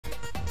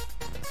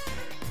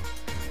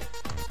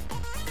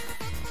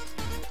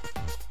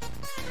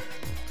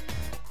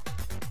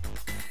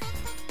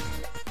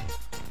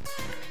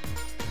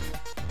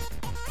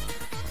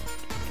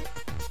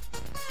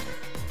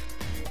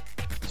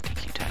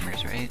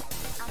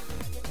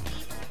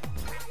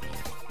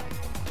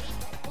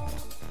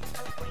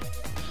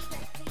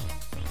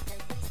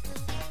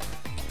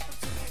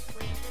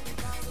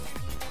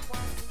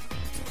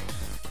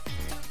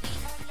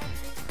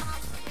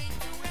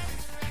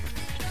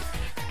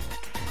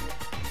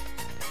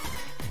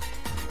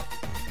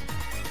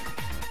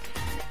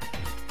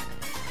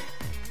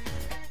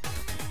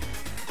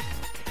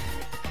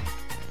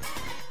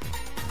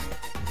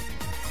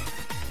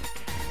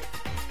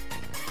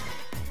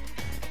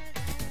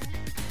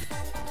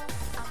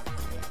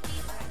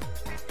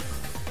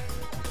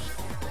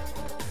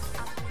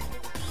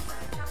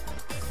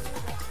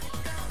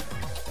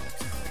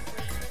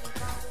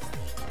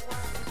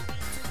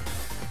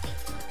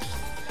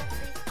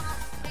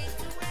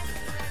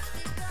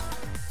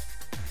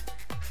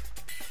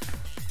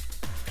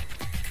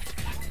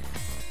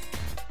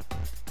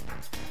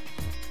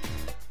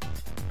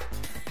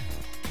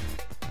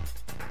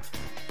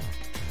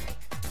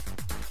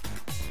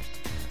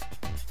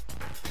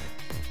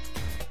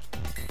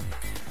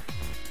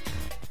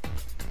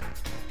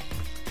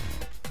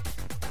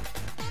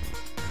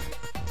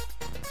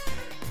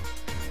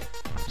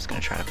Just gonna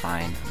try to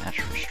find a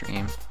match for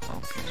stream. Oh,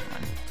 here's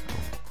one.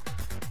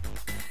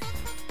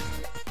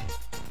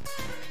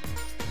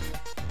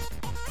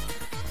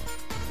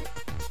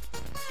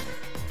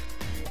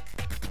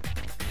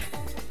 Oh.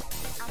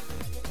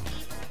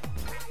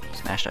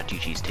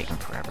 Smash.gg is taking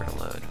forever to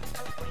load.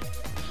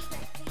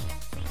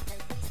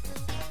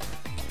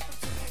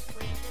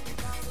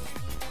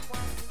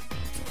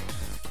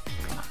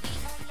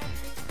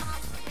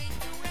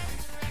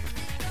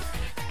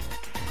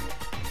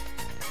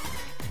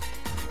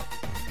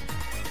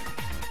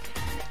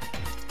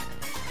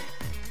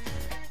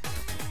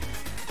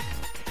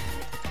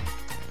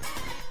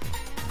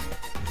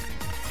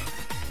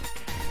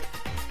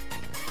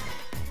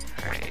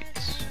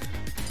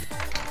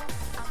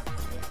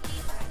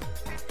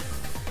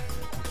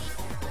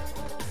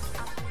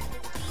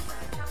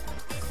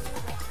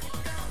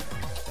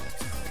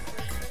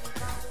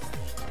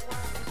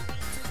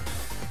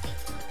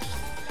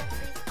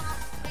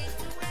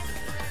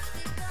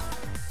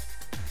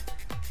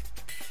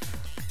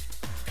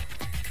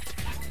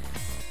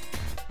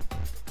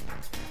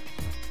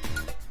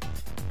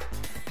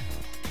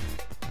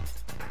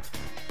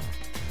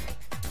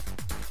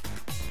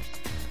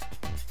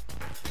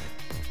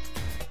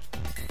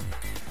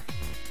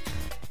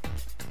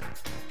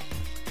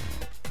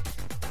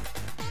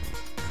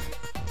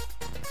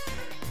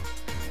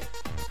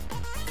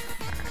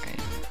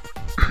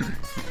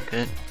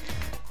 Good.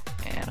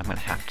 And I'm gonna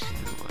have to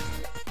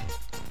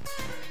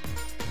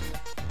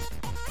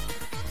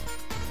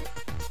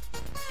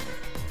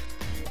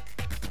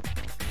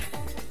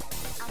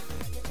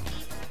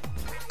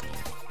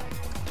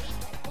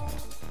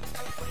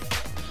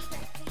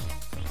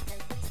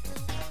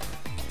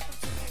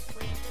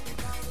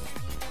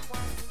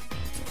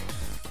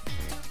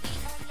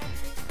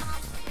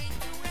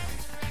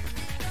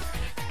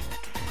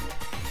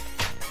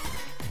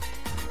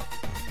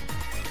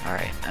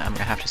Alright, I'm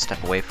gonna have to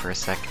step away for a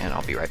sec and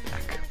I'll be right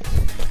back.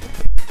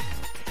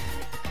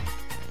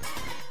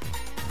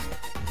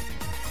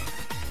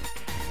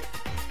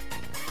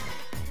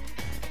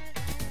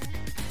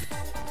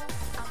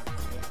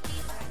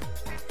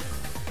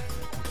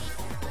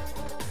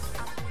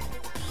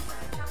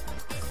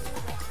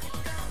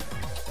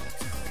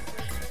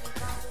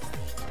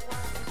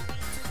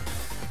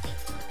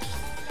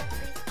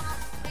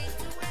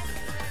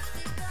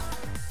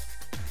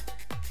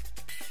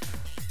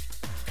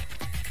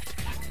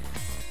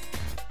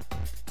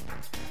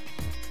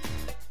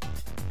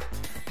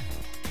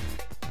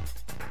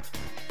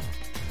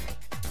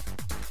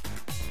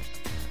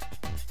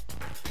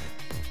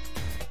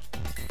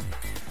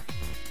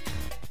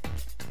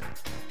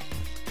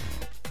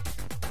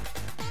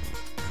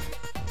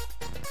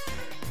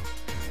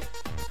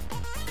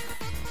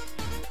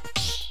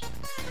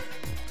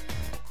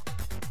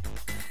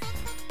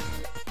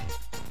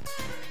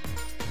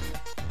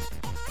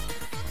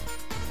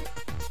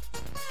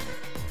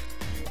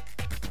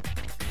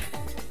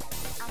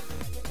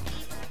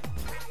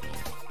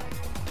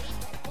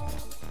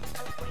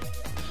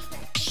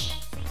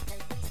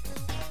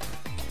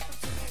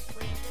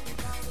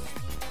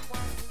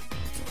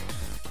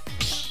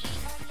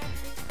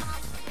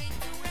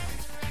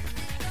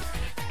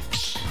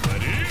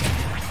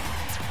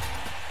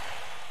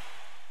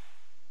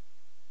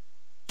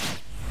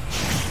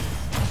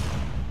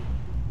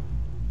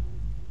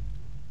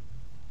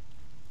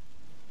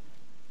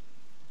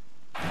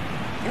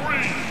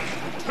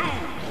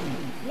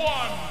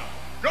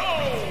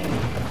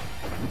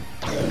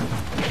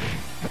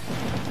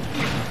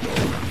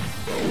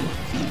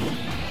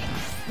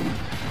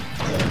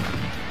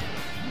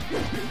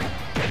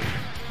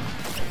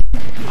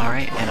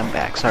 Alright, and I'm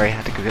back. Sorry, I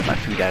had to go get my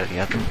food out of the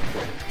oven.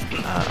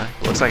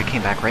 Looks like I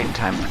came back right in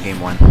time for game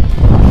 1.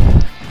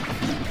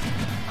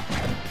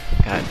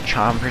 Got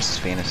Chom versus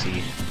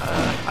Fantasy.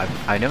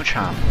 I know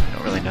Chom, I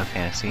don't really know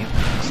Fantasy.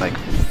 Looks like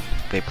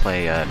they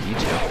play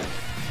Mewtwo.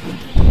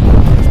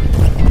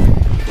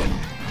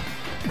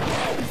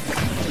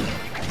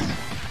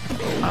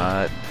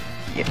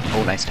 Yeah,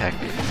 oh, nice tag.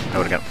 I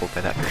would've got fooled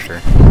by that for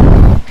sure.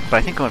 But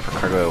I think going for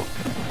Cargo,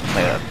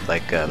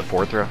 like the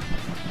forward throw,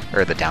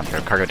 or the down throw,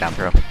 Cargo down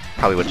throw,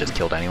 probably would've just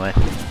killed anyway.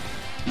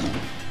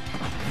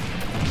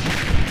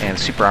 And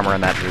super armor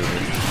on that move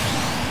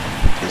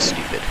is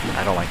stupid.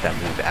 I don't like that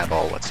move at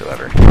all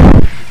whatsoever.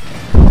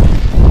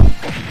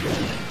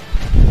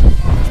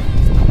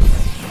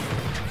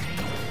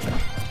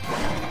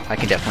 I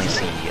can definitely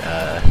see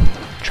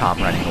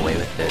Chom running away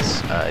with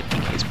this.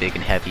 DK is big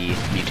and heavy.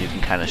 Mewtwo can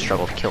kind of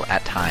struggle to kill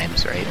at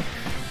times, right?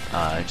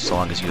 Just so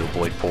long as you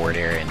avoid forward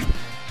air and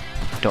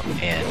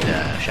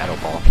Shadow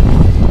Ball,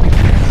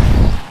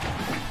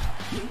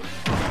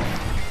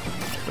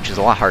 which is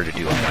a lot harder to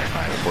do on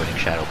Wi-Fi, avoiding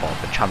Shadow Ball.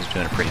 But Chom's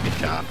doing a pretty good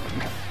job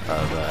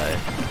of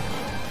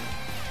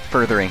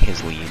furthering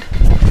his lead.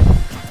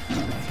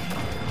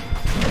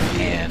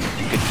 And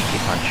good DK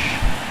punch.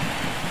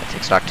 That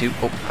takes stock too.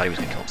 Oh, thought he was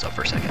gonna kill himself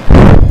for a second.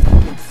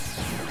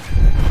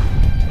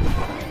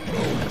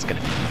 That's gonna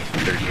be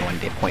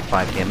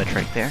 31.5 damage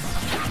right there.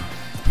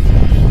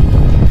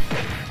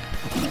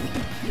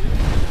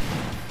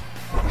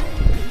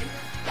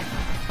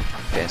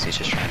 Fantasy's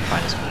just trying to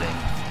find his footing.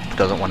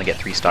 Doesn't want to get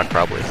 3-stock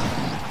probably.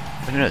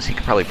 But who knows, he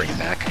could probably bring it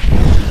back. I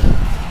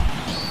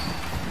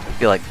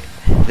feel like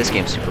this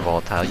game's super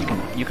volatile.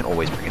 You can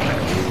always bring it back.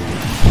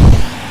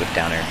 Ooh. Whip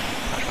downer.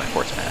 Touch by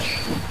forward smash.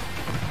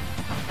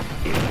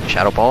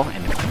 Shadow Ball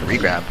and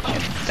regrab.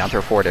 Down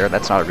throw forward air.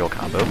 That's not a real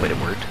combo, but it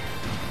worked.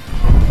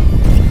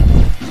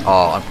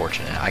 Oh,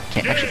 unfortunate. I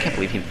actually can't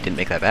believe he didn't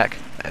make that back.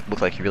 It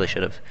looked like he really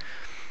should have.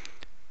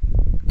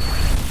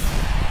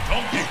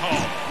 Donkey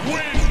Kong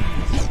wins!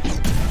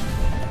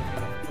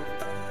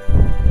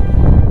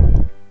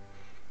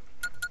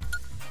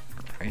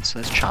 Alright, so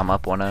let's Chom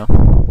up 1-0.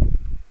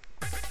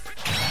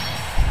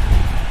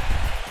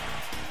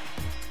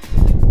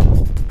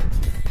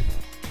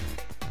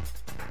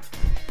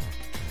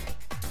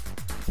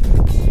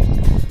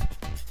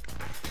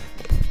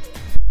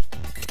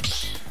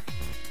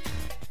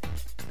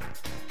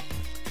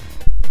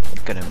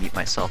 Gonna mute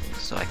myself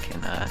so I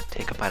can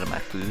take a bite of my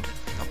food.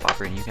 I'm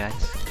bothering you guys.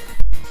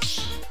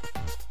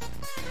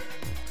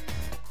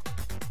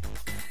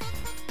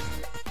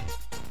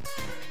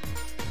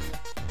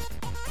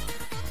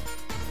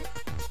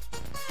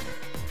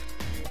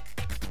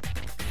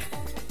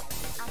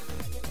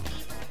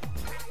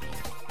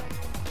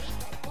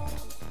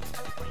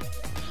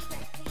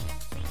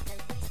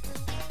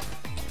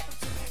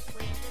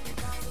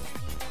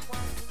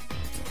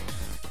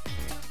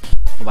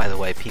 Oh, by the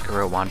way,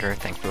 Picaro Wanderer,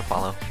 thanks for the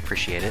follow.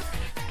 Appreciate it.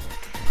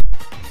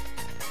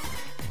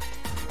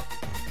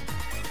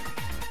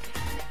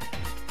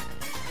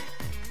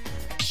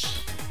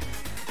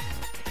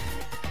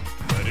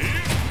 Ready?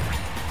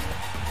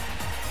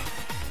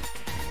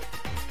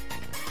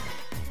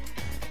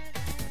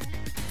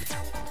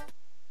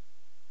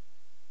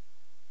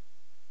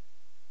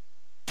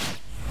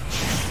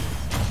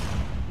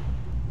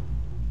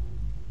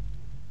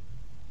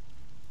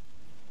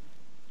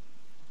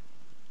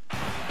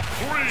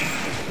 Three,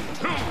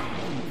 two,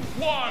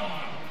 one,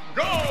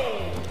 go!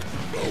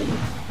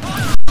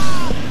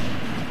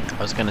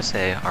 I was gonna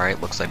say, alright,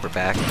 looks like we're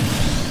back.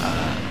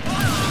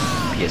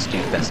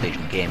 PS2, best stage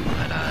in the game,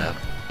 but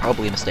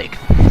probably a mistake.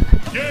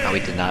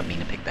 Probably did not mean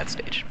to pick that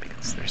stage,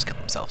 because they're just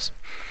killing themselves.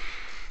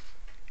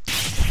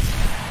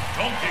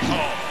 Donkey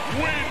Kong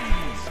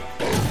wins!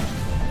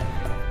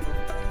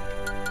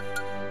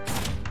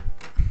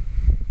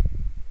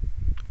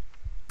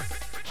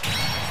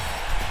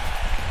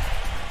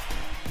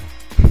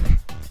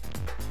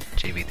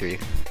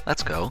 JV3,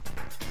 let's go.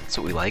 That's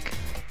what we like.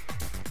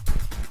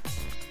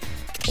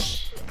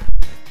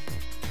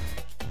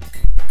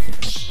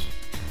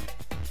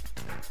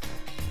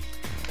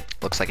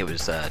 Looks like it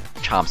was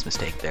Chomp's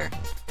mistake there,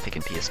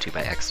 picking PS2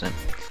 by accident.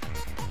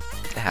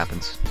 It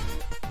happens.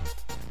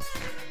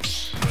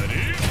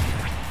 Ready?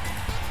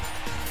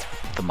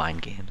 The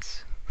mind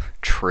games.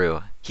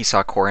 True. He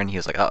saw Corrin, he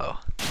was like, uh-oh.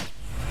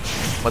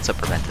 What's up,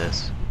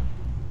 Preventus?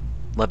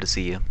 Love to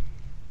see you.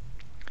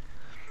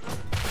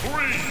 3,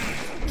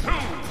 2,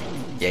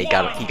 Yeah, he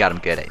got him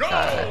good at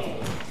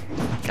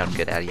got him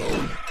good at you.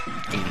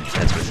 80,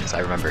 that's what it is, I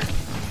remember.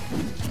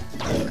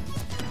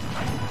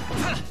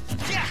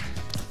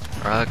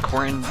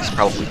 Corrin is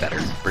probably better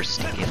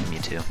versus DK than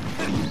Mewtwo.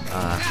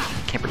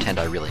 Can't pretend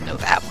I really know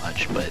that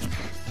much,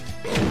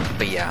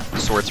 but yeah,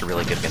 swords are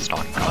really good against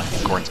Donkey Kong.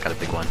 Corrin's got a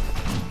big one.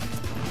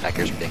 Back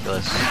air's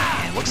ridiculous,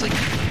 and looks like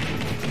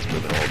he's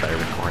moving a little better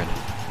with Corrin.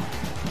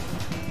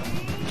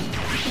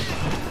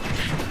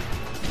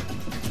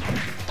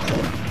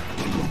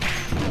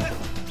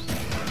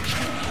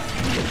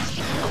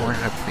 Corrin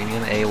High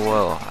Premium? Hey,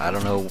 whoa, I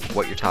don't know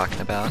what you're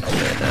talking about, but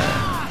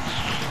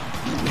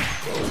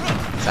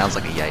sounds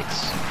like a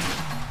yikes.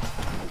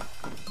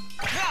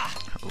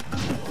 Oh.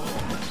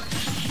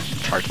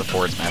 Charge the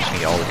forward smash and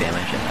get all the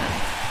damage, and then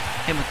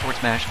him with forward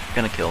smash,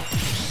 gonna kill.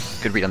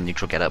 Good read on the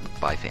neutral getup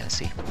by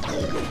Fantasy.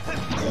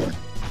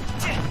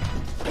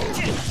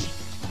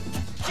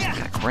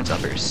 God, Corrin's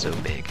up air is so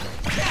big.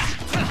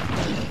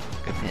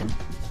 Good pin.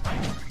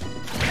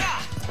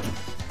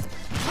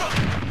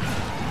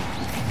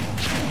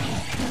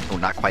 Oh,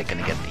 not quite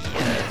gonna get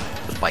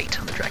the bite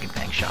on the Dragon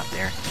Fang shot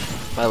there.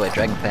 By the way,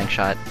 Dragon Fang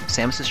shot,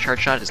 Samus's charge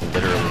shot is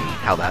literally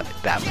how that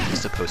move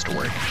is supposed to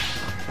work.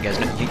 You guys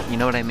know, you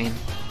know what I mean?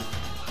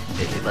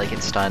 Like,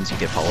 it stuns, you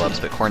get follow-ups,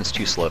 but Corrin's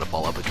too slow to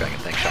follow up with Dragon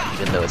Fang shot,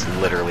 even though it's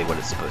literally what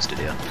it's supposed to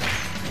do.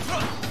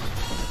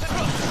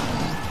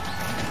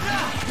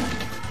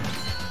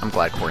 I'm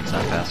glad Corrin's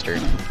not faster,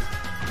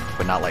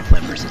 but not like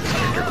Flynn versus his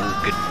character.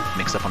 Ooh, good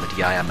mix-up on the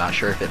DI, I'm not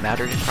sure if it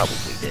mattered, it probably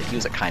did. He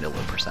was at kind of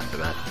low percent for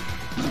that.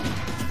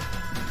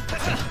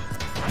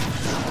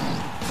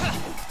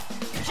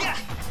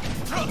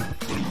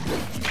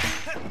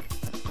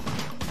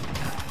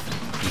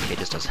 DK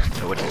just doesn't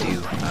know what to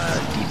do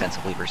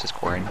defensively versus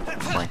Corrin.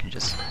 Corrin can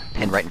just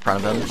pin right in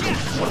front of him.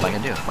 What am I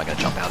gonna do? Am I gonna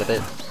jump out of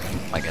it?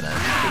 Am I gonna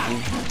hit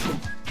you?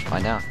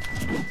 Find out.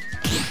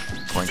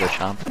 Corrin go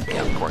chomp?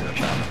 Yeah, Corrin go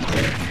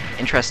chomp.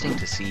 Interesting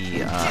to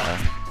see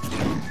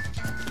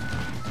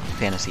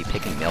Fantasy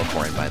picking male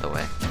Corrin, by the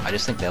way. I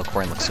just think male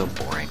Corrin looks so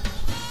boring.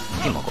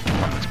 Female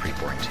Corrin looks pretty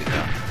boring too,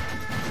 though.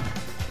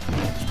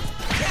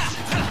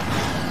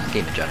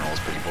 game in general is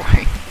pretty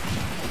boring.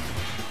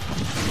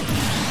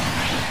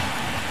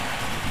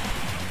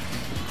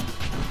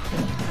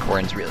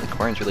 Corrin's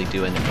really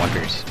doing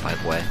wonders, by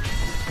the way.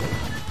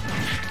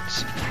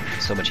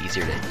 It's so much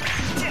easier to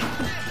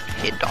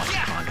hit Donkey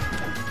Kong.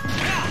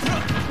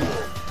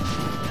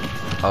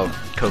 Oh,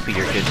 Kofi,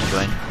 you're good to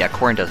join? Yeah,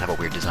 Corrin does have a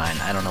weird design.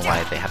 I don't know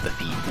why they have the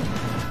feet.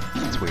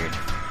 It's weird.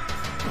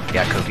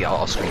 Yeah, Kofi,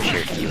 I'll screen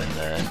share it to you in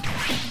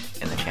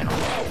the channel.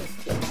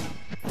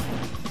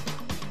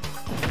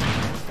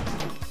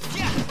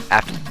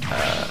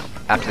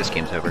 After this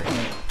game's over.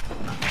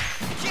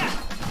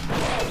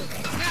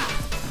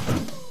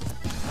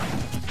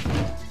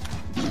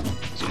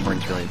 So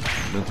Corrin's really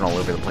moving all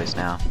over the place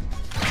now.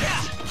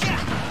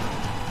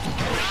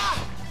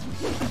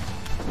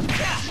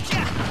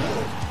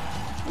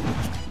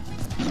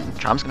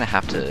 Chom's gonna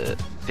have to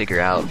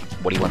figure out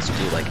what he wants to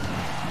do. Like,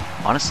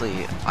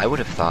 honestly, I would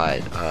have thought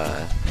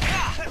that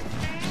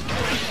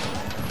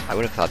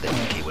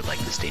DK would like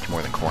this stage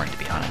more than Corrin, to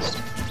be honest.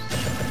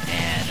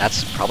 And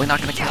that's probably not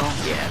gonna kill.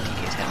 Yeah,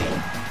 DK's heavy.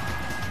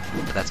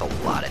 But that's a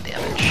lot of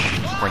damage.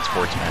 Corrin's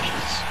forward smash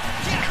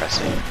is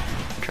interesting.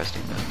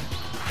 Interesting move.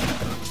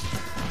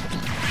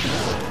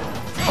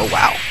 Oh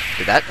wow.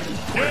 Did that?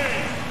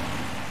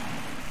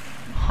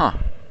 Huh.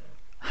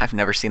 I've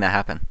never seen that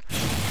happen.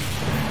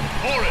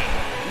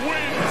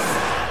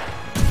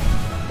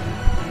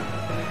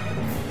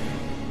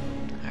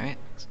 Alright,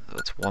 so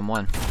it's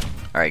 1-1.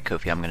 Alright,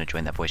 Kofi, I'm gonna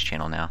join that voice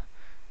channel now.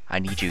 I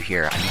need you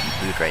here. I need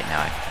food right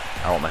now.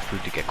 I don't want my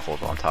food to get cold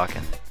while I'm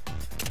talking.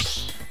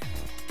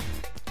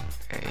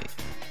 Alright.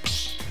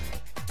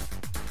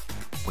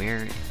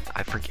 Where...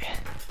 I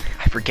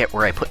forget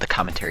where I put the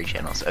commentary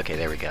channels. Okay,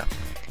 there we go.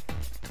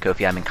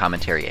 Kofi, I'm in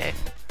commentary A.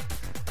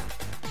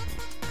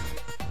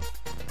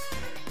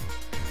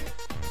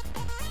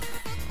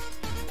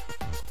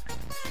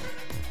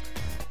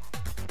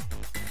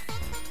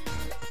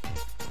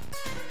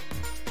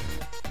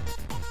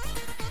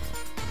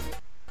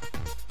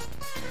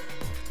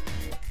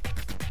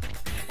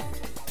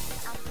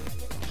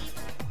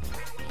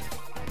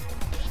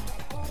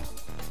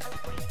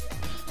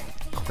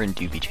 Corrin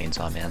Doobie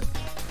Chainsaw Man.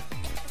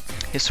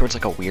 His sword's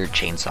like a weird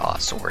chainsaw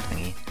sword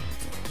thingy.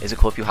 Is it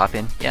cool if you hop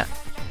in? Yeah,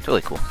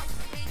 totally cool.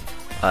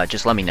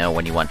 Just let me know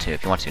when you want to.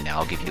 If you want to now,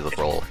 I'll give you the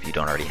role if you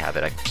don't already have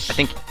it. I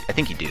think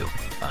you do.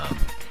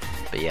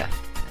 But yeah.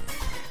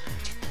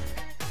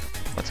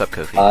 What's up,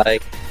 Kofi?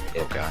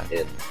 Oh god.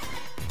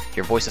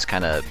 Your voice is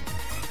kind of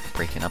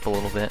breaking up a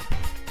little bit.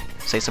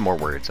 Say some more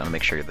words. I want to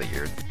make sure that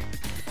you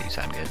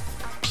sound good.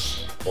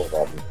 Hold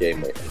on, the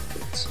game might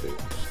entrance too.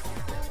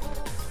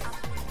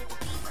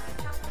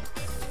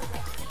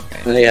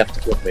 I have to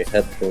get my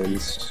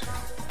headphones.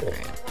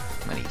 Alright,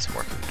 I'm gonna eat some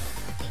more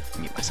food.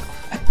 Mute myself.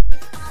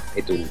 I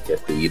didn't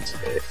get to eat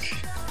today.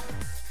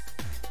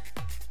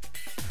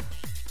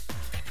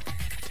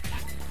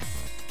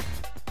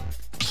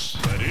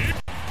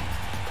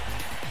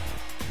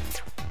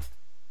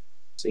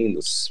 Seeing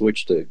the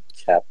switch to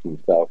Captain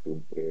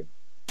Falcon here.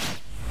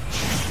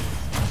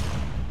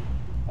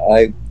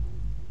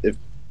 If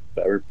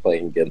I were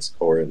playing against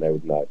Corrin, I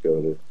would not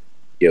go to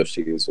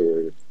Yoshi's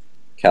or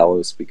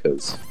Kalos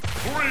because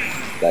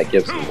that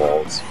gives them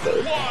walls, but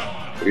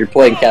if you're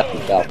playing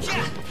Captain Falcon,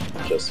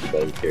 it's just a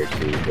better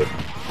character with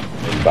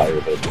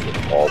environment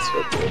and walls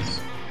like this.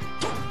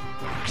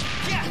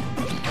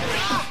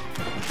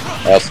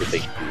 I also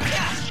think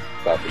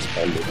Falcon's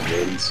kind of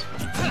wins.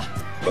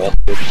 Well,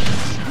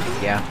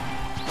 Yeah.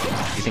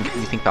 You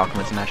think Falcon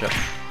wins the matchup?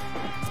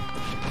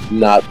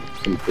 not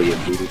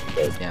completely,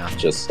 but Yeah.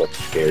 just like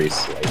very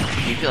slight. Do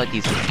you feel like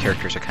these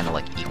characters are kind of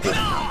like equal?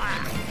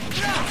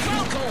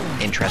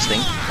 Interesting.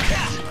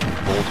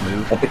 Bold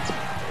move.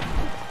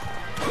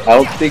 I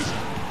don't think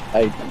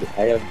I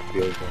have a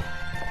feeling that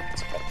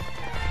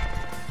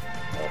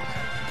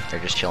They're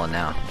just chilling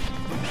now.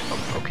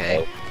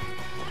 Okay.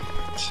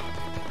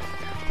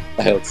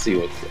 I don't see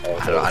what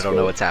I don't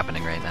know what's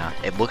happening right now.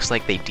 It looks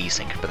like they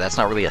desynced, but that's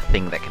not really a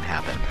thing that can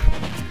happen.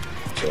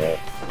 Yeah.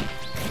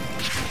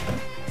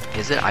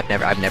 Is it? I've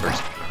never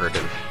heard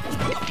of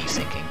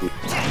desyncing on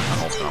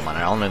Ultimate Online.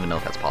 I don't even know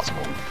if that's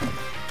possible.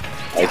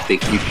 I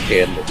think you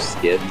can with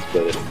skins,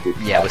 but if you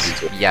Yeah,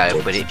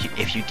 but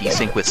if you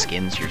desync with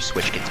skins, your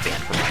Switch gets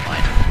banned from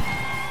online.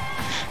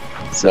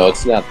 No,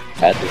 it's not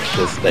that. It's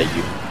just that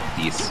you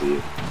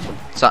DC.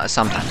 So,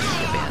 sometimes you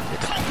get banned. It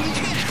depends.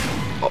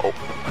 Oh.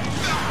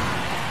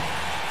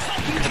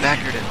 You could have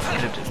backered it. You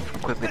could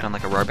have quickly done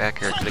like a raw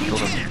backer. It could have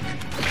killed him.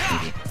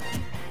 Maybe.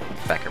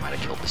 Backer might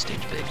have killed the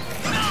stage big.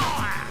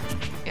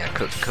 Yeah,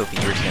 Kofi,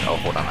 you're saying, oh,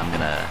 hold on, I'm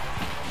gonna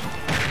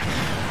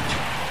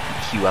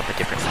queue up a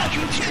different match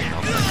for the stream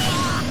real quick.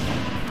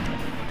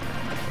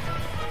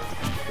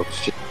 Oh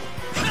shit.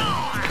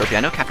 Kofi, I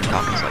know Captain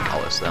Falcon's like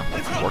Kalos though.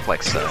 Work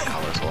likes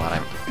Kalos a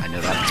lot. I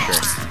know that for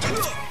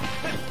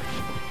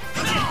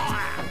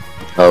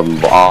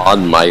sure.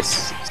 On my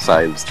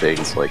side of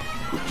things, like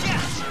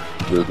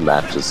the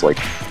match is like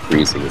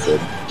freezing a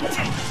bit.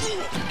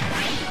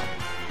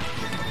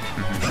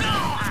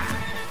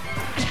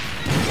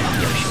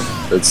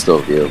 It's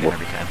still viewable.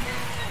 Every time.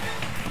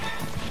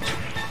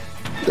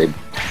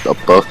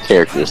 both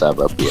characters have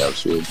up the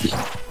shield.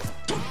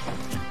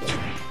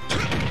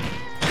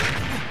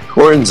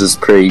 Corrin's is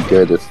pretty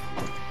good if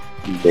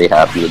they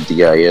have the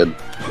DI in.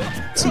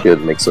 It's a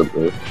good mix-up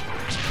move.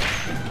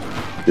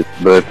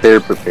 But if they're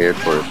prepared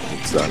for it,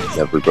 it's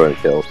never going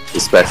to kill,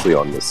 especially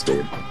on this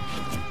stage.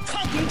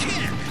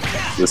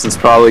 This is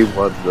probably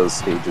one of those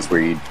stages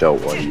where you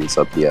don't want to use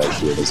up the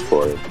shield as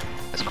Corrin.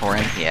 As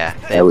Corrin, yeah.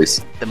 At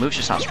least. The move's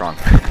just not strong.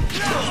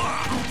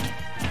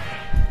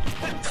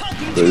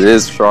 But it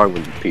is strong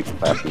when people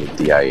have the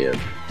DI in.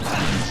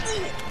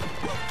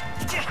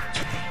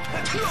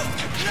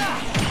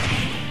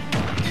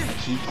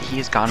 He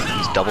has gone for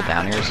these double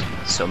downers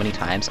so many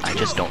times, I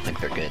just don't think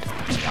they're good,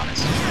 to be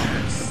honest.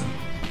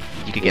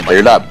 You could get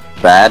They're not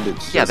bad,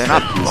 it's yeah, just they're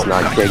not. that he's Oh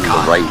not my getting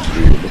God. the right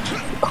read.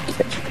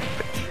 Okay.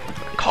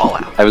 Call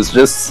out. I was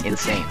just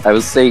Insane. I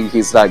was saying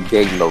he's not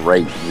getting the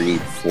right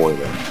read for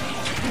them.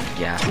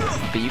 Yeah,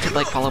 but you could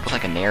like follow up with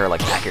like a nair or like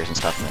back airs and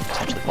stuff, and then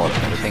potentially follow up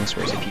with other things.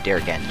 Whereas if you dare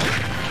again, you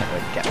can't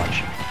really get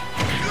much.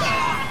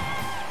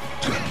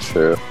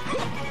 True.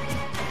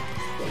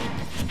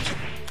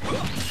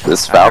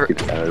 This Falcon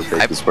counter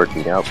break is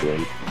working out for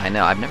him. I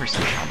know. I've never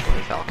seen Sean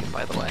play Falcon,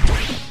 by the way.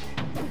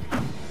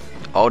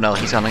 Oh no,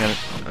 he's on the.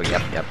 Oh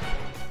yep.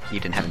 He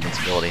didn't have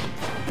invincibility.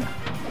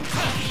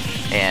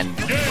 And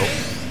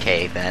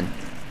okay then.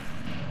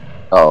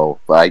 Oh,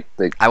 I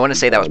think I want to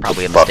say that was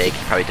probably a mistake.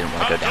 He probably didn't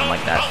want to go down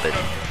like that, but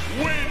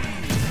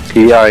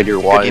he either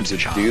wanted games to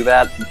of Sean. do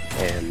that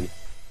and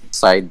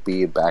side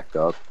B back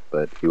up,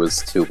 but he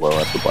was too low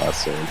at the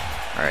blast zone.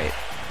 all right.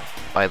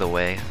 By the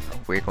way,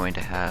 we're going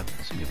to have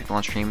some new people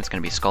on stream. It's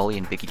going to be Scully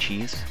and Vicky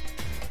Cheese.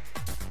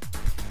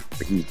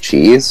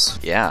 Cheese?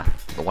 Yeah,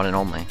 the one and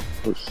only.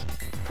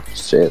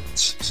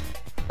 Shit.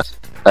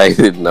 I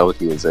didn't know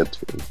he was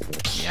entering.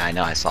 Yeah, I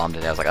know. I saw him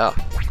today. I was like, oh,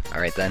 all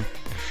right then.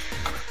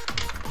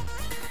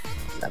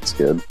 That's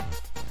good.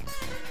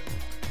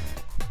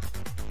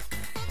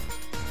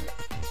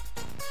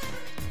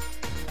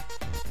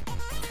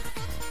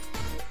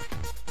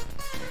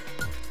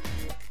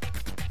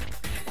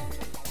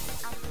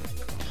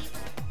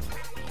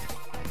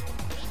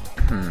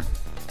 I'm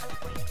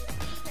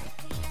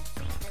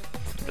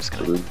just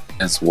gonna.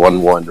 It's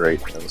 1-1 right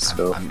now,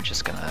 so I'm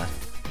just gonna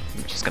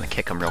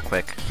kick him real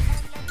quick.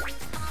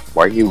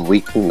 why are you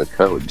leaking the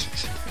code?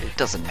 It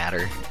doesn't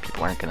matter.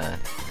 People aren't gonna.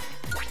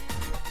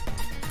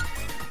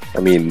 I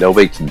mean,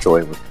 nobody can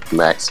join with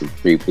max of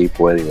 3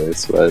 people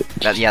anyways, but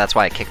Yeah, that's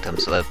why I kicked them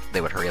so that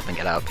they would hurry up and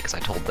get out because I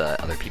told the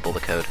other people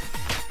the code.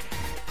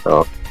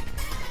 oh.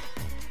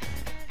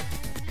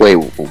 Wait,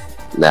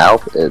 now?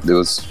 It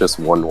was just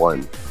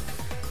 1-1.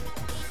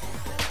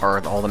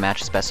 Are all the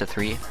matches best of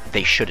 3?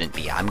 They shouldn't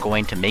be. I'm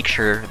going to make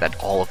sure that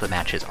all of the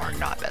matches are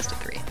not best of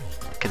 3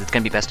 because it's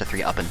gonna be best of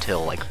 3 up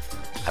until like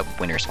a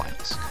winners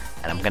finals,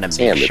 and I'm gonna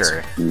make sure.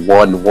 It's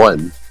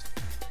 1-1.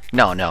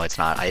 No, it's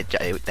not.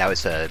 That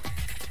was a.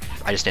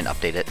 I just didn't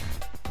update it.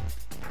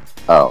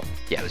 Oh.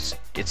 Yeah, it's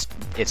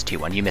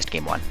 2-1. You missed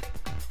game 1.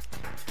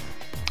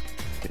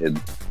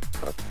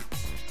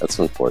 That's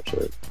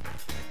unfortunate.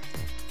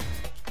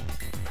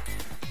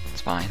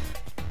 It's fine.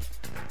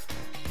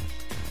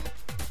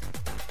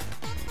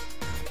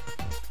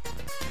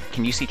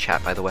 Can you see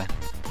chat, by the way?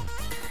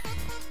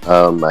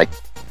 I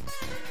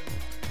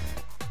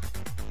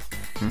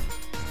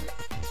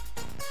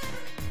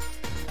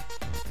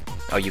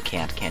Oh, you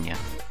can't, can you?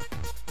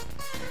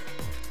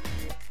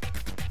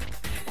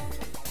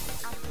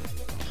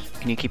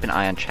 Can you keep an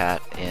eye on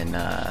chat in,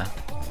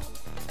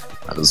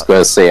 was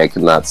gonna say I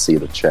could not see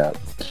the chat.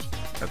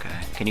 Okay.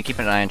 Can you keep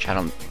an eye on chat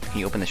on... Can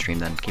you open the stream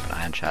then? Keep an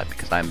eye on chat,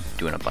 because I'm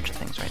doing a bunch of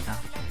things right now.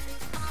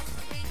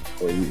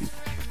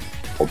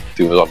 I'll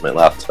do it on my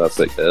laptop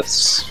like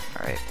this.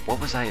 Alright.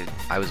 What was I...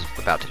 I was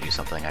about to do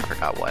something, I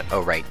forgot what.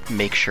 Oh, right.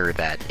 Make sure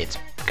that it's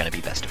gonna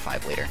be best of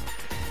 5 later.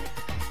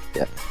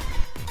 Yeah.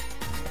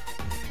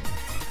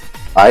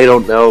 I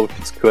don't know if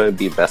it's going to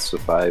be best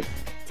of 5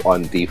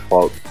 on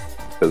default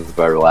because of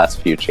our last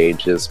few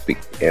changes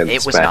and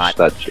It was Smash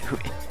not. Touch.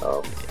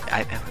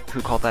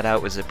 Who called that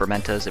out? Was it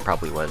Bermentas? It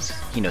probably was.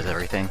 He knows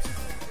everything.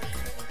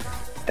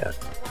 Yeah.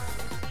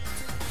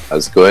 I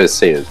was going to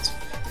say it's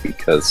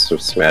because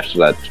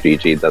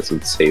Smash.gg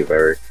doesn't save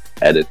our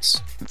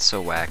edits. It's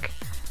so whack.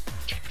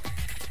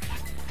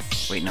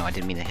 Wait, no, I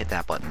didn't mean to hit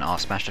that button. Oh,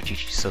 Smash.gg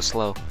is so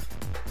slow.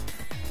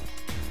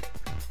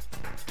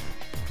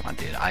 Come on,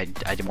 dude. I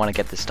want to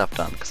get this stuff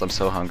done because I'm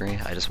so hungry.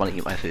 I just want to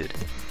eat my food.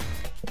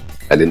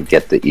 I didn't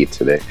get to eat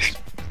today.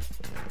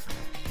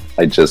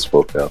 I just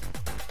woke up.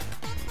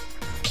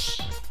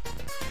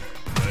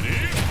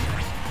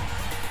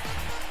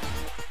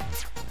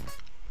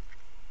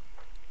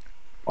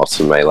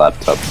 Also, my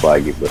laptop's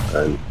lagging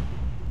behind.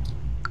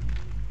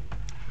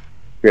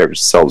 We have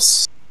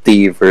ourselves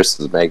Steve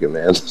versus Mega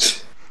Man.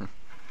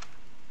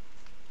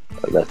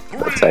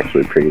 That's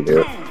actually pretty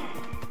new.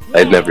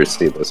 I'd never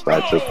seen this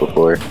matchup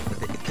before.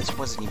 This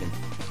wasn't even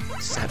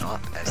set up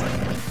as like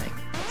a thing.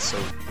 It's so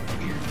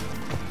weird.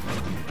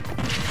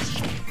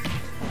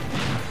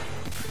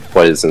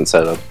 What isn't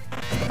set up?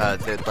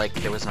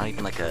 There was not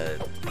even like a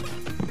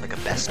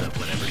best of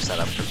whatever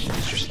setup for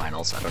Boosters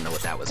Finals. I don't know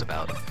what that was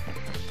about.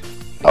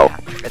 Oh. Yeah,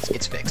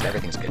 it's fixed.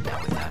 Everything's good now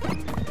with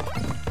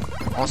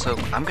that. Also,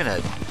 I'm gonna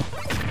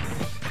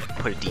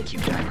put a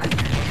DQ timer in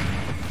there.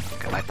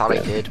 I thought I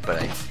did,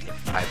 but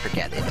I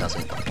forget it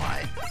doesn't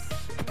apply.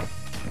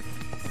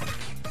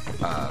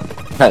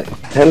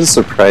 Kind of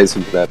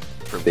surprising that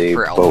they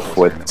for both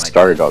eligible would tournament,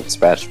 start on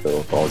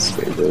Smashville all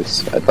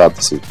favors. I thought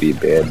this would be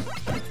bad. Yeah.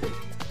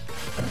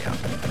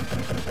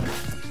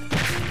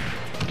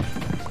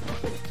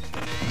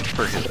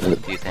 For who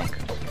do you think?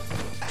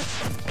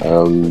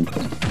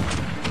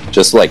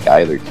 Just like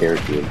either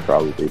character would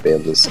probably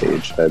ban this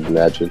stage, I'd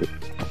imagine.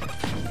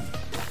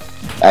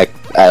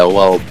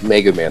 Well,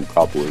 Mega Man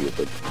probably,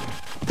 but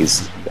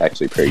he's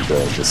actually pretty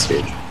good at this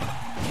stage.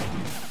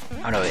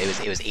 Oh no,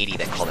 it was 80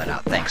 that called that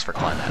out. Thanks for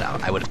calling that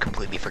out. I would have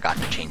completely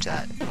forgotten to change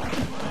that.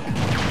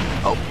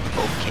 Oh,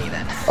 okay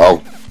then.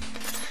 Oh,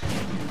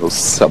 there's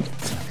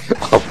something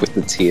up with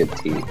the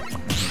TNT.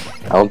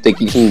 I don't think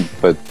you can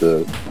put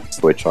the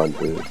switch on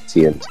the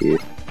TNT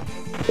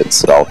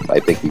itself. I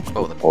think you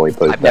only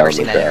put it I've never down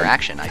seen the that ground.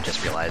 interaction. I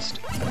just realized.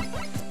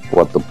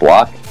 What, the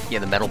block? Yeah,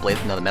 the metal blade.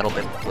 No, the metal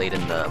blade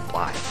in the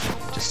block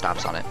just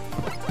stops on it.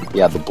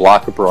 Yeah, the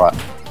block the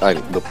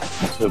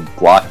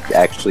block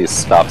actually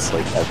stops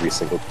like every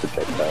single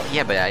projectile.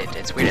 Yeah, but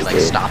it's weird. It like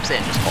stops it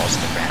and just falls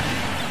to the ground.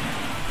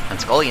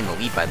 And Scully in the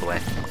lead, by the way.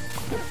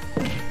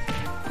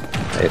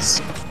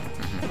 Nice.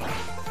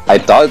 I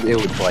thought it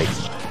would like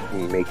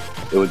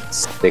it would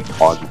stick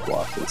on the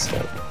block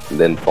instead, and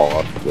then fall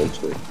off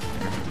eventually.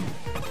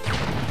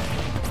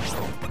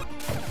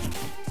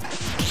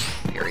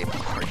 Very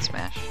hard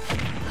smash.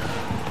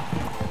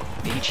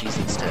 Baby Cheese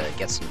needs to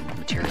get some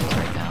materials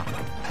right now.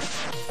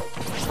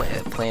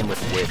 Playing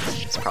with wood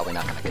is probably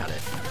not gonna cut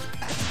it.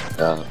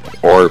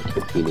 Or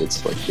he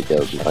needs like to get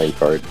a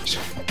minecart.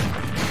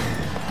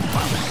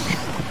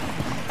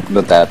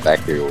 But that back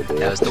here will do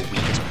That it. was the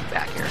weakest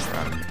back air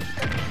from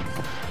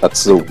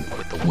That's the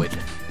with the wood.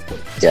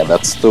 yeah,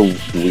 that's the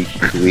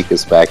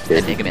weakest back here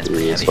And Mega Man's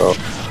pretty as heavy. well.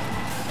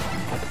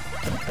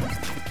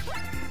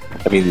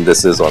 I mean,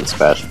 this is on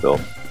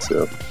Smashville,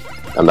 so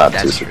I'm not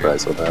That's too true.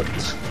 surprised with that.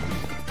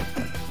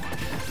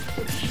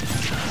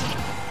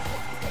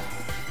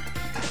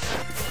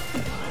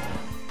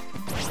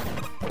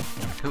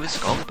 Who is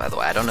Skull, by the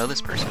way? I don't know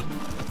this person.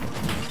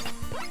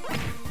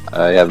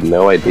 I have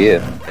no idea.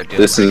 They're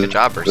doing This a pretty is good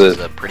job versus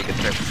a pretty good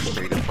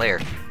player.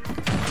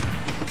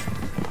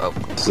 Oh,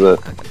 This is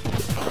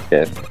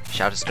okay.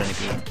 shout out to Stony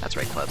P. That's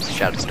right, clubs.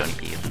 Shout out to Stony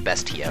P, the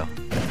best TO.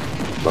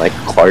 Mike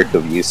Clark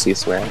of UC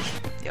Smash.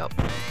 Yep.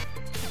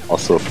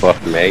 Also,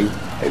 fuck Meg.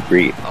 I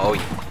agree. Oh,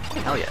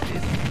 hell yeah,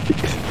 dude.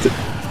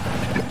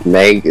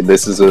 Meg,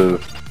 this is a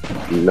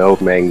no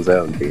Meg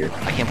zone here.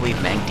 I can't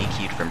believe Mang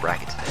DQ'd from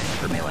bracket today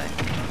for Melee.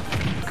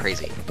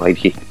 Crazy. Why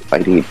do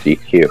you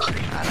DQ? I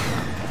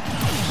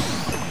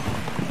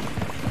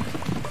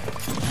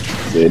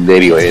don't know.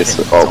 Anyways,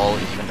 It's all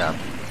evened up.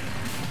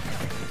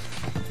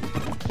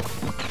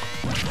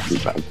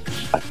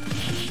 I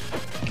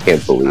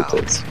can't believe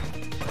Wow.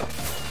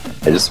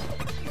 this.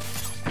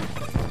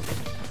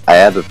 I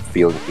had a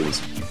feeling his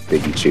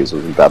Biggie Cheese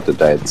was about to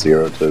die at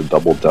 0 to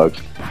double dug.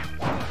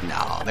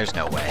 No, there's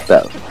no way.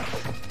 That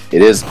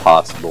it is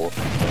possible.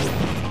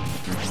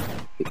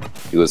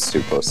 He was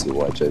too close to the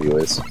ledge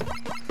anyways.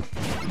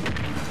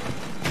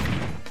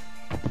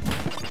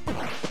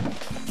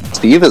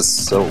 Steve is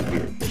so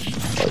weird.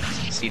 Like,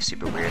 Steve's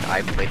super weird.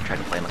 Tried to play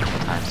him a couple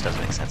times.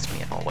 Doesn't make sense to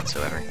me at all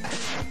whatsoever.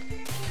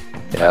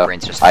 yeah,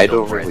 brain's just I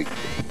filled don't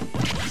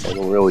with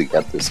really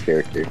get this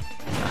character.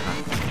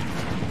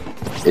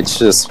 It's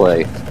just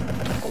like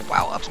Oh,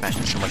 wow, up smash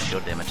did so much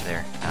shield damage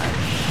there.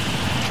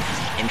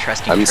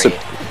 Interesting I'm trade,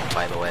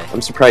 by the way.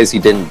 I'm surprised he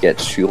didn't get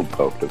shield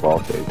poked of all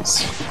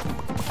things.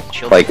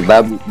 Shields Like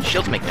that.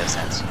 Shields make no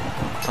sense.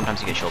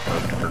 Sometimes you get shield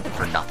poked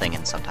for nothing,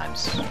 and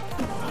sometimes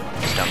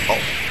just don't. Oh,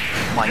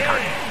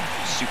 minecart.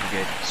 Super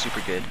good,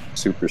 super good.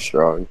 Super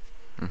strong.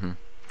 Mhm.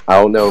 I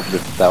don't know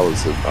if that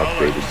was an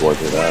upgraded one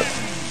or not.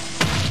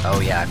 Oh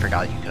yeah, I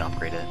forgot you could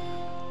upgrade it.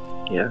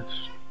 Yeah.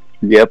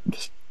 Yep.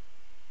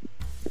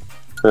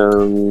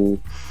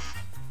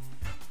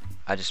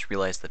 I just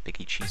realized that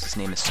Biggie Cheese's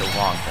name is so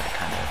long that it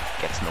kind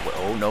of gets in the way.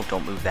 Oh no,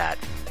 don't move that.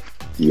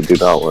 You do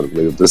not want to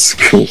move the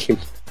screen.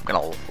 I'm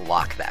gonna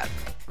lock that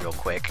real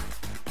quick.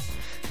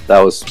 That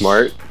was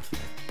smart.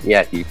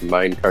 Yeah, he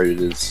minecarted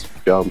his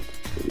jump.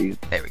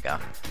 There we go.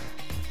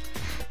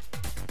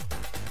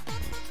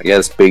 I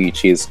guess Biggie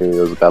Cheese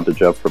was about to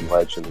jump from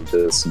ledge and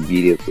just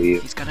immediately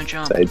He's gonna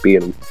jump. side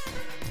beat him.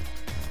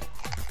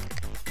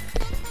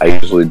 I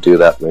usually do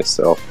that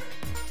myself.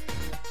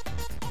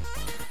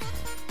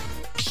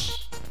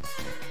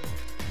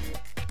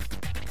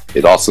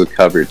 It also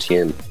covered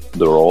the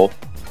roll.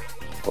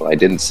 Well, I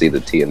didn't see the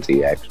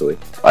TNT actually.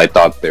 I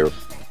thought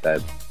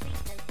that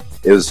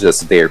it was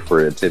just there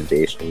for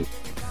intimidation.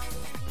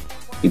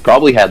 He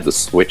probably had the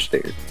switch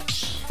there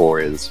for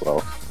it as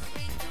well.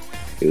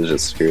 He was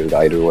just screwed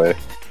either way.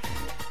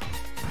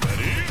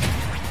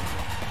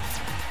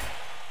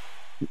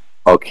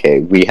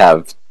 Okay, we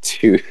have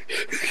two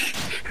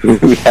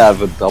We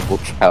have a double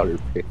counter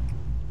pick.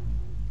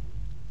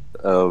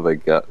 Oh my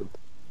god.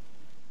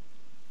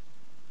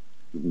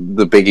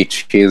 The Biggie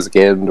Cheese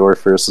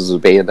Ganondorf versus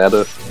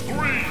Bayonetta.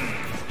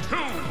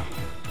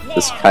 3, 2,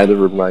 This kind of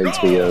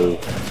reminds me of...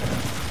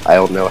 I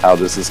don't know how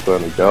this is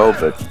going to go,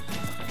 but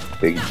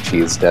Biggie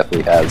Cheese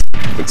definitely has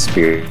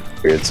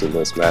experience in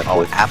this match.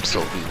 Oh,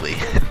 absolutely.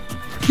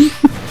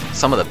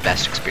 Some of the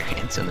best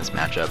experience in this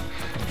matchup.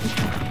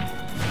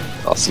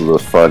 Also the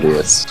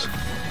funniest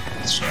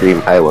stream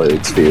highlight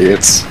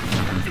experience.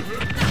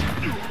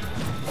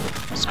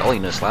 Scully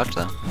no slouch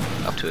though.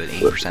 Up to an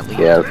 8% lead.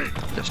 Yeah.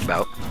 Just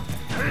about.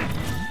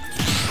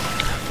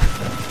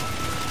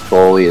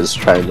 Foley is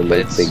trying to make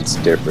It's- things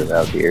different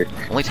out here.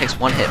 Only takes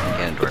one hit from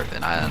Ganondorf,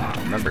 and I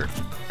remember,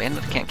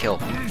 Bandit can't kill.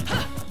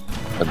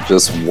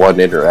 Just one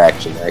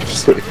interaction,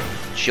 actually.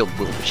 She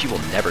will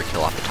never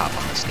kill off the top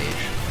on this stage.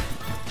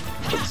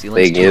 The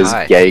ceiling's Thing too is,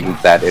 high. getting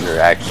that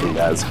interaction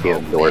as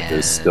Ganondorf man.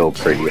 is still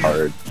pretty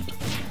hard.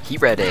 He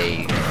read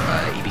a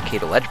EBK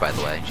to ledge, by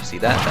the way. Did you see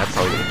that? That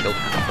probably would have killed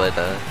him, but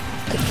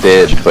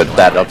Did, but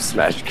that up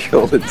smash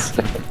killed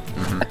instead.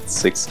 At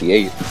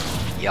 68.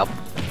 yep.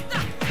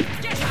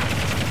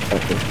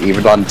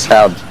 Even on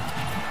town,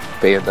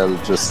 Bayonetta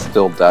just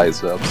still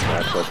dies up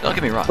smash. Don't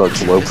get me wrong.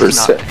 Such low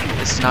percent.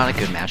 This is not a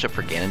good matchup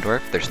for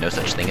Ganondorf. There's no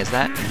such thing as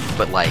that.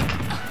 But like,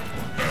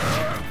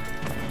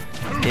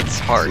 it's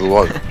hard.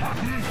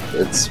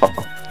 It's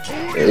hard.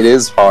 It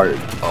is hard.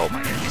 Oh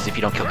my god, because if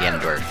you don't kill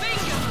Ganondorf,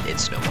 it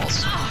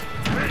snowballs.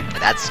 And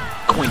that's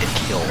going to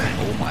kill.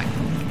 Oh my.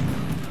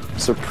 I'm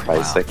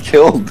surprised Wow. I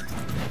killed.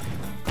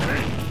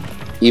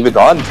 Even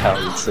on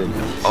town, City.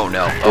 Oh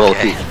no. Well,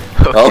 Okay.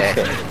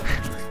 Okay.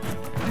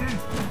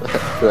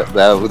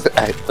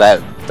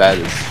 that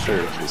is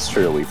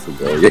surely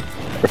familiar.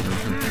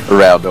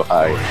 Around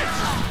Ohio.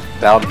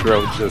 Down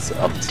throw just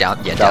up. Down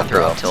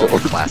throw up tilt.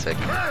 Classic.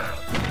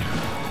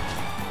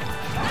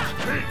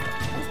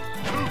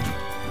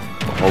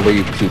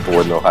 Only people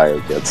in Ohio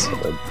gets it.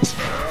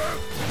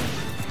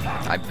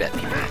 I bet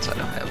people outside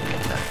Ohio will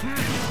get that.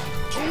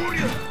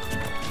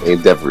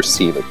 They've never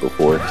seen it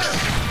before.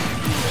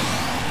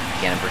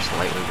 Ganon versus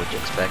Lightly, what'd you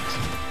expect?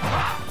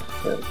 Yeah.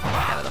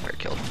 Yeah, that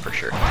killed for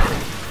sure.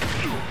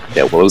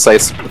 Yeah, what was I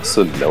supposed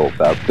to know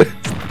about this?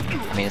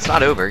 I mean, it's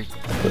not over.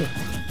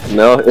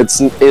 No, it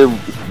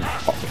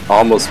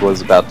almost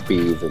was about to be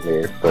even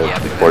here, but Yeah,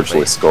 but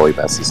unfortunately exactly. Scully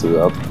messes it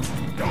up.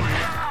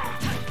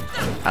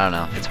 I don't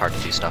know. It's hard to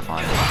do stuff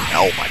on.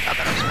 Oh my god,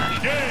 that up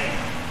smash.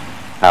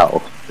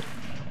 How?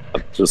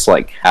 I'm just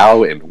like,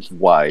 how and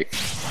why?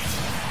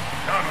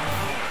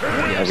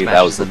 Yeah, mean,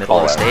 that was the the middle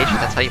of the call out. stage.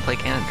 That's how you play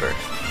Ganondorf.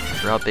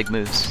 Throw out big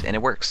moves, and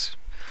it works.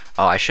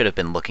 Oh, I should have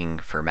been looking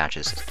for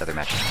matches, other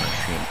matches for the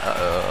stream.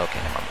 Okay,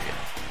 never mind. We're good.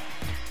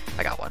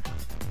 I got one.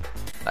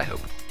 I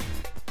hope.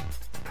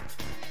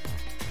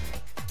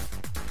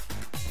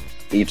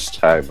 Each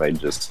time I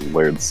just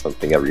learn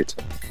something every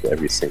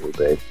single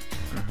day.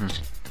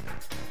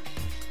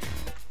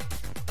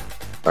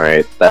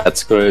 Alright,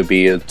 that's going to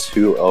be a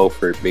 2-0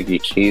 for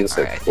Biggie Cheese,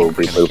 and Alright, I think we'll we're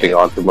be gonna moving get-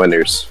 on to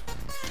winners.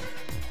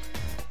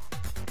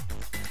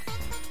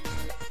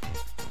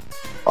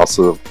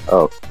 Also,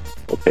 oh,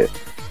 okay.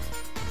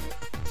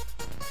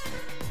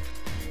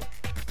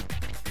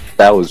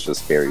 That was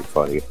just very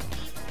funny.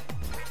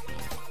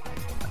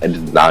 I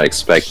did not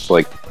expect,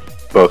 like,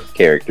 both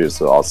characters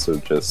to also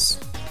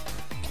just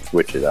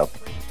switch it up.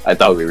 I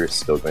thought we were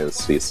still going to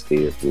see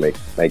Steve and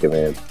Mega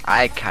Man.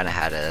 I kind of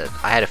had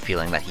a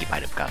feeling that he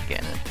might have got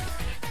Ganon.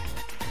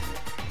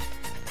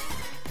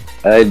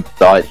 I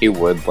thought he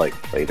would,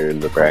 like, later in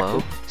the bracket.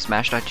 Hello?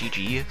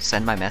 Smash.gg,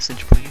 send my message,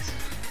 please.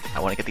 I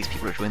want to get these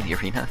people to join the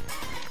arena.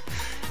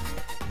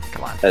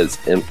 Come on. As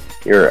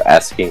you're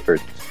asking for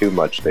too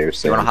much there,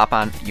 Sam. You wanna hop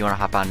on? You wanna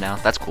hop on now?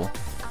 That's cool.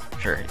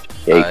 Sure.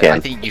 Yeah, you can. I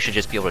think you should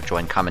just be able to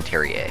join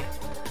commentary A.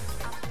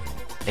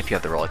 If you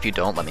have the role. If you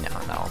don't, let me know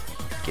and I'll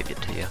give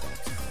it to you.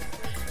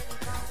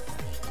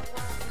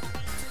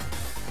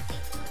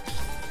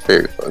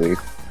 Very funny.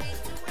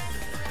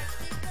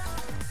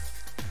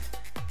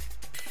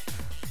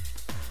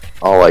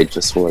 All I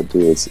just want to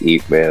do is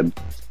eat, man.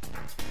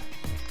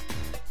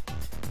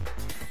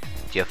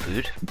 Do you have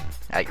food?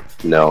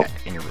 No,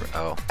 In your room.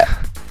 Oh,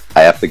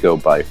 I have to go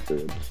buy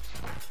food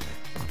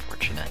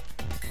unfortunate.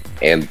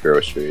 and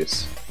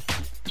groceries.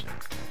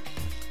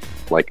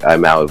 Like,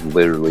 I'm out of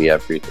literally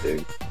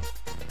everything.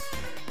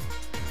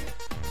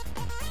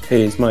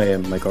 Hey, is my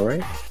mic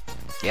alright?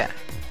 Yeah,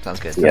 sounds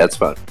good. Yeah, it's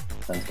fun.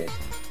 Sounds good.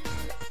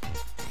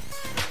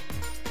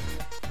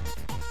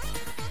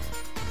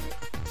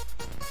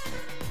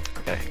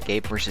 Okay,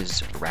 Gabe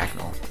versus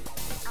Ragnall.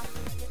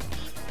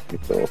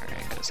 So, Alright,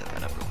 I gotta set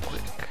that up real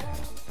quick.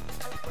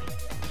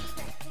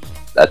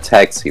 that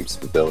tag seems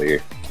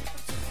familiar.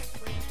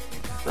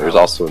 There's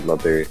also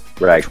another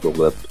Ragnar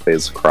that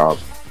plays Crom.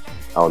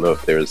 I don't know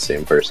if they're the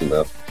same person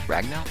though.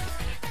 Ragnar?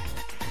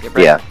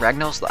 Yeah.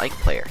 Ragnall's the Ike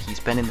player. He's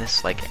been in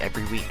this like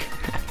every week.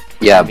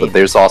 Yeah, I mean- but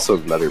there's also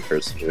another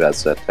person who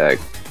has that tag.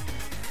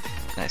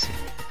 I see.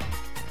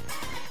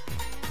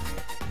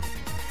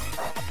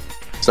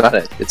 It's not.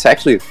 It's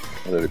actually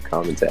Another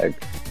common tag.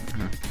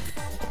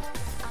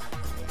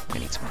 I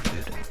need some more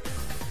food.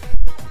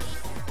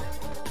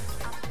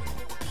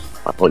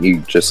 Why don't you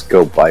just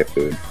go buy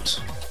food?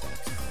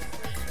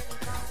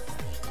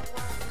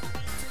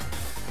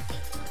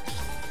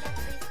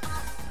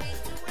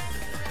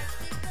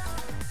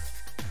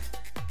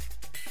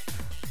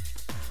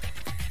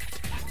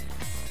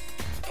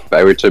 If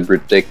I were to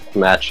predict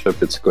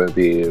matchup, it's going to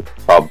be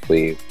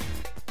probably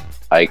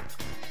Ike,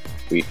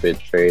 Wii Fit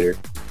Trader.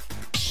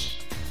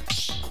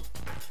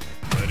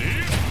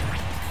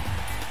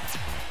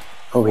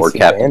 Oh, we Or see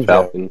Captain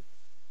Banjo. Falcon.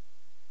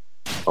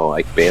 Oh,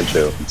 like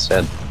Banjo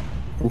instead.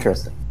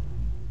 Interesting.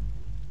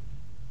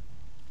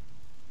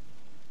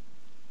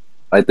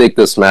 I think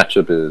this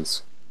matchup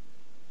is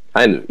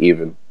kind of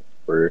even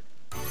for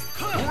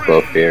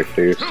both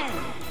characters.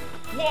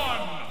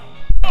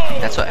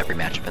 That's what every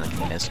matchup in the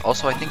game is.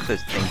 Also, I think the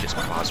thing just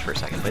paused for a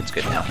second, but it's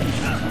good now.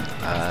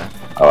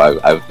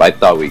 I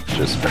thought we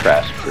just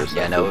crashed for a second.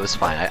 Yeah, no, it was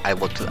fine. I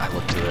looked at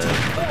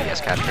the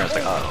OBS capture, and I was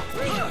like, oh,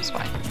 it was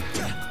fine.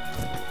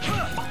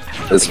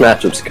 This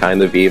matchup's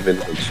kind of even,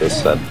 it's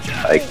just that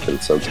I can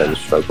sometimes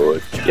struggle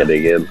with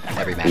getting in.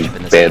 Every matchup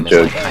in this game is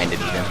like kind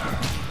of even.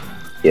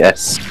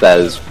 Yes, that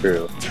is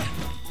true.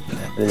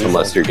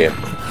 Unless you're game.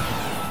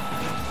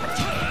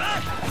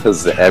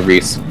 Because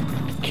every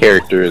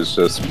character is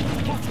just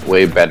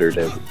way better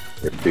than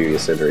your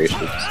previous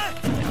iterations.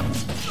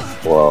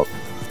 Well,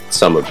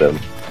 some of them.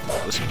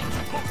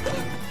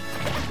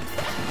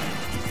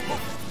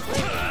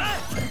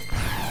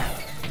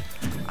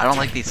 I don't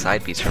like these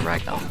side beats from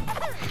Ragnar.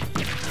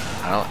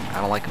 I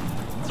don't like them.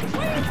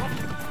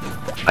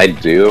 I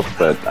do,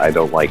 but I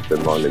don't like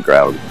them on the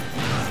ground.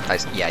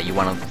 Yeah, you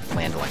want to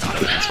land like on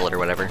a pencil or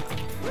whatever.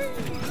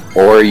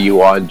 Or you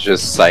want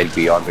just side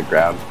B on the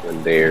ground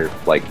when they're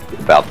like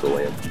about to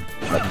land.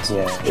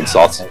 Yeah.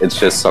 It's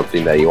just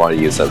something that you want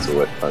to use as a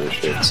whip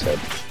punisher instead.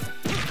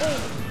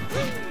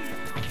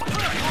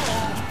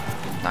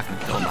 Not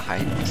gonna kill him the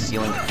high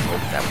ceiling. Oh,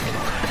 that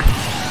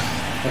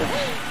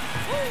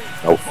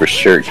Oh, for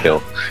sure kill.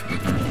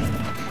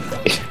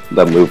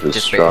 That move is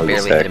just strong barely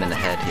as hit heck. him in the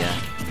head. Yeah.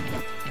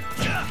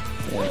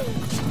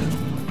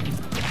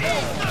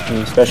 You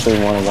especially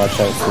want to watch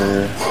out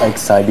for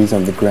Ike's side Bs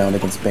on the ground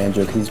against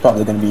Banjo, because he's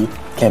probably going to be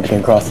camping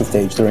across the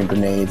stage throwing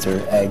grenades or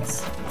eggs.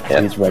 So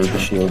Yeah. he's ready to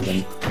shield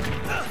them.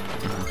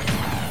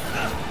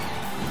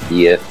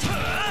 Yeah.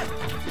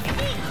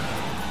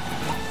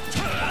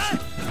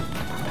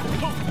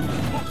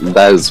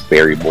 That is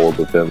very bold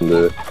of him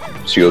to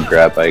shield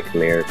grab Ike in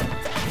the air.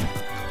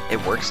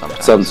 It works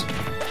sometimes.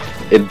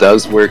 It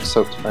does work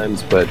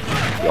sometimes, but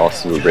you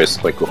also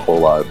risk like a whole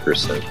lot of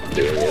percent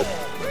doing it.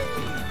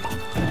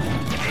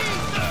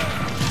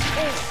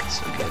 It's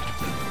so good.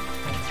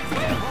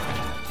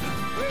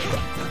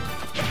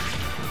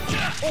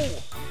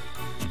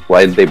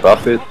 Why did they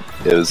buff it?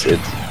 I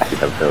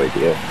have no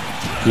idea.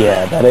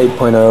 Yeah, that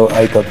 8.0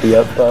 Ike up the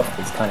up buff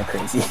is kind of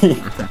crazy.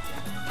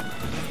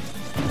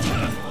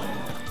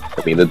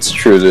 I mean, it's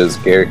true to his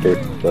character,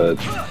 but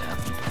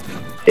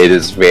it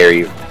is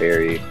very,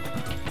 very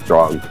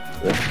strong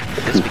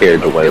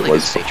compared to what it Really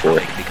was good before.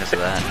 stage because of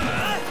that.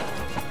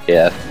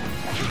 Yeah.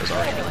 It was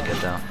already really good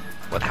though.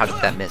 What? How did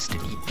that miss?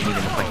 Didn't even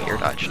look like he air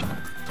dodged.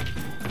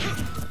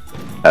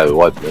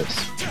 What miss?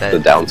 That- The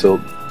down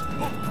tilt?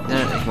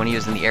 No, when he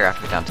was in the air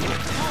after the down tilt.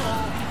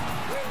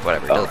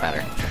 Whatever, it doesn't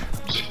matter.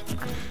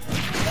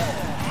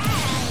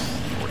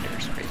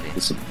 Order's crazy.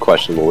 It's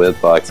questionable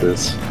with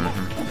boxes.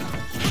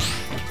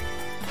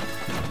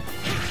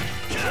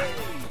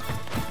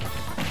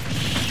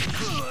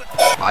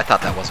 I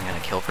thought that wasn't gonna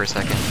kill for a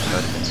second. I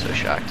would have been so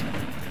shocked.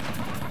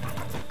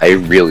 I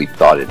really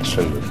thought it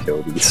shouldn't have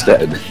killed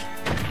instead.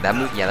 That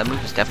move, yeah, that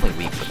move is definitely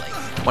weak, but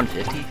like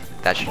 150,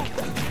 that should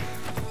kill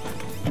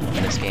him.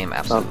 In this game, Not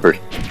absolutely.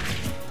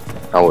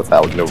 not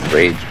without no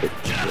rage, but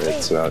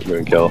it's not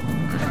going to kill.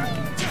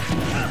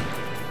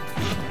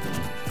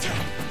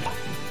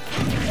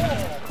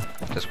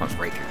 Just went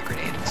right through the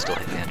grenade and still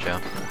hit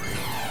Banjo.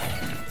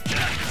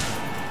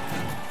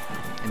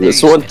 And there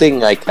This you one spin.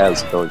 thing Ike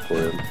has going for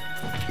him,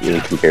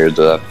 even compared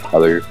to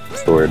other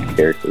Sword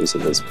characters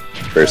in this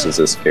versus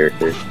this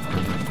character.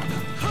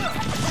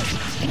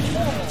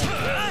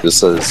 This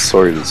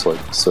sword is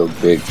like so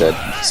big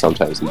that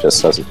sometimes he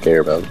just doesn't care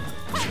about it.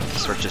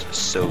 This sword's just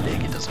so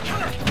big it doesn't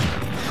matter.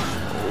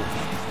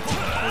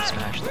 Forward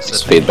smash, that's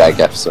Just it. fade back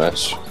F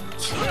smash.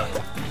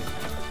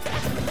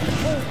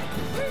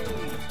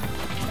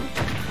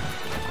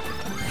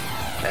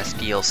 Best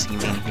DLC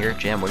main here,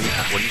 Jim. What are you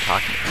talking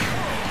about?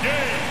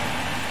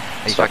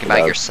 Are you Talking talking about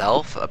about-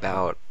 yourself?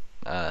 About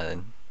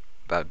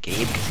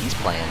Gabe because he's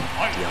playing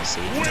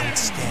DLC. Don't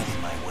stand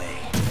in my way.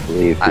 I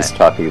believe he's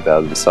talking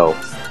about himself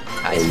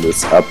and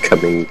this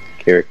upcoming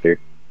character.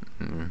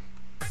 We'll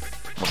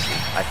see.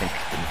 I think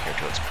the new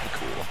character looks pretty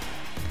cool.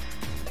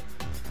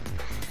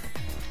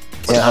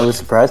 Yeah, I was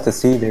surprised to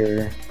see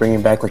they're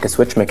bringing back like a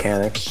switch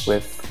mechanic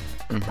with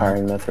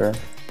Pyron Mithra.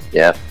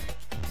 Yeah,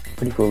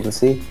 Pretty cool to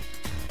see.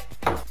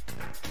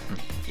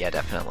 Yeah,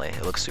 definitely.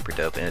 It looks super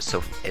dope, and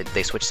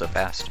they switch so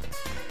fast.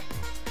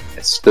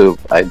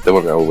 I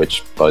don't know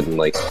which button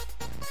like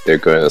they're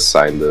going to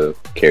assign the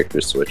character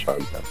switch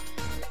on.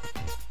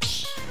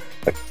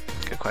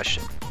 Good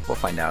question. We'll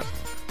find out.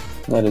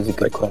 That is a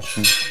good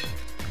question.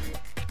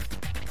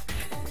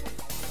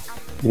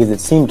 Because it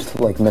seemed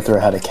like Mythra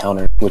had a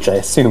counter, which I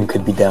assume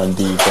could be down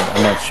B, but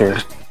I'm not sure.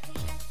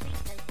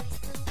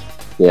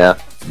 Yeah,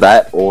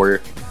 that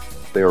or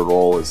their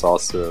role is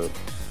also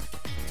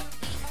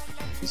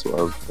as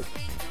well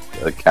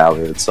a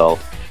counter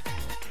itself.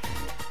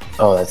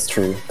 Oh, that's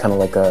true. Kind of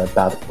like a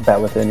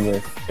Bat Within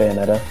with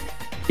Bayonetta.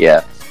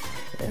 Yeah.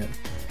 Yeah.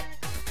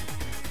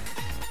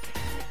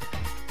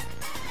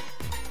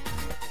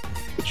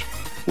 Which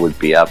would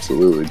be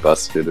absolutely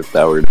busted if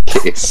that were the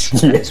case.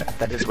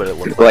 That is what it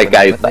looked Like,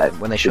 like.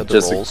 When they showed the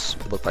just- roles,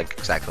 it looked like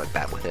exactly like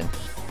Bat Within.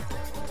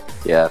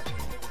 Yeah.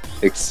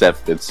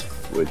 Except it's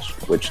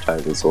which time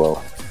as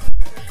well.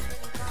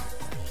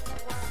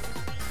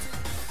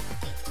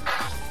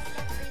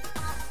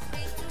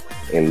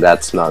 And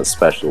that's not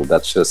special,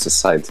 that's just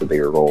assigned to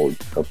their role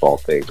of all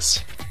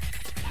things.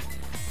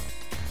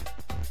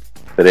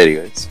 But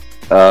anyways,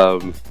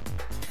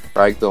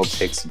 Ragdoll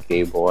takes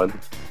game 1.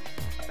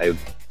 I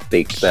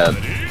think that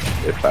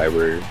if I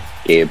were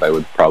Gabe, I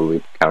would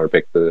probably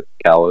counterpick the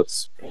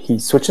Kalos. He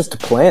switches to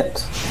Plant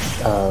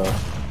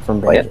from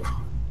Plant? Banjo.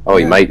 Oh,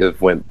 he Yeah. might have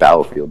went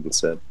Battlefield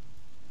instead.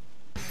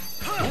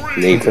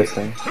 Maybe.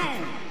 Interesting.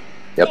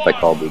 Yep, I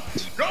called it.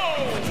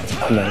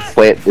 Nice.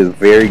 Plant is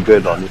very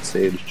good on the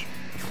stage.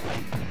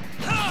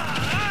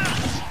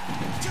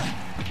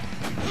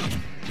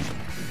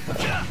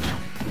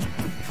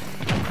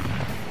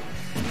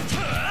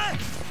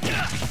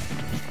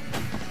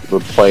 The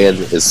plan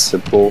is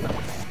simple,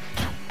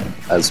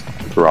 as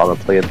Piranha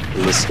played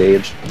in the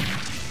stage.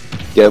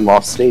 Get him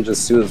off stage as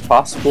soon as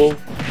possible.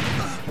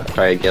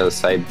 Try and get a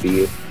side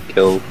B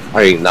kill.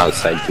 I mean, not a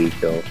side B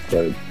kill,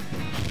 but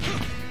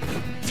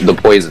the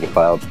poison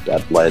cloud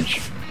at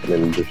ledge, and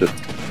then just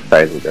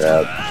try and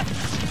grab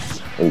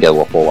and get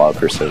a whole lot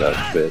of percent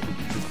out of it.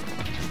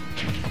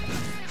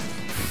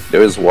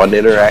 There was one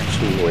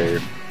interaction where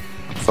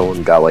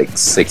someone got like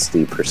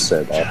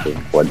 60% off of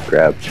one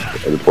grab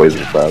of the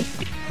poison cloud.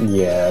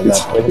 Yeah, that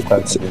Poison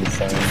Cloud's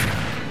insane.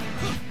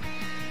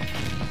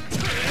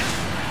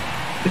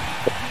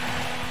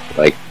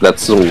 Like,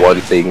 that's the one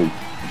thing.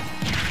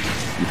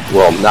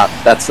 Well,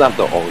 that's not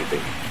the only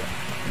thing.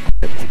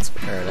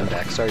 Alright, I'm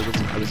back. Sorry, I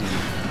was in.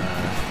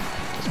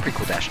 It's a pretty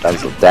cool dash. That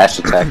was a dash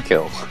attack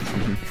kill.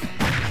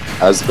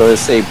 I was going to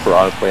say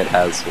Piranha Plant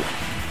has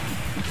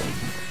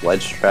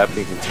ledge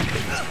trapping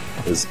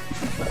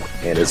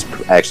and is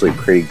actually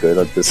pretty good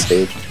at this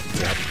stage.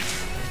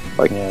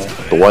 Like, Yeah.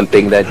 the one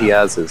thing that he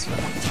has is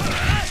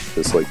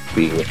just like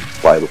being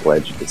fly with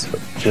ledge and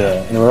stuff.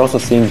 Yeah, and we're also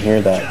seeing here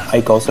that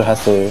Ike also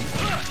has to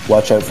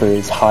watch out for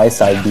his high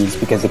side Bs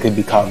because it could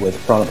be caught with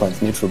Piranha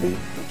Plant's neutral B,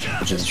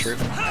 which is True.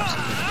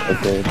 Absolutely.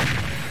 quite good.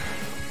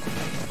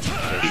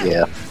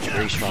 Yeah.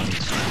 Very strong.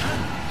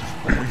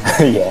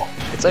 Yeah.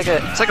 It's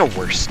like a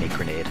worse snake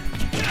grenade.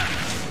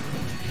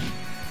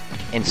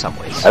 In some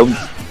ways. I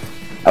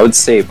would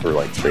say for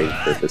like training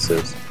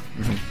purposes.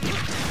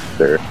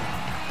 Sure.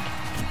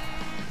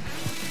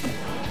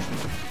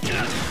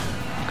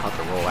 Caught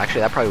the roll.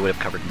 Actually, that probably would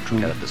have covered neutral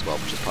get up as well,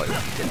 which is probably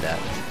why he did that.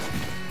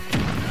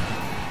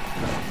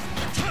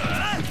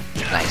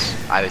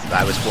 Nice.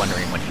 I was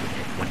wondering when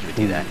he would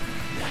do that,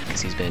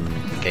 because he's been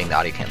getting the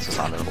audio cancels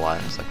on it a lot.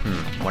 I was like,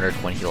 wondered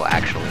when he'll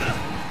actually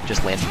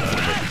just land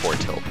before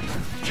tilt.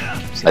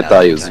 I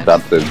thought he was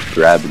about to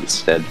grab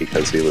instead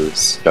because he was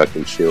stuck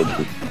in shield.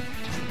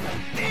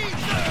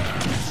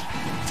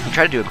 He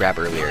tried to do a grab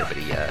earlier, but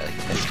he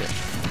missed it.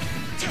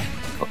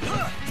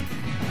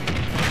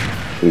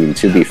 I mean,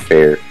 to be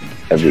fair,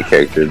 every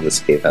character in this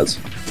game has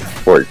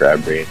 4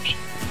 grab range.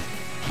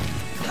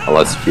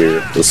 Unless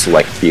you're the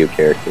select few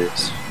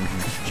characters.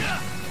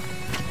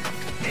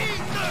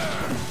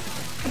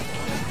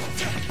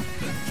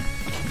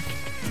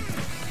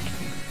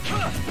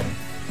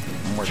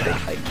 One more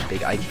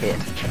big Ike hit,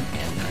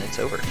 and it's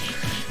over.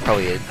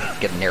 Probably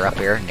get a nair up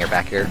air, nair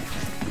back air.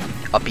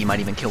 Up B might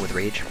even kill with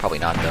rage. Probably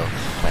not though.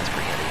 Plan's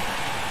pretty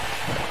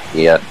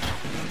heavy. Yeah.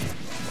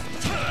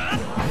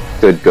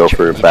 Could go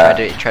for a bat.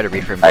 Try to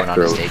read for him going on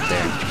the throw. stage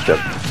there. Yep.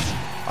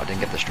 Oh, didn't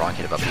get the strong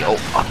hit of up B. Oh,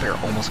 up air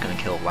almost gonna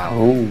kill. Wow.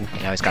 Oh.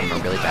 And now he's got him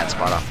a really bad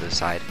spot off to the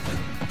side.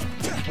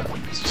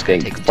 He's just gonna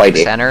Getting take quite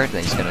the center,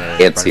 then he's gonna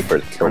antsy for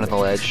the kill. run to the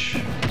ledge,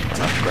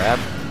 run off grab.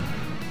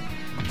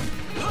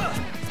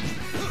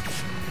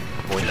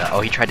 Avoid that. Oh,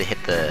 he tried to hit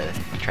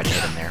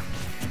him there.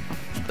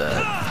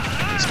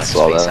 He stuck his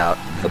Saw face that. out.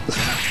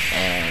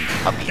 And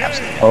up B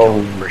absolutely.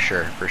 Oh. For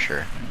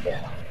sure.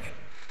 Yeah.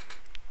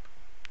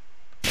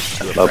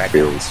 Up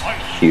feels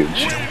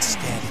huge. Don't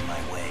stand in my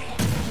way.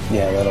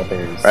 Yeah, little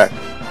berries. Right.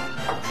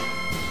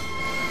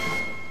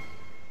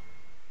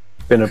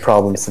 Been a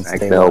problem since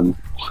day one.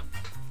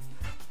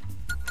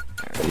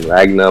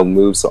 Ragnar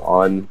moves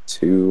on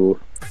to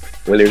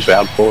winners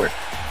round 4.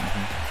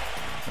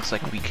 Looks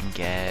like we can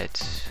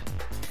get...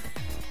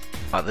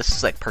 Wow, this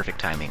is like perfect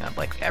timing on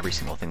like every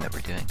single thing that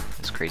we're doing.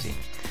 It's crazy.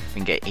 We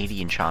can get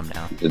 80 in Chom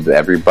now. Did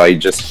everybody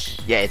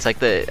just... Yeah, it's like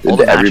all Did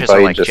the matches are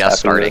everybody like just just happen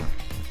starting.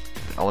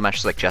 All the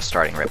matches are like just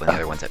starting right when the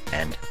other ones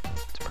end.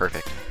 It's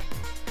perfect.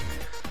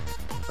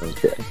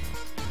 Okay.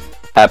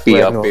 Happy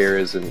Right, up no. air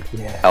isn't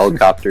Yeah.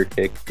 helicopter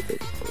kick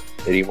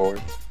anymore.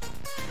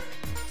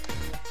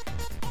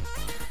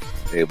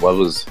 Hey, what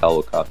was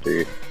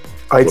helicopter?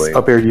 Ike's Swing.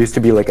 up air used to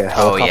be like a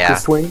helicopter yeah.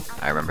 swing.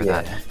 I remember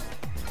Yeah. that.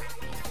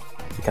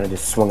 You kind of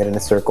just swung it in a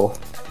circle.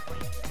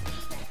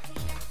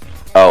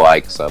 Oh,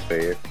 Ike's up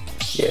air.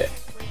 Yeah.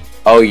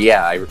 Oh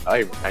yeah, I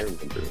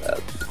remember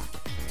that.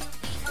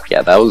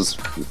 Yeah,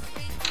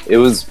 it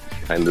was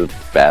kind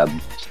of bad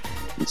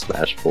in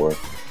Smash 4.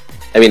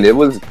 I mean, it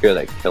was good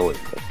at killing,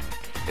 but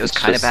It was it's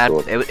kind of just bad. so-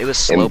 It was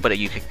slow, and- but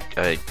you could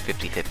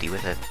 50-50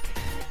 with it.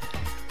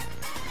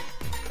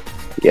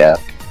 yeah.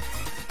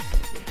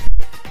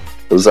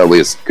 It was at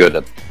least good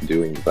at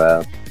doing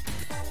that.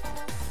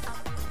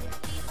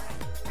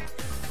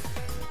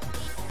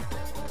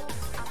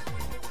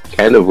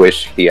 Kind of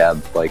wish he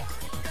had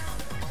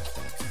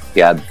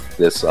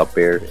this up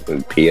air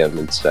in PM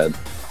instead.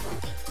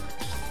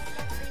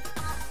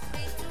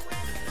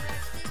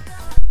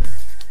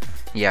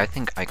 Yeah, I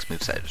think Ike's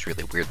moveset is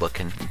really weird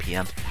looking in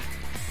PM.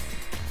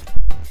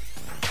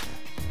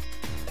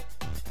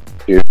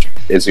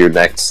 Is your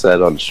next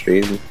set on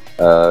stream?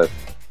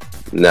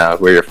 No,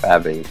 we're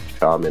having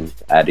Chom and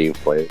Addy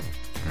play.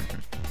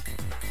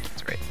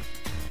 That's great.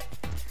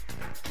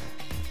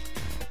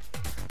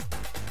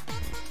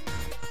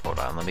 Hold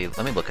on, let me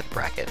look at the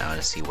bracket now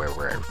to see where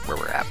we're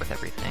at with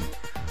everything.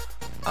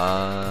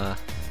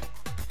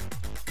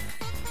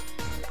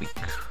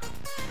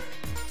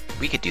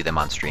 We could do them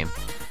on stream,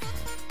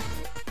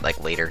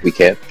 like later. We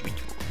can't.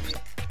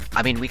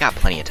 I mean, we got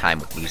plenty of time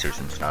with losers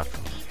and stuff.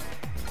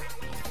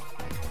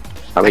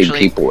 How many Actually-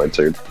 people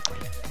entered?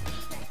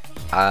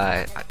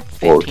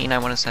 15, I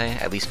want to say,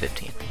 at least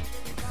 15.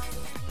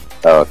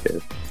 Oh, okay.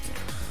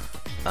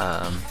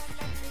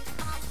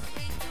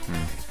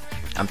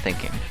 I'm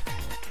thinking.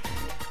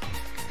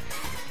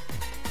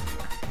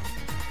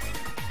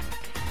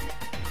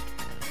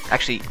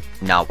 Actually,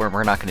 no,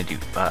 we're not going to do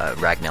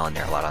Ragnell and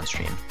Neralot on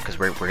stream, because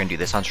we're going to do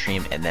this on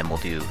stream, and then we'll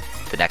do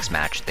the next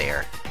match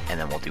there, and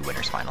then we'll do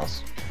winners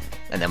finals,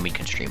 and then we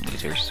can stream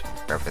losers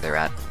wherever they're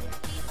at.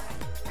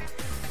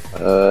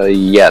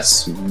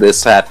 Yes,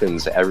 this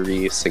happens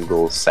every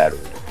single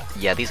Saturday.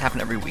 Yeah, these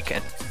happen every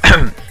weekend.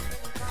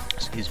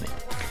 Excuse me,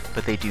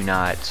 but we do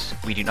not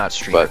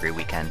stream But- every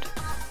weekend.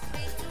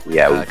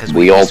 Yeah, 'cause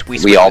we we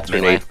split with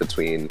alternate Melee.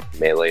 between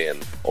Melee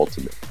and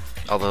Ultimate.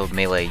 Although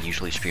Melee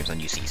usually streams on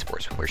UC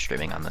Esports when we're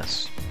streaming on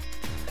this.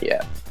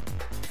 Yeah.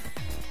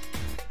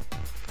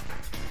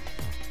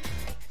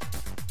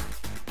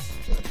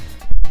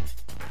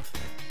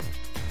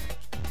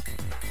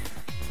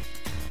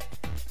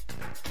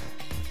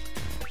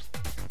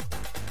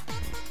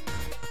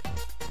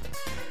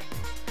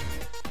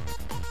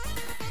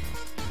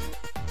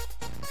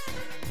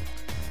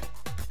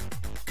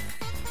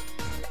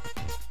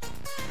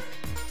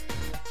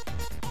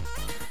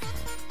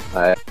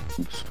 I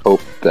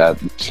hope that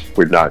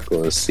we're not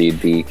going to see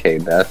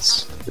DK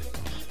Nets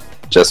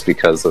just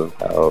because of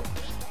how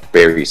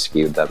very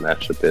skewed that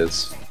matchup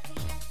is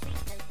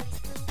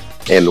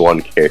in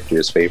one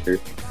character's favor.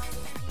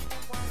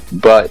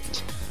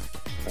 But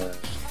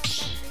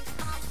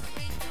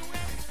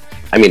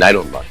I mean, I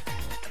don't mind.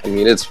 I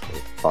mean, it's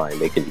fine.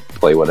 They can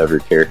play whatever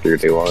character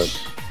they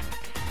want.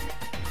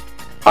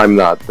 I'm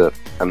not going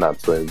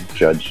to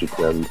judge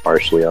them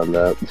harshly on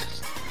that.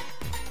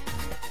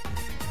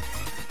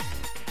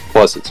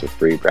 Plus, it's a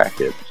free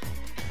bracket.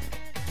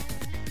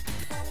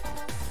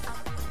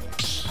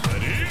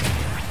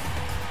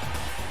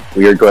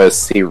 We are going to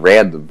see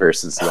Random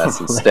versus Ness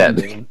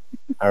instead.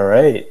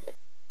 Alright.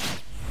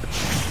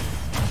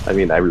 I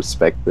mean, I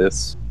respect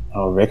this.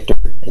 Oh, Richter.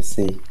 I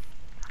see.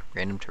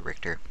 Random to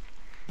Richter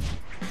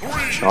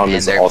Sean And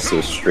is they're-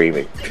 also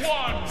streaming.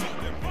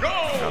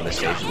 on the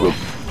stage.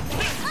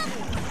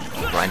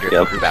 Grinder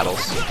Yep. crew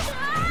battles.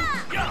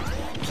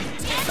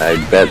 I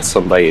bet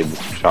somebody in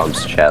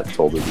Sean's chat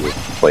told him to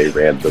play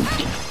Random.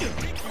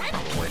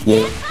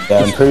 Yeah,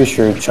 I'm pretty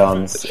sure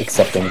John's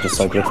accepting just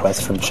like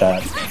requests from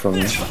chat.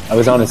 I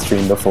was on his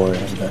stream before,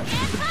 and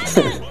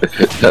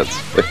That's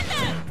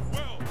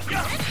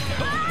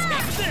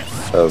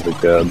oh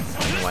my god.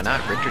 Why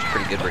not? Richter's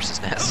pretty good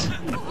versus Ness.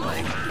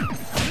 Like,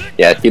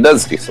 Yeah, he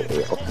does do so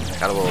well.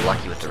 got a little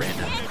lucky with the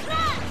random.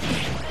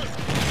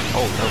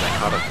 Oh no, that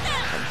caught him.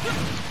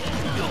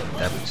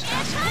 That was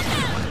fast.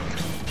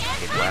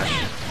 Okay, flash.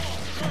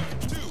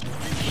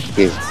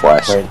 He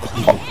flashed. right.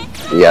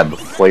 Yeah, the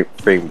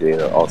frame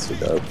data also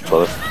does,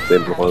 both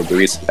in one of the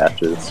recent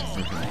matches.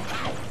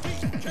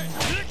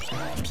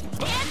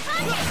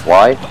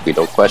 Why? We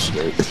don't question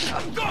it.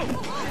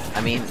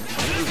 I mean, it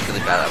was really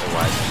bad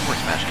otherwise. Of course,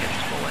 Smash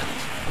catches will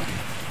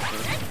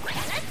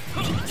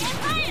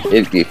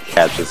win. It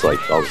catches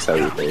like almost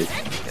everything.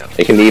 Yep.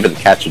 It can even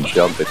catch a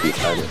jump if you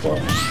time it well.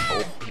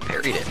 Oh, he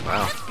parried it.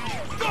 Wow.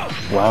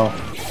 Wow.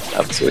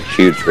 That's a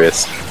huge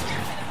risk.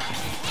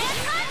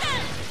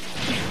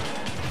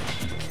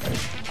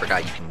 Forgot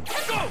forgot you can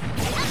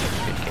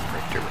get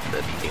Richter with the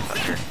BK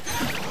Thunder.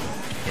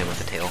 Hit him with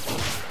the tail.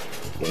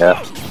 Yeah.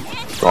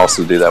 You can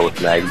also do that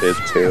with Magnet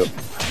too.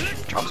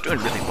 Chom's doing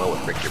really well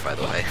with Richter, by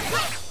the way.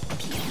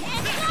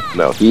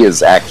 No, he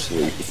is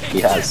actually, he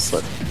has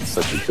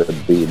such a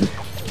good lead.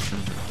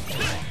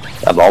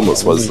 That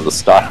almost was the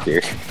stock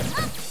here.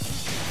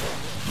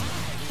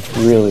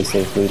 Really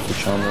safe lead for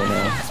Chom right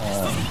now.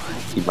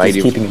 He might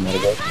He's even, keeping him out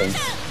of both things.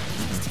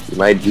 he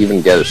might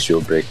even get a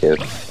shield break if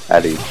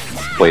Addy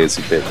plays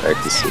a bit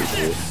recklessly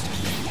here.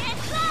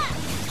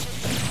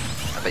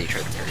 I bet you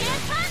tried to parry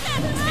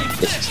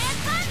that.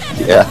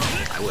 Yeah,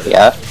 I would.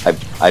 yeah,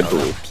 I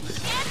believe.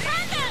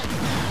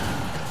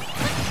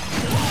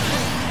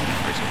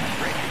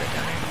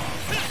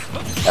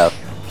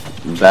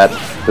 That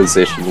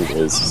position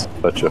is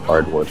such a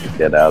hard one to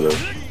get out of.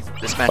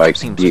 This matchup Like,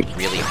 seems you-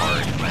 really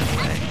hard, by the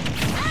way.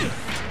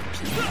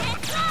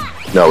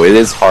 No, it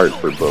is hard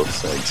for both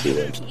sides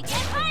even.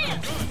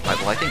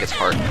 Well, I think it's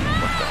hard. What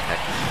the heck?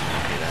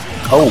 Okay, then.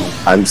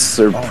 Oh, I'm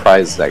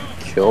surprised that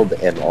killed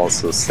and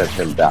also sent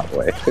him that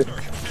way.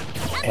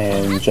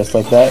 and just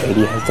like that, AD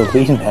has the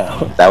lead now.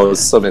 That was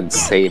some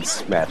insane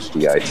smash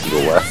DI to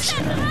the left.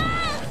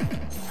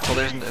 Well,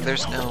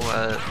 there's no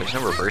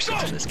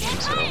reverses in this game,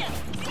 so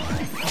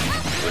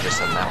we're just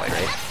sending that way,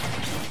 right?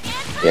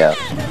 Yeah.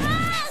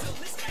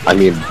 I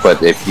mean,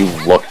 but if you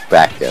look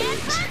back at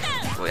it,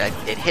 Well,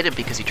 it hit him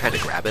because he tried to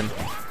grab him.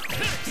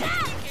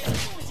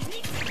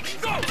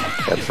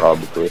 yeah,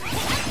 probably.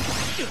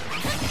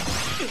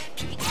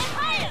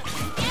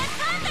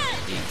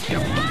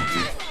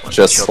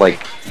 Just like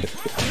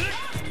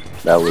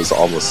that was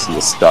almost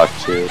the stock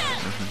too.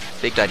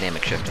 Big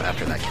dynamic shift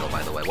after that kill,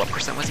 by the way. What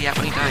percent was he at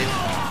when he died?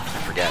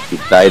 I forget. He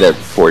died at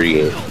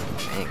 48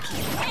 Dang.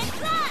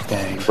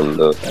 Dang. from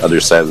the other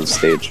side of the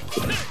stage.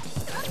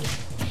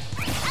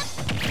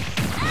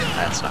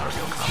 That's not a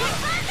real combo.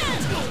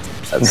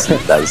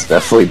 That's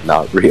definitely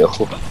not real.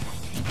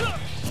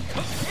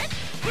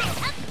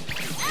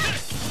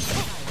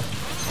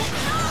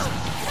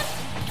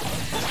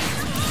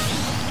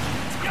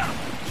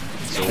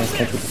 So Nice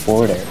catch with the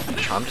forward air.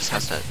 Chom just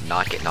has to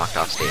not get knocked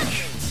off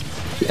stage.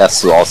 He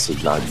has to also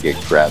not get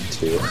grabbed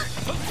too.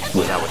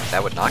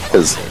 That would knock him off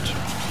 'Cause- stage.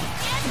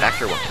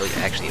 Vector won't kill you.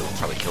 Actually, it will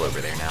probably kill over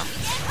there now.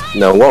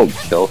 No, it won't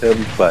kill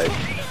him, but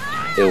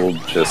it will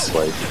just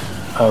like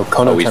Oh,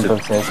 Kono we Tempo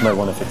should- says might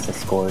want to fix the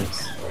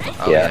scores.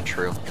 Oh Yeah. yeah,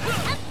 true.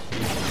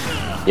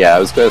 yeah. I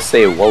was gonna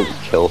say it won't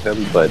kill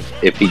him, but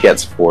if he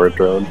gets forward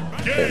thrown,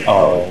 then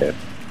Oh. okay.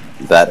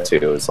 That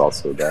too is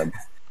also dead.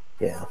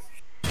 Yeah.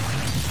 Nope,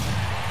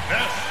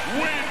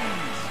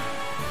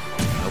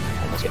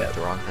 almost picked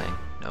the wrong thing.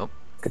 Nope.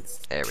 Good,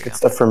 There we good go.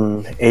 stuff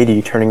from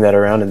AD turning that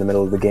around in the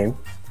middle of the game.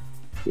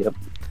 Yep.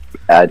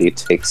 Addy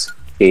takes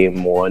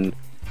game one,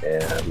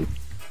 and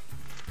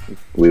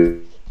we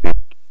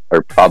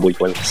are probably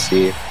going to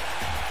see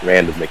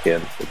random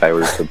again if I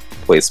were to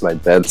place my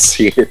bets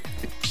here.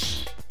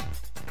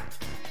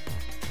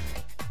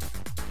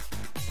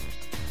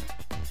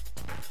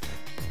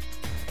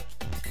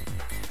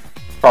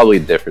 Probably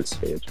a different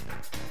stage.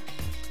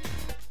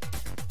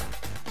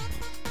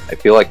 I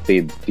feel like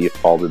they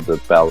defaulted the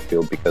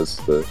battlefield because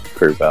of the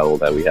curve battle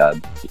that we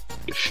had.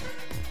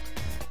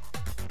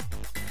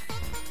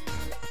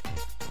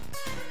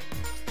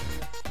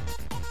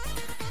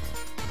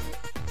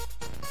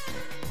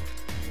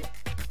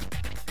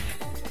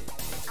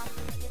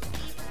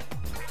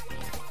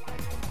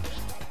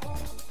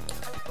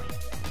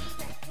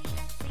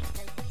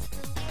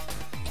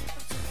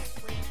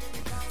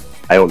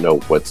 I don't know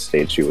what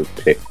stage you would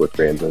pick with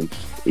random.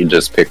 You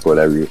just pick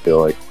whatever you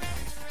feel like.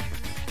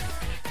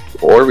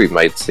 Or we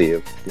might see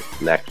an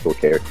actual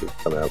character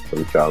come out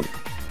from Jump.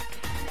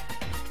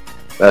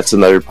 That's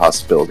another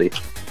possibility.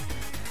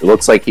 It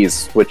looks like he's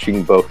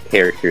switching both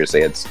characters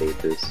and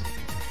stages.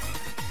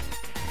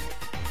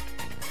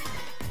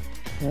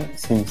 Yeah,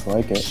 seems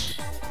like it.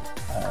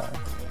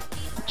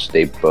 Which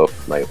they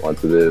both might want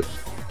to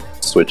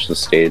switch the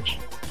stage.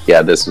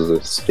 Yeah, this is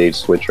a stage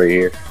switch right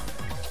here.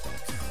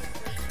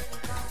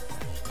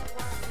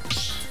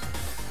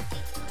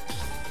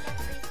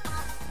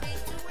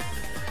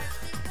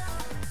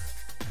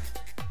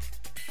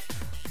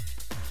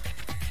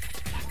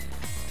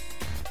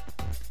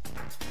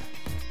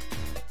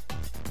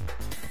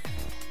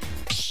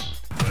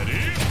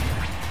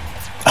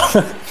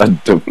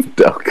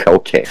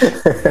 Okay.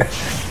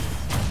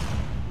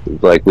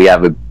 Like we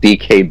have a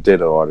DK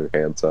Ditto on our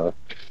hands, huh?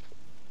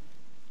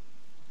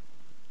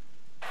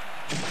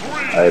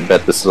 I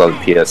bet this is on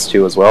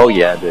PS2 as well.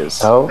 Yeah, it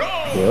is. Oh,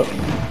 yep.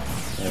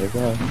 There we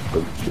go.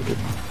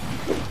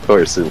 Of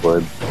course it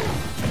would.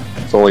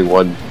 It's only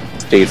one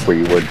stage where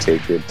you would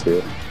take it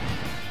to.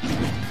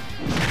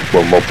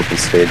 Well, multiple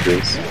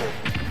stages.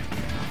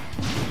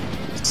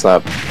 It's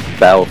not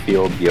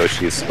Battlefield,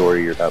 Yoshi's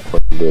Story, you're not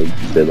playing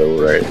the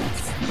Ditto, right?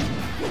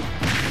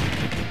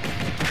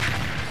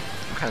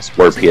 I'm kind of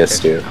surprised Or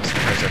PS2. I'm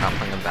surprised they're not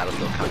playing on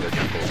Battlefield Congo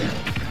Jungle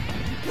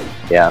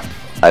yet. Yeah,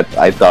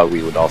 I thought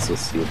we would also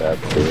see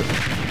that too.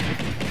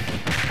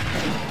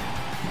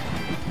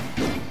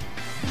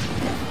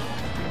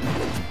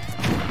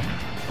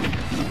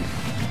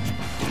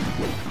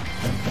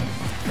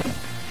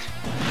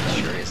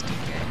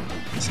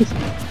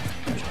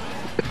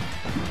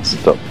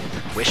 So,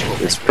 Wishful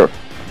it's thinking.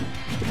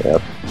 yeah.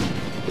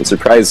 I'm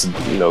surprised,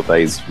 you know, that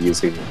he's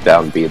using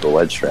down B the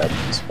ledge trap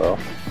as well.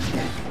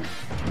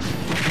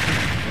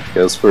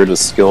 Goes for the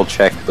skill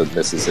check, but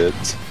misses it.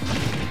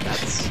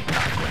 That's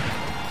not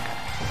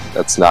good.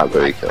 That's not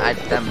very good.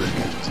 That move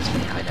confuses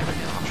me. I never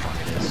know how strong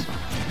it is.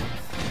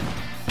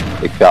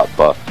 It got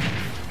buffed.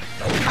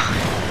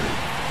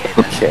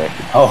 Okay.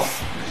 Oh,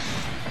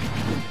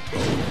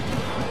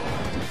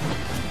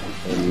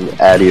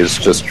 And Addy is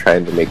just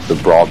trying to make the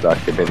brawl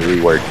documentary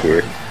work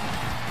here.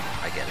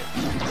 I get it.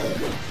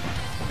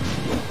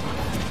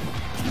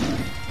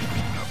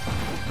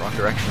 Wrong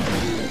direction.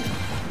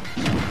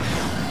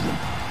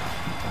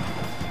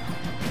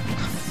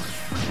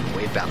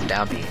 Wave bounce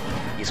down B.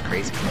 He's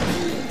crazy.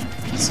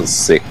 It's a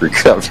sick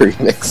recovery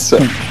mix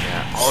up.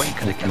 Yeah. Oh, he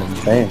could have killed him.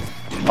 insane.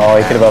 Oh,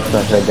 he could have up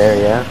smash right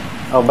there,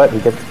 yeah. Oh, but he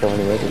gets the kill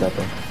anyway, he's up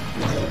there.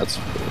 That's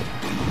cool.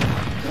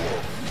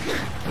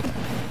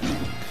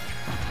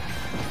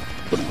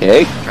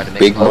 Okay, Tried to make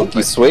big him look, monkey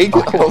but swing.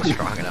 wasn't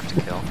strong enough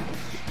to kill.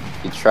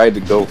 He tried to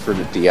go for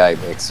the DI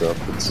mix-up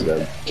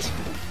instead.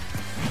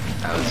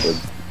 That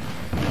was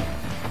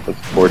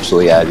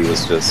Unfortunately, Addy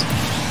was just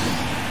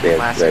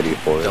classic ready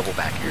for it. double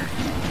back here.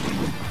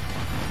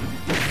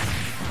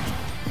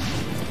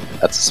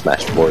 That's a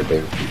smash 4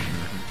 thing.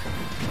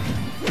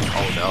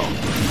 Oh no.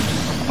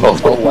 Oh,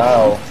 Oh,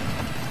 wow.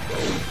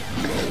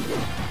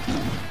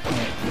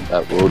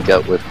 That will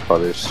get with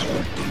punish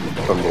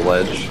from the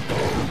ledge.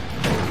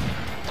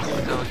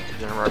 No, he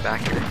didn't bar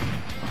back here.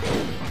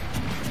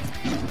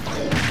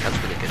 That's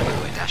really good, by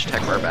the way. Dash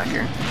attack bar back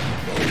here.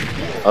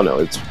 Oh no,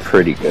 it's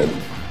pretty good.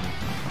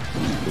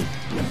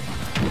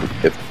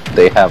 If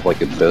they have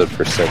like a bit of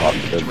percent off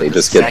of it, they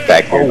just get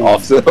back here Oh.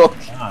 off the hook.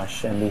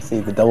 Gosh,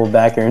 NBC, the double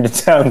backer into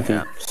town.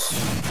 Yeah.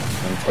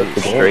 And take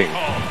the game. Straight.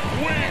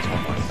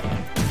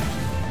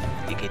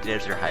 DK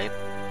Ditters are hype.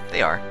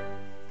 They are.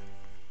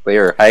 They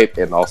are hype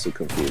and also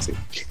confusing.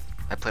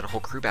 I played a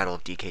whole crew battle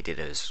of DK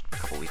Dittos a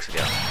couple weeks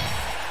ago.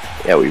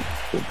 Yeah, we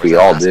Was that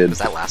all last- did. Was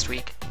that last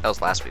week? That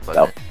was last week,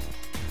 wasn't it?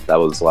 That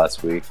was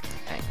last week.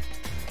 Dang.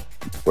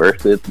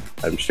 Worth it?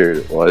 I'm sure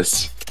it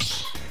was.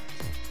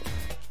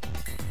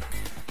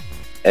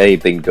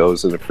 Anything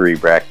goes in a free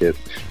bracket.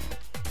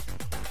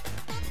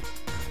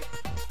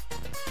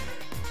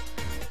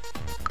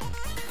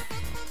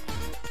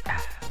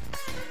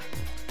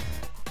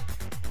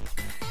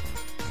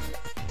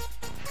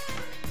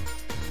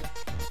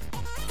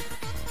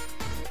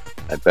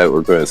 I bet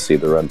we're going to see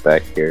the run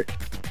back here.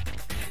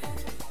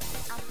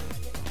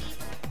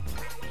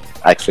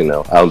 Actually,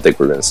 no. I don't think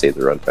we're going to see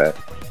the run back.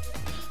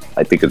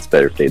 I think it's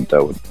better if they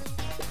don't.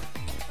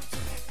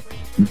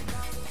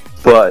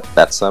 But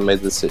that's not my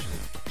decision.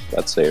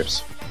 That's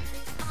theirs.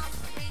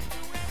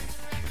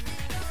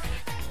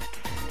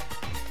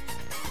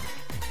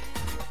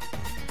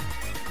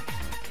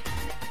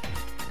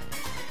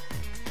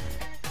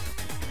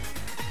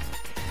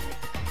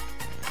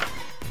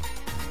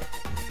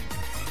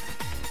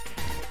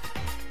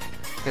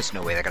 There's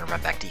no way they're gonna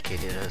run back DK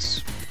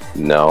Dittos.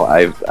 No,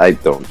 I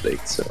don't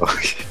think so.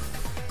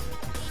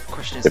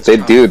 Question is, If they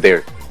do,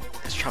 they're.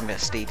 is Trom gonna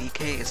stay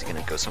DK? Is he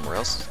gonna go somewhere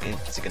else?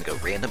 Is he gonna go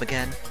random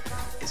again?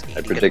 Is Andy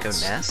gonna predict- go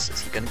Ness?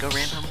 Is he gonna go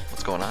random?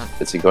 What's going on?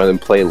 Is he going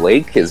to play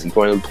Lake? Is he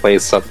going to play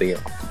something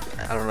else?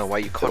 I don't know why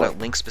you called out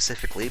Link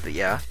specifically, but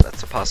yeah,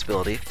 that's a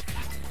possibility.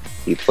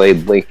 He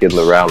played Link in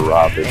the round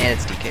robin And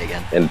it's DK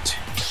again. and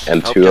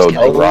Oh, 2-0'd just the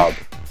kidding. Rob.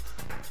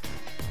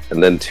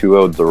 And then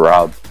 2-0'd the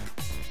Rob.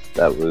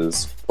 That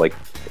was like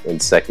in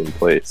second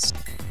place.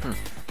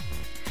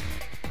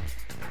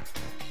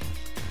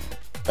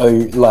 Oh,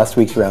 last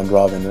week's round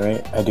robin,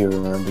 right? I do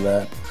remember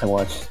that. I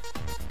watched.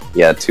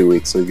 Yeah, 2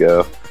 weeks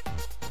ago.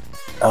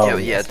 Oh,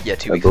 yeah,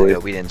 2 I weeks believe. ago.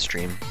 We didn't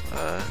stream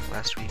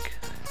last week.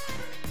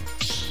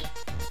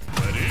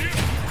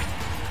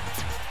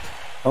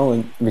 Oh,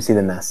 and we see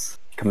the Ness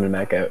coming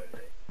back out.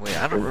 Wait,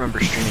 I don't remember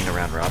streaming a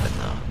round robin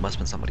though. Must have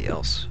been somebody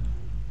else.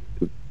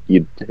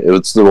 It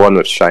was the one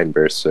with Shine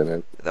Burst in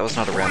it. That was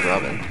not a round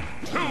robin.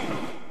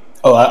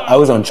 Oh, I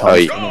was on Chomp Oh,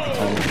 yeah.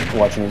 at the time,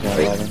 watching his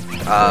round robin.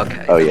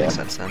 Okay. Oh, that yeah. makes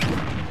sense then.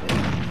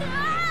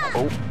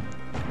 Oh.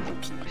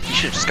 He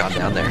should have just gone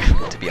down there,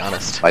 to be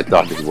honest. I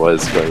thought he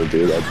was going to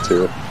do that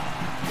too.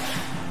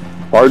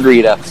 Hard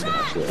read up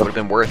smash Would though. have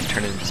been worth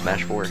turning into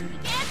Smash 4.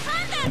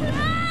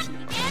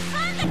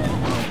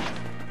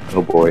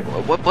 Oh boy.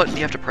 What button do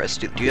you have to press?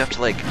 Do you have to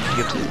like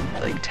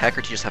tech,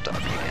 or do you just have to up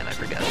B again? I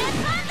forget.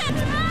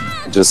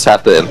 Just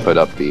have to input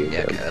up B Yeah,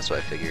 again. okay, that's what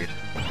I figured.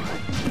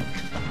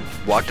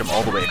 Walked him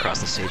all the way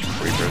across the stage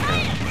before he broke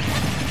out.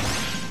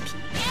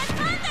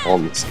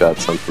 Almost got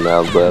something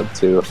out of that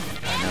too.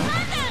 I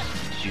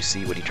know. Did you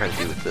see what he tried to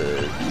do with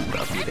the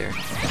up B there?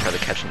 He tried to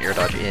catch an air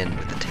dodge in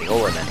with the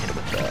tail and then hit him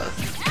with the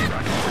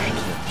rocket portion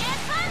of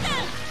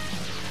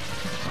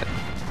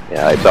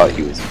Yeah, I thought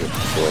he was going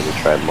to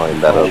try and line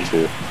that up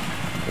too.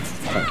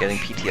 it. Getting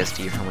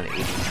PTSD from when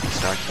 80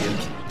 stock you.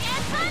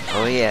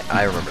 Oh yeah,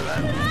 I remember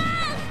that.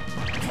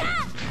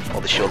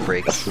 All the shield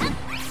breaks.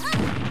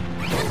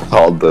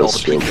 All those the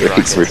shield peak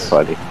breaks were rockets.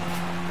 funny.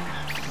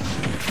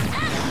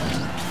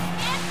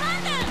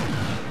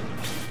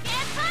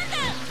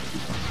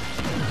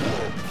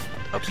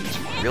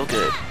 real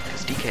good,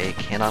 because DK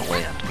cannot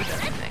land with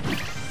anything.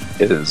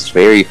 It is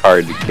very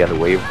hard to get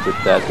away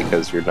with that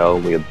because you're not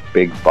only a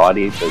big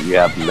body, but you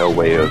have no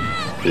way of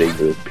hitting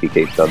the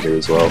PK Thunder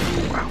as well.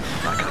 Wow,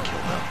 not gonna kill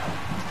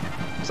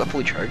though. Was that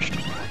fully charged?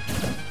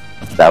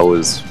 That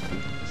was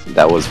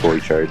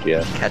fully charged,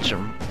 yeah. Catch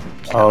him.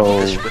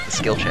 Oh. With the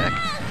skill check.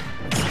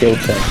 Skill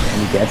check,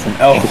 and he gets him.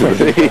 Oh,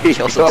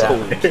 Kills himself for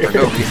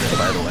no reason,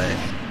 by the way.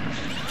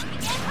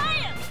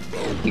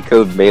 He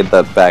could have made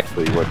that back,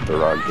 but he went the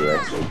wrong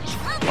direction.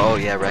 Oh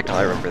yeah, Rectal,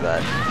 I remember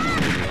that.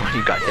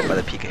 You got hit by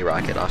the PK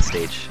rocket off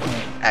stage.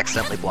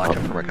 Accidentally blocked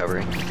him from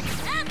recovering.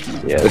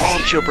 Yes. Oh,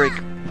 shield break!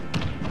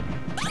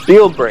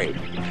 Shield break!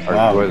 Are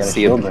Wow, you we going to got a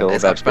see him shield kill break.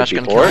 Is that Up Smash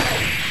gonna 54?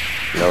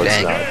 kill? No, it's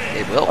Dang, not.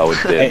 it will. Oh,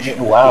 it did.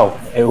 Wow,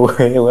 it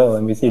will.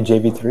 Let me see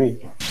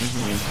JV3.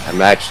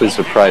 I'm actually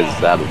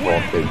surprised that of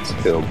all things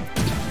killed.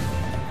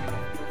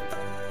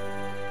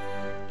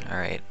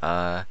 Alright,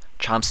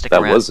 Chom stick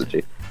That around. was a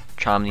G.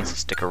 Chom needs to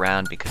stick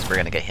around because we're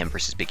gonna get him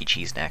versus Biggie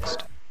Cheese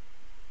next.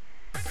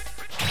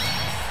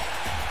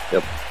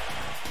 Yep.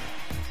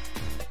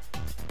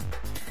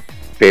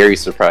 Very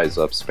surprised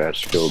up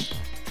smash killed.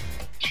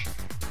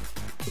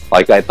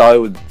 Like, I thought it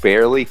would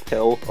barely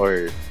kill,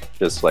 or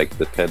just, like,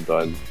 depend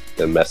on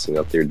them messing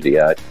up their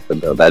DI.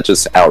 But no, that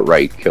just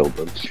outright killed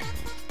them.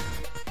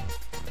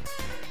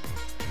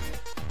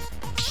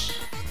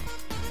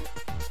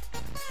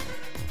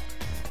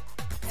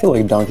 I feel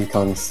like Donkey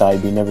Kong's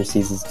side B never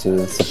ceases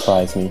to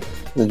surprise me.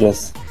 It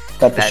just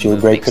got the That shield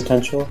move break makes-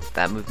 potential.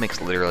 That move makes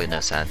literally no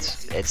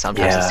sense.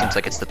 Sometimes it Yeah. seems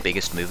like it's the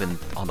biggest move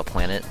on the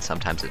planet, and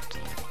sometimes it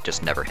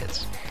just never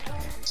hits.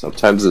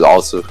 Sometimes it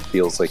also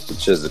feels like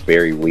it's just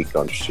very weak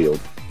on shield.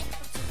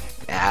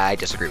 I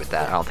disagree with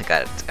that. I don't think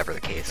that's ever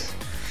the case.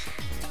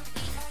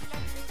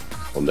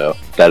 Well, no.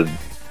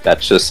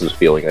 That's just the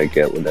feeling I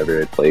get whenever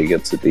I play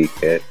against a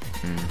DK.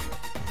 Yeah.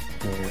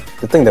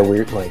 The thing that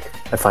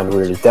I find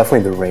weird is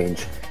definitely the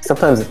range.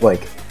 Sometimes it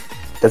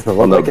doesn't look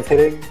Well, no. like it's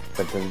hitting,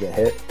 but then you get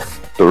hit.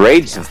 The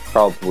rage is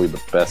probably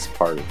the best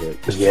part of it.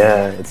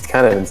 Yeah, it's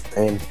kind of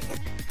insane.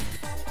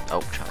 Oh,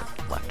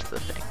 Chom left the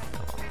thing.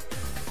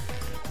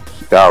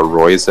 Oh. Got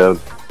Roy's out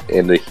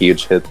in a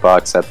huge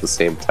hitbox at the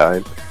same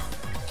time.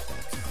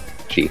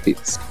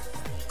 Jeez.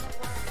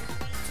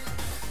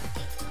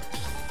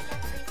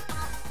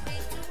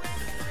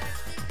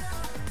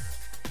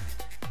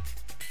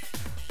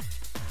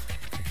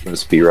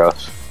 Must be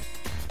rough.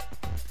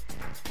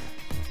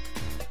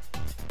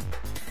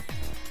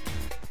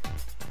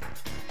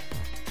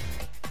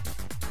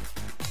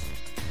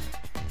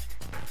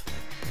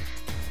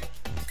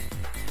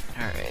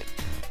 Alright,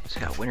 so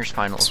we got winners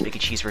finals, Biggie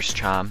Cheese versus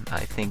Chom. I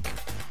think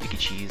Biggie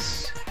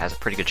Cheese has a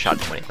pretty good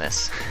shot at winning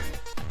this.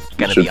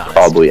 Gonna Should be honest.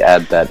 probably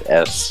add that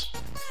S.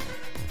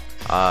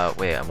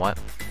 Wait, what?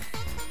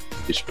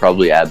 You should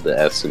probably add the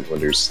S in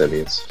winners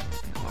semis.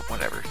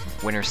 Whatever.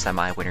 Winner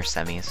semi, winner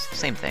semis,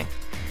 same thing.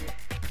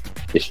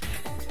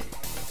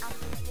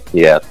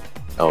 Yeah,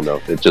 I don't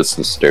know. It just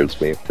disturbs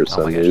me for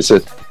some my gosh.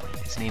 reason.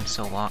 His name's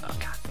so long. Oh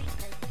god.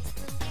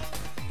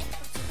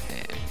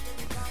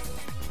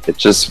 It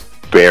just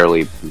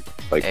barely,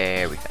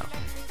 There we go.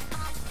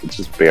 it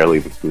just barely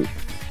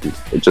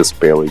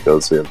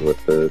goes in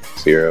with the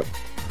 0.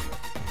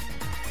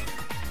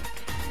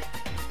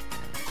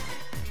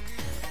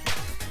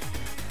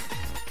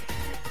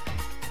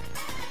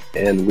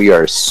 And we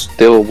are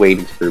still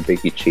waiting for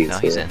Biggie Cheese No,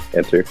 he's to in.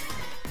 enter.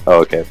 Oh,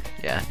 okay.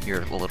 Yeah,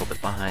 you're a little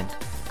bit behind.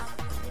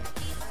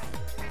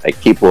 I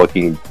keep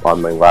looking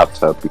on my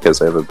laptop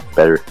because I have a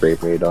better frame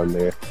rate on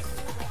there.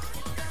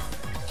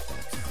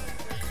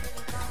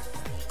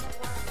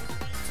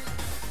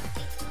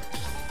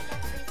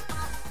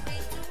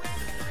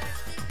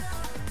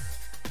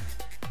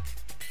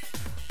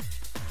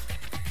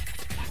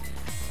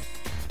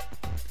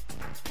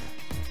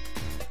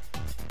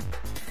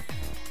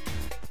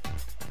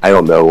 I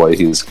don't know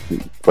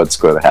what's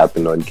going to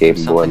happen on game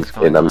one, Something's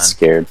going and I'm on.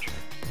 scared.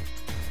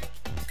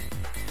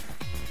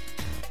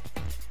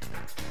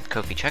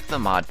 Kofi, check the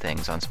mod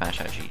things on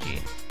Smash.gg.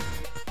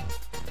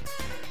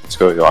 What's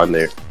going on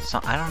there? So,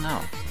 I don't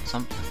know.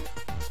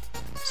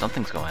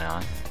 Something's going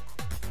on.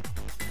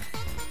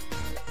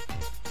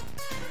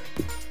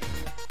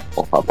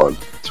 I'll hop on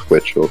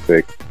Twitch real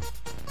quick.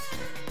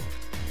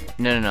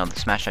 No, the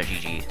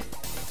Smash.gg.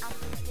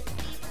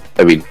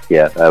 I mean,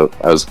 yeah,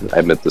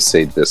 I meant to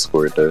say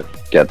Discord to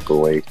get the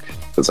link,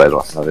 because I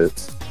don't have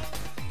it.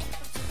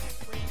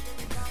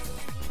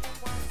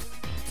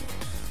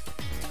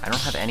 I don't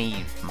have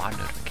any mod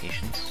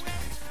notifications.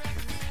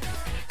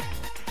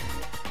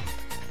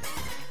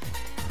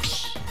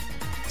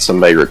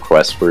 Somebody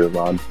request for a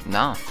mod.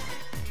 No.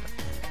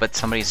 But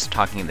somebody's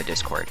talking in the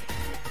Discord.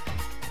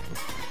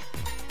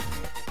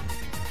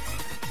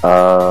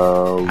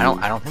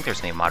 I don't think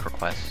there's any mod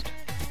request.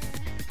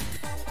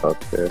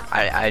 Okay.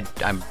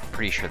 I'm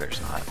pretty sure there's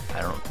not.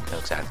 I don't know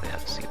exactly how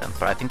to see them,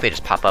 but I think they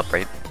just pop up,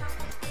 right?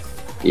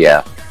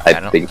 Yeah, I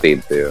don't- think they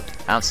do.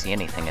 I don't see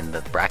anything, and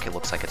the bracket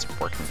looks like it's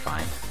working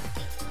fine.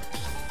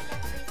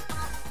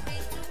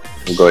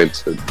 I'm going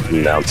to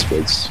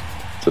announcements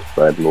to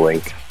find the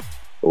link.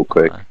 real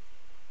quick.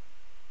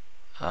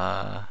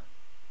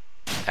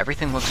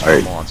 Everything looks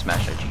Alright. normal on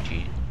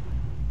Smash.gg.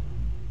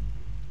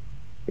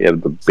 You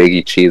have the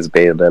Biggie Cheese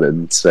Bayonetta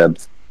instead.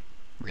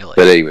 Really?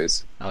 But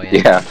anyways, Oh yeah.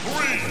 yeah.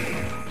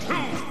 3, 2,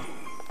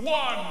 1,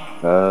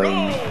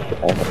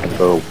 I have to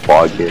go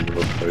log in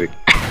real quick.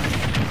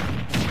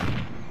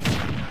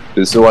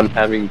 Who's the one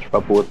having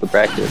trouble with the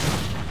bracket?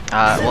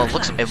 Well,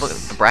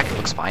 the bracket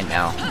looks fine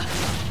now.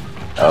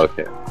 Oh,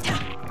 okay.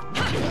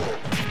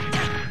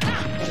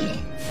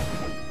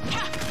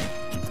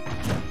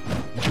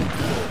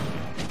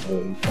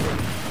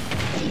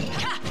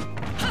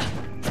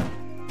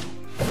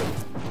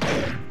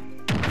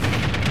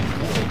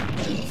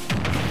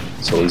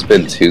 Someone's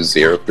been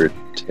 2-0 for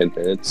 10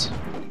 minutes.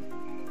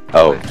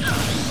 Oh,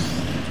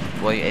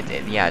 Well,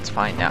 yeah, it's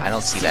fine now. I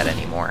don't see that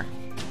anymore.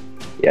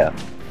 yeah.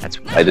 That's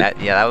I did-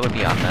 that would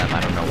be on them. I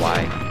don't know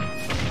why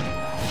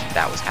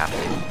that was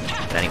happening.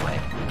 But anyway,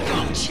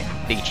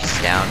 Big Cheese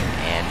is down,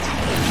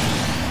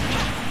 and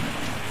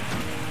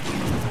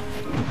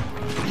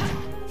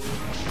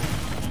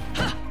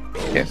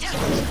Okay.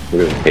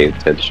 We're gonna pay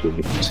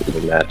attention to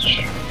the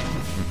match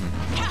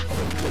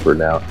for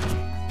now.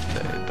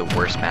 the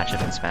worst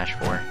matchup in Smash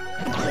 4.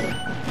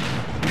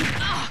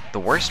 The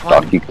worst one?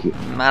 Donkey Kong.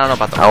 I don't know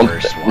about the I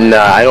worst don't, one.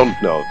 nah, I don't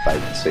know if I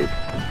would say.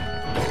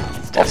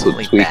 It's Also,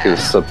 definitely Tweak bad.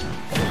 is some.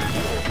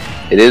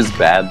 It is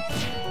bad,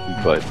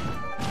 but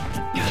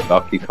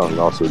Donkey Kong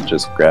also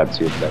just grabs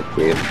you in that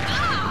game.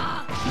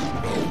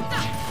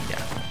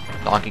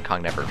 Yeah. Donkey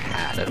Kong never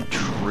had a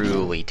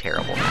truly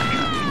terrible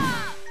matchup.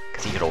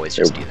 Because he could always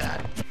just do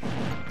that.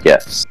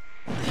 Yes,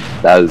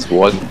 that is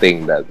one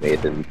thing that made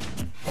him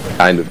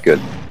kind of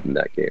good in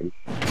that game.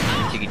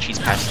 Big Cheese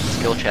passes the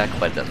skill check,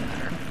 but it doesn't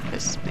matter.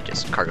 Because they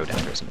just cargo down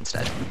throws him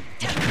instead.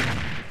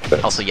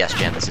 But Also, yes,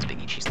 Jen, this is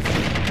Big Cheese.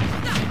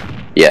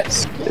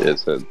 yes, it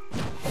is a.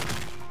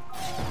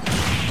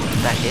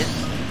 That hit?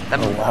 That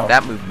Oh, move, wow.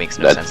 that move makes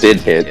no That sense. did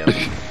to me,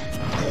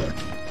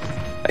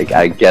 hit. too.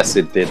 I guess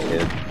it did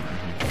hit.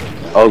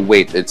 Oh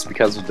wait, it's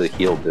because of the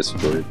heal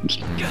Discord.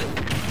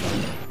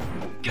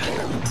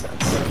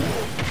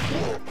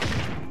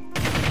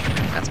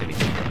 That's gonna be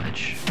big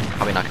damage.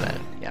 Probably not gonna,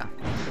 yeah.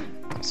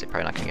 Honestly,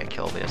 probably not gonna get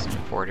killed, but just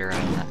forwarder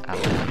out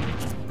of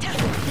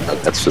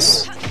that. That's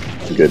just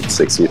a good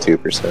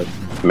 62%.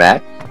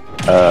 Mac?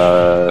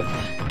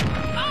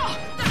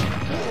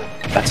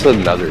 That's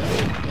another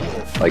thing.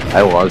 Like,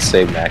 I want to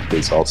say Mac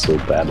is also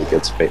bad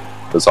against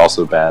was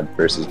also bad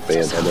versus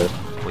Bayonetta,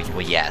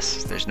 Well,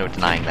 yes, there's no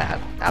denying that.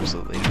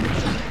 Absolutely.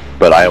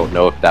 but I don't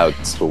know if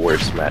that's the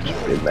worst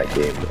matchup in that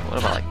game. What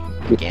about,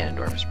 like,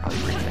 Ganondorf is probably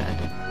pretty bad.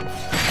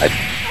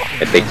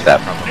 I think that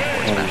From the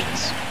force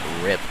matches.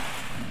 RIP.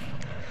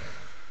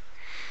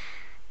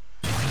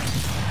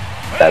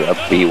 that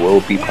up B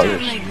will be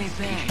punished.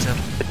 He's up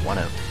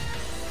 1-0.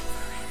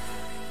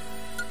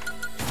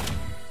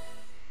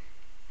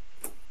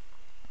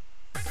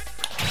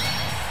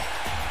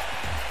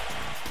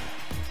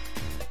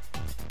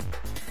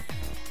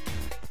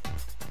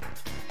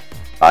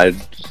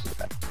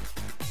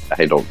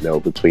 I don't know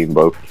between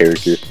both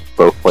characters,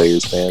 both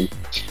players, man.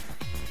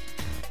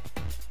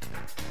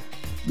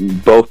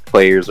 Both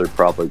players are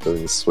probably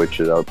going to switch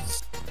it up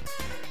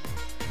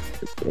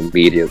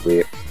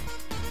immediately.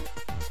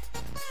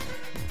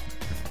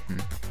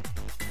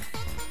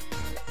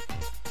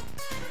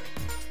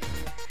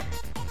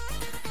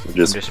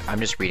 I'm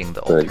just reading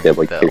the gonna alternate, get,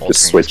 like, the kick the alternate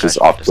switches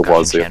discussion- off the discussion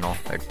wazoo. channel.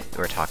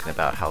 We're talking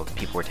about how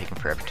people were taking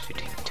forever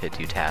to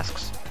do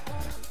tasks.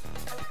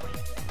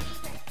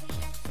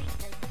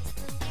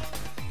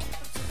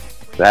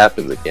 If it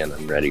happens again,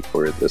 I'm ready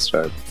for it this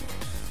time.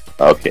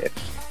 Okay.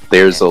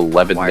 There's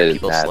 11 Why are minute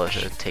people slow match.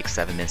 to take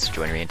 7 minutes to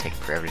join arena and take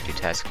forever to do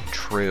tasks?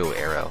 True,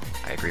 Arrow.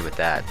 I agree with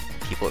that.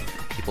 People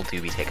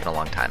do be taking a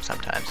long time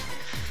sometimes.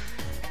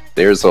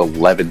 There's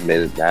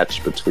 11-minute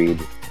match between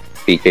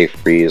PK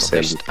Freeze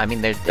and I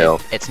mean, No.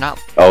 it's not.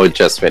 oh, it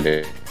just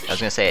finished. I was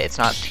gonna say it's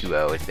not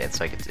 2-0. It's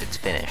like it's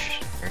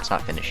finished, or it's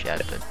not finished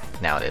yet, but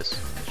now it is.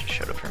 It just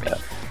showed up for me. Yeah.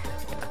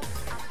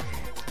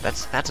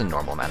 That's a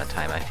normal amount of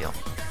time, I feel.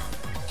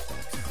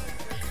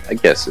 I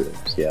guess it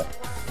is. Yeah.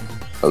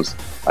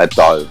 I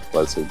thought it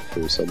wasn't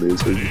for some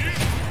reason.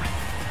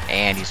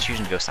 And he's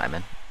choosing to go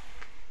Simon.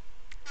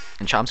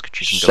 And Chom's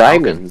choosing to go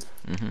Falcon.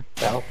 Simon.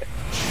 Mm-hmm. Okay.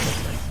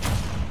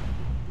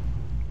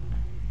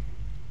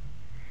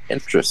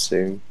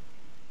 Interesting.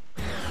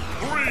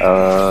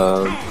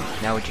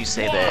 Now, would you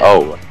say that?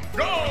 Oh.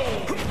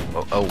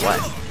 Oh,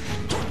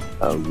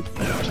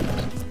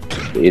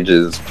 what? Age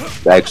is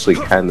actually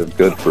kind of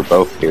good for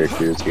both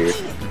characters here.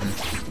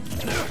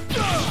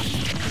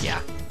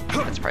 Yeah,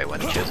 that's probably why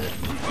they chose it.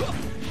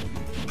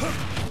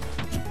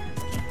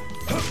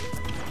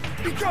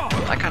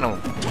 I kind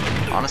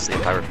of, honestly,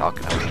 if I were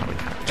Falcon, I would probably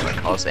kind of like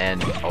Carlos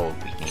and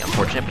Weakney.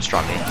 Unfortunate, but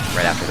strong name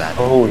right after that.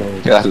 Oh, no.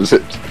 Yeah,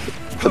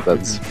 but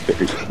that's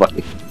very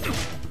funny.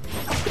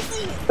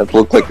 That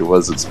looked like it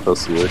wasn't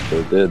supposed to work, but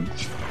it did.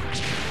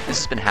 This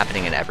has been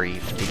happening in every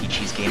Biggie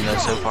Cheese game though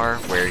so far,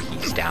 where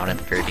he's down at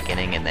the very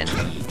beginning and then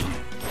he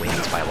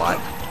wins by a lot.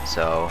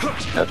 So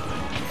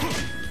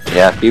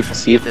Yeah, he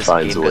See if this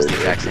finds game a way does to the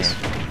exact this. same.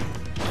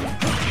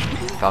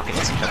 Falcon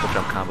instant double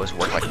jump combos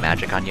work like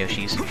magic on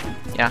Yoshi's.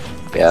 Yeah, I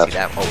can Yeah. see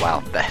that. Oh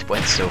wow, that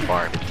went so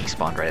far, but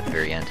despawned right at the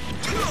very end.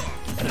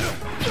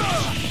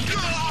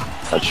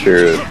 Not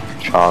sure if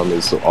Chom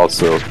is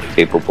also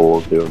capable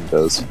of doing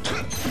those.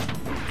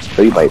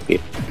 But he might be.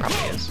 Probably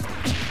is.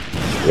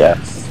 Yeah.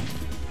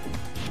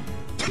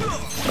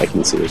 I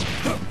can see it.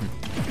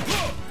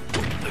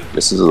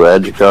 This is the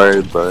edge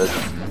guard, but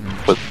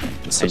put I him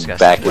just got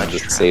back some in ledge the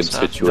trap same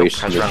stuff. situation Nope,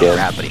 press run again.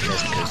 grab, but he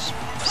missed because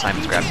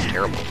Simon's grab is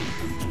terrible.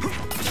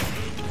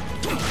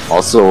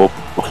 Also,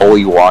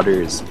 holy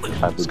water is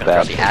kind He's of gonna bad.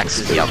 grab the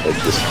axes. Yep,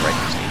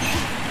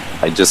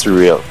 I just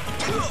real.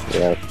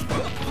 Yeah.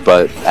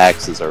 But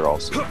axes are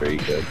also very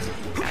good.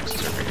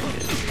 Axes are very good.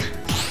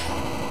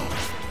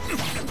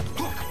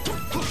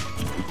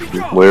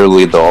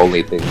 Literally the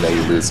only thing that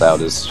you lose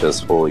out is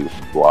just holy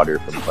water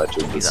from much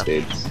of the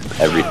stage.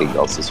 Everything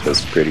else is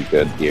just pretty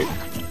good here.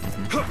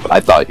 But I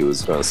thought he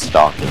was gonna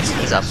stop it.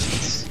 He's up.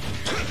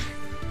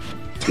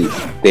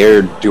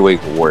 They're doing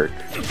work.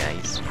 Yeah,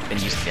 he's been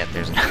using it.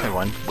 There's another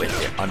one with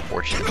it,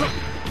 unfortunately.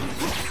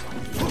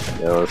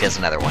 You know, He has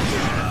another one.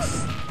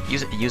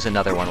 Use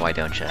another one, why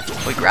don't you?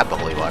 Oh, he grabbed the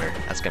holy water.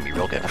 That's gonna be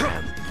real good for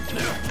him.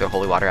 Throw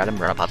holy water at him,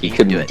 run up, he you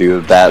can do it. do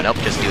But that. nope,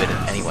 just do it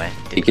anyway.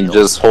 He Didn't can kill.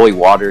 just holy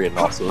water and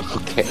also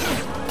okay.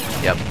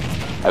 Yep.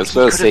 I was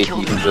gonna Could've say he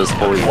killed can him. just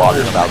holy water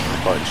without the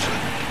punch.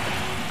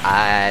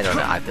 I don't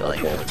know. I feel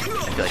like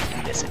Okay.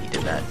 he'd miss if he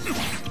did that.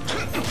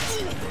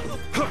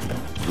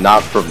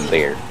 Not from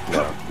there.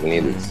 No. We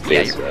need to Yeah,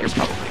 space you're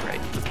probably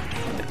right.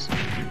 Because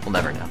we'll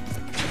never know.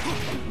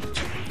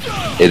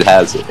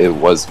 It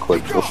was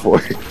quick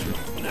before.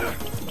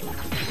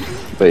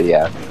 But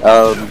yeah.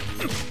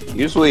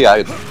 Usually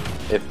if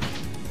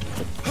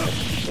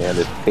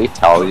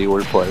Fatality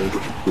were playing,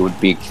 he would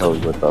be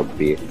killing with up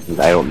B, and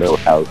I don't know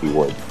how he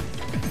would.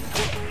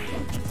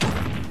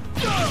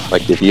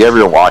 Like if you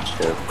ever watch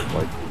him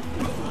like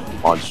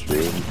on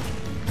stream,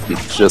 he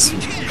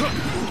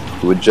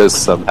would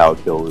just somehow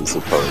kill his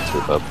opponents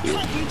with up B.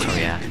 Oh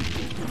yeah.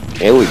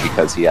 Mainly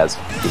because he has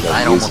He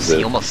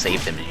almost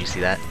saved him. Did you see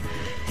that?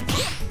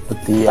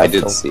 With the, I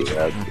didn't see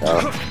that.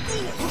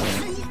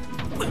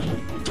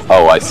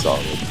 Oh, I saw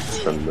it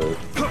from the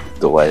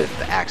delay.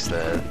 The axe,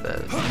 the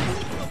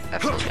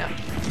F tilt, yeah.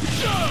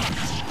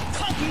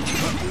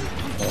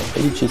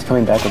 She's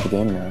coming back with the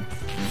game now.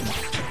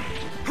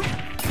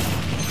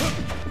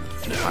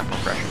 Final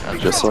pressure.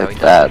 Just how like he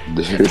does that, it.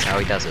 dude. That's how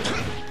he does it.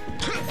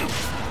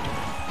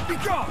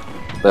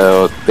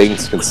 So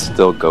things can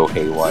still go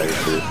haywire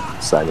for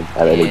Simon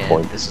at any And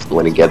point this is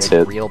when he gets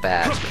hit. real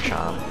bad for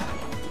Chom.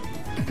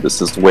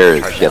 This is where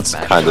it Charge gets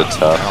down smash. kind of I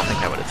tough. don't think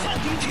that would have hit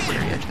him.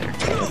 Very edge there.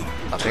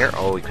 Up air?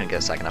 Oh, we couldn't get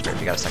a second up air. If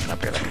you got a second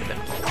up air, that could have been a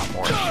lot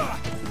more.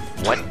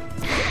 What?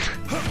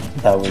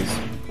 That was.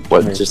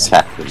 What very just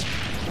sad. happened?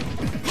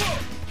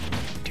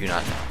 Do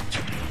not know.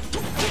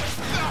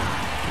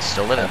 He's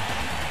still living.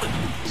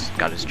 He's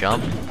got his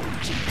jump.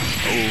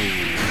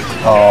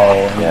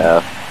 Oh,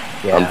 Yeah.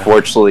 yeah.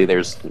 Unfortunately,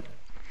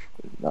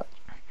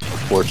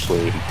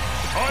 Unfortunately,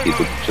 he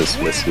did just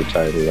miss the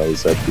timing. I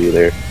was up you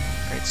there.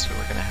 Alright, so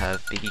we're gonna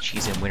have Biggie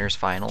Cheese in winners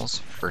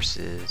finals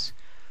versus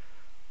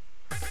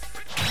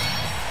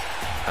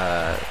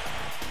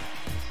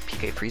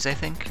PK Freeze, I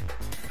think.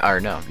 Or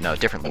no,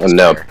 different Lucas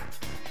No. player.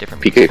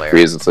 Different Lucas PK player.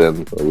 Freeze is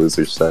in the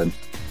loser's side.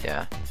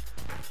 Yeah.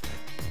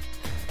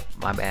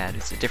 My bad.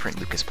 It's a different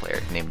Lucas player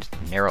named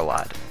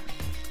Narrowlod.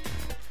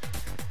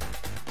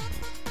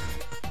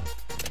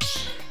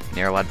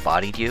 Narrowlod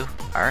bodied you.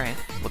 All right.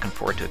 Looking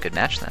forward to a good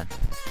match then.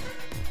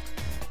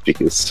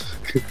 Jeez.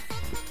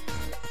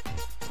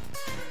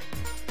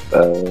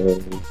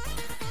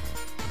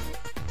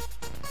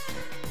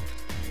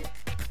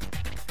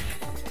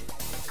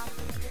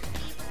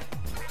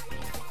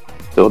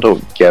 Still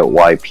don't get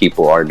why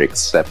people aren't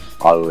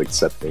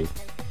auto-accepting.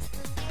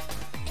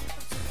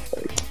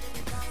 Like,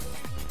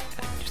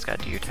 Just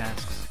gotta do your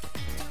tasks.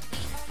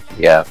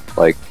 yeah,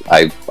 like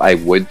I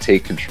would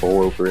take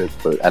control over it,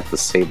 but at the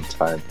same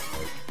time,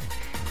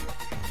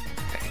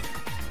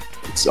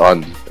 it's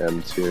on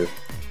them to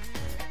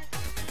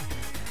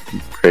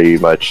pretty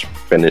much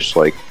finish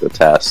like the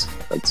task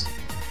that's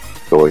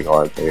going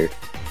on there.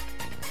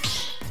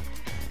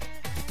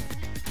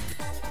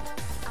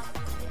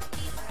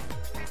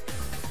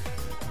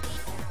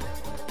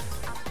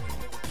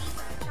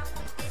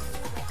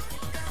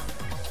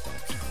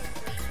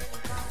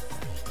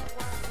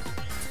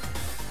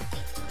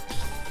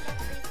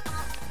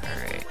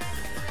 Alright.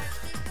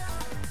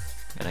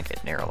 Gonna get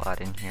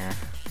Narrowlod in here.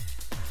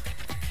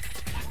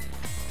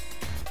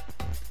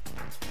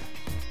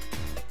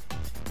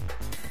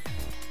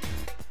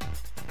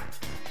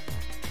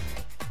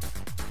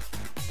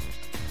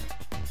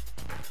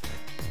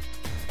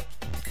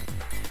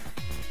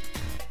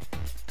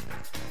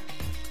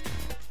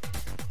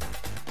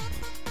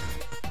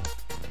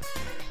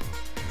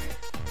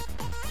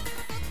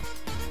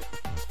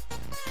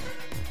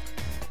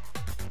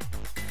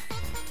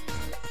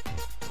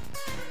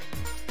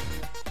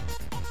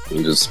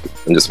 I'm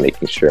just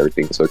making sure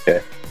everything's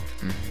okay.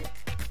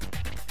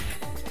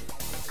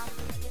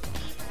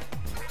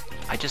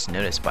 just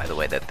noticed, by the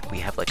way, that we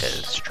have like a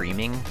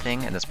streaming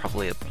thing, and that's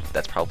probably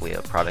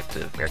a product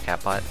of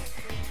Bearcatbot.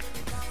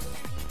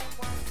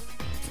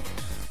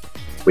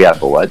 We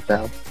have a what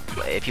now?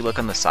 If you look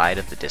on the side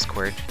of the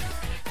Discord,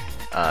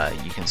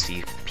 you can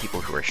see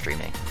people who are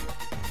streaming.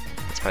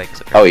 It's probably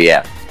because of Oh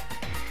yeah,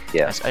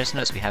 yeah. I just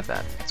noticed we have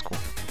that. That's cool.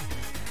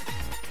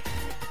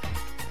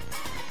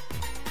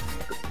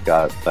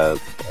 Got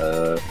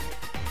that.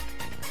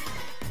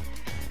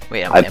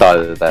 Wait, I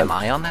thought that am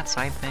I on that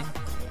side thing?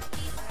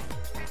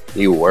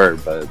 you were,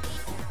 but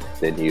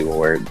then you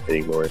weren't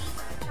anymore.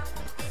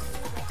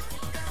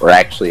 Or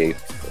actually,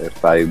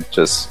 if I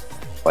just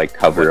like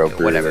hover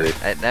over Whatever. it,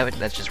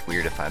 That's just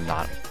weird if I'm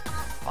not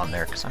on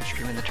there because I'm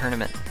streaming the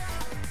tournament.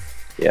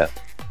 yeah.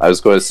 I was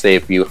going to say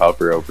if you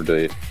hover over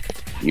to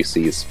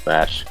UC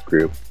Smash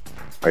group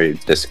or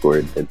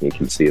Discord, then you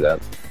can see that.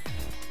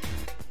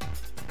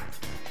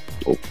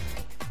 Oh,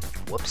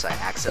 Whoops! I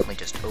accidentally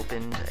just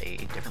opened a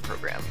different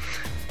program.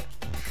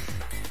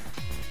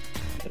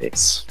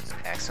 nice.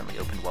 I accidentally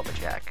opened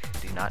Wubbajack.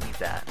 Do not need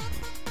that.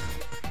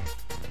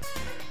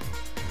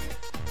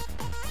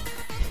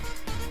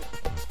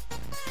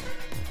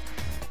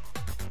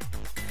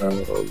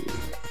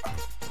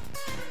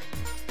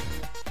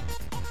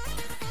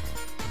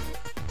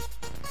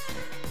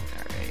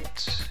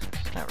 Alright.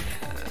 Now we're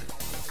gonna...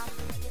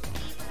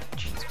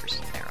 Cheese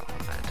versus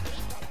Arrowhead.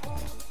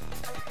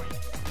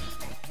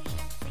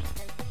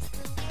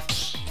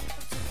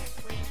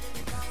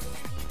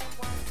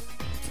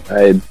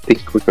 I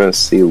think we're going to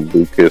see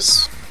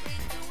Lucas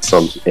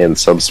in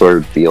some sort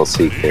of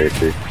DLC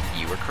character.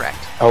 You were correct.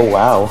 Oh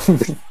wow.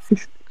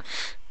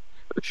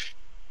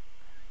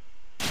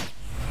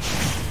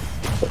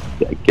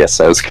 I guess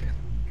I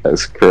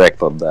was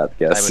correct on that I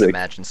guess. would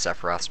imagine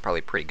Sephiroth's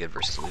probably pretty good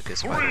versus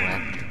Lucas, by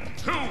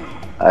the way.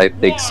 I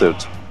think so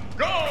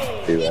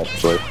Go! too,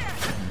 actually.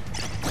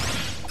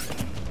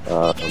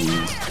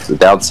 The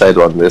downside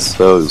on this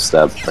though is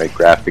that my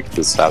graphic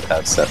does not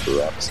have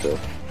Sephiroth still.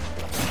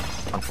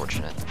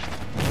 Unfortunate.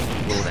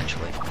 Will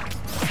eventually.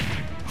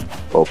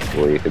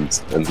 Hopefully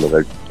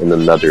in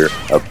another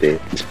update.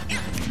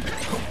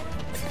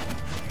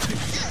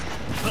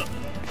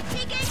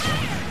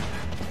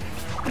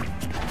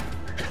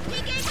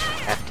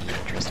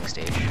 FD, interesting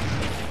stage.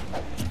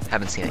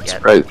 Haven't seen it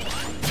yet. Right.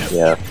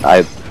 Yeah,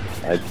 I'm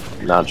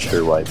not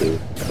sure why they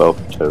both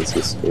chose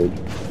this stage.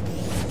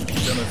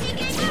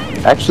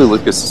 Actually,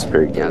 Lucas is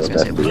very good Yeah, I was at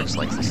gonna say that. Lucas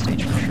likes this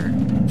stage for sure.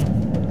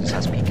 This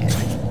has PK.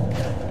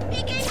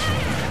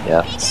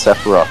 Yeah,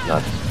 Sephiroth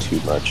not too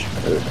much.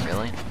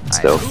 Really?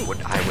 Still.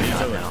 I would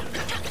not know.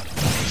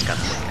 He's got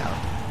the look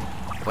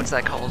out. What's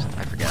that called?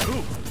 I forget.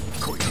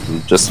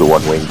 Just the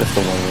one wing. Just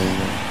the one wing.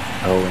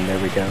 Oh, and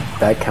there we go.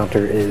 That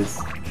counter is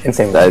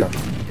insanely That-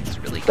 strong. It's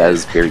really good. That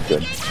is very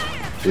good.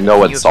 You know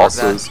what Can you absorb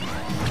salsa that?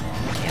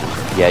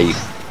 is?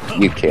 Yeah,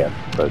 you can,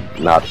 but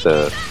not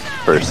the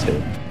first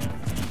hit.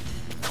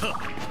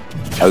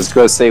 I was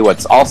gonna say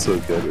what's also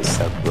good is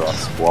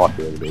Sephiroth's walk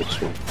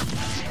animation.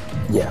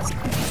 Yes.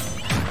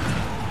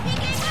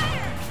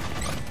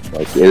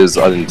 Like it is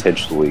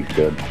unintentionally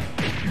good.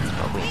 It's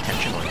probably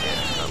intentionally good.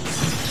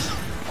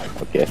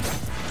 But Okay.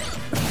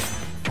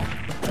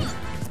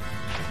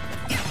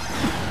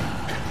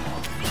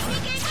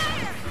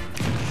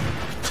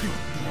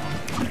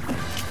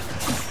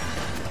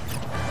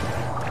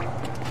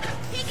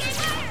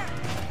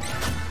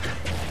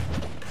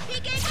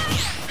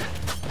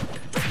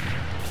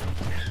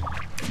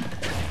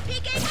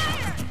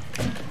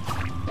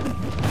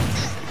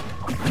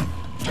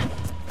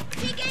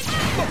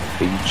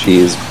 He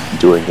is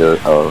doing a.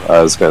 Oh,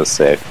 I was gonna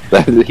say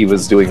that he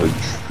was doing a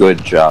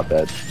good job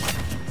at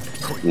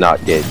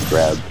not getting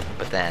grabbed,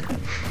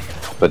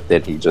 but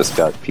then he just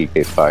got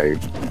PK fired.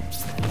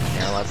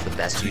 Now that's the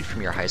best dude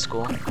from your high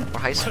school? Or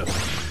high school?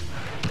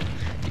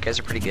 You guys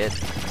are pretty good.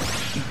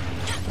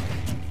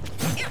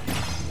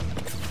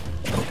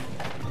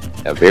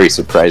 Yeah, very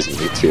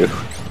surprisingly too.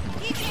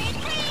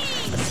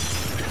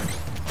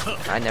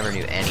 I never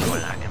knew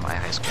anyone in my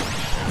high school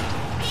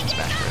in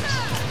Smash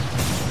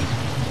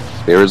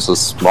Bros. There was a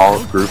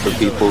small group of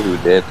people who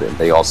did, and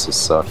they also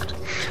sucked.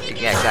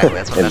 Yeah, exactly.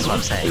 That's what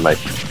I'm saying.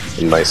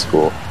 In my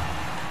school.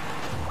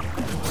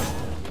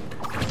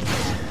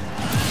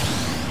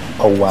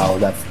 Oh wow,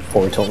 that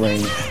forward tilt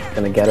range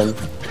gonna get him.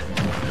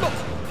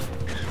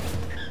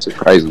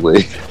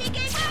 Surprisingly,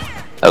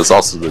 that was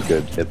also the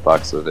good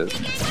hitbox of it.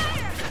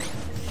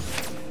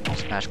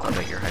 Smash Club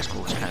at your high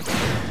school was kind of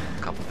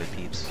a couple good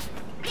peeps.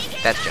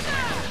 That's generally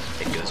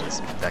how it goes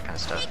with that kind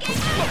of stuff.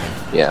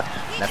 Yeah,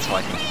 That's how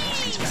I think you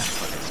see Smash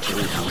Club. It's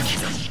really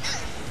talented.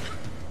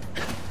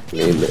 I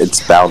mean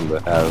it's bound to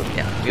have.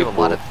 Yeah, we have a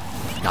lot of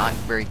not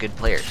very good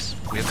players.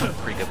 We have some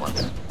pretty good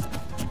ones.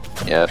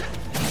 Yeah,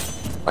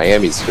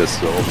 Miami's just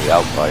the only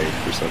outlier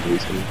for some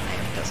reason.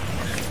 Miami doesn't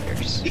have good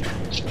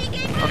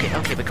players.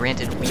 Okay, but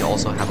granted, we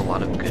also have a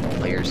lot of good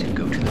players who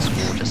go to the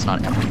school, just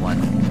not everyone.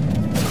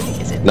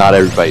 Is it? Not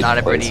everybody. Not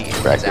everybody plays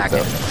is bracket, active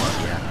in though. the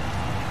club,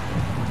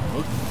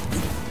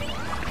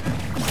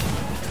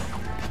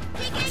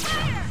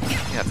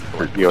 yeah.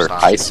 your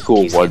Stop. high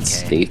school won GCMK.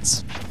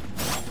 states.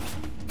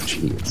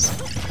 Jeez.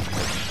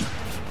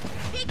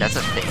 That's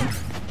a thing.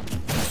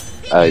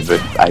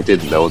 I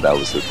didn't know that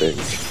was a thing.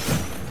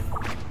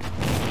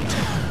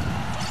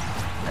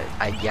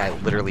 Yeah, I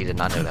literally did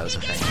not know that was a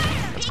thing.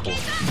 That's cool.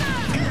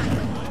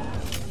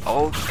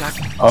 Oh, you got.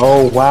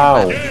 Oh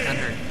wow!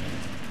 Thunder.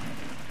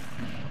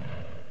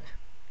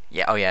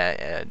 Yeah. Oh yeah.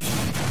 Yeah.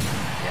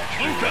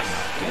 True.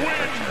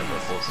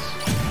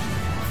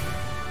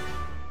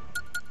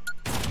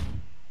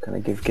 Gonna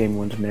give game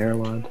 1 to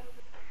Narrowland.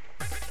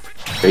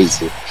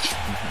 Crazy.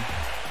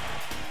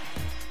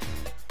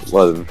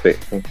 What a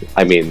thing.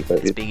 I mean,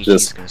 Biggie G's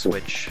just, gonna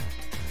switch.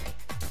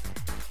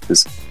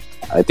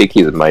 I think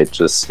he might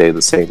just stay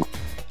the same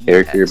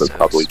character, Yeah, but so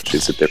probably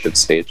choose a different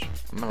stage.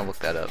 I'm gonna look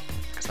that up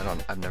because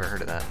I've never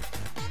heard of that.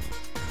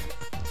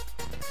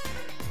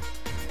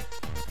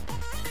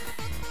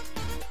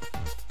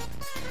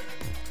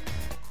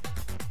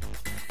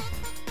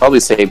 Probably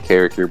same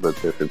character, but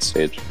different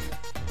stage.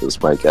 Is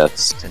my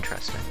guess. It's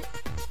interesting.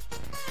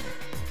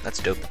 That's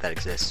dope that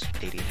exists,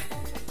 AD.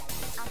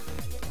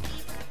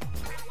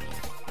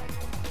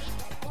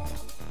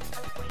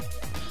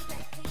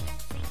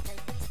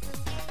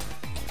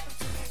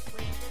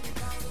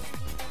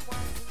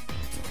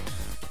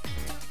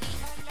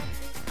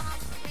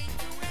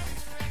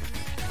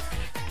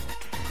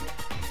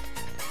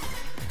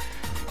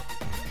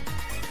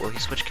 Will he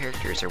switch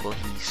characters or will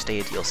he stay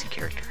a DLC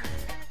character?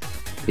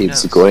 Who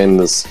He's knows? going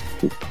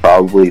to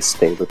probably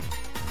stay with.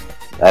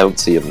 I don't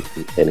see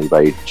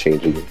anybody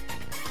changing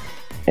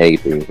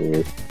anything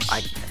here.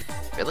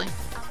 Really?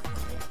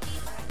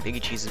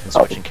 Biggie Cheese has been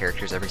switching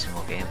characters every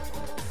single game.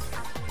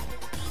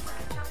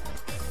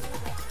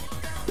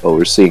 Oh,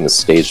 we're seeing a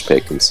stage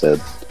pick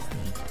instead.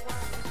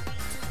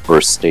 Or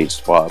a stage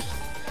swap.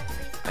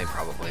 I mean,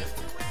 probably.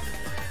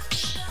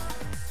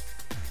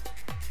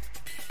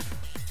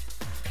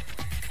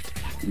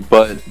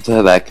 But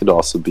that could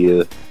also be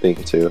a thing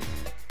too.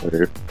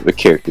 Or the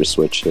character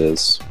switch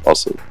is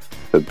also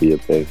could be a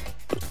thing.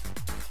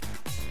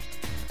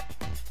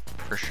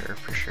 For sure,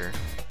 for sure.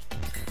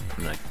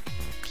 I'm gonna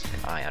keep an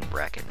eye on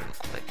bracket real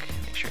quick,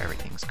 make sure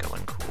everything's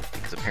going cool,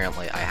 because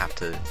apparently I have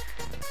to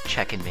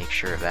check and make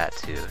sure of that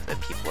too, that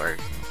people are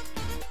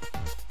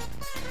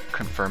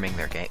confirming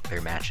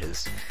their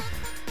matches.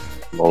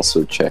 I'm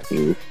also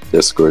checking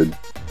Discord.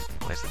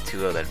 There's the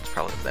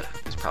 2-0 that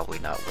is probably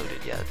not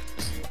loaded yet.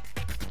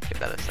 Give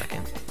that a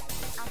second.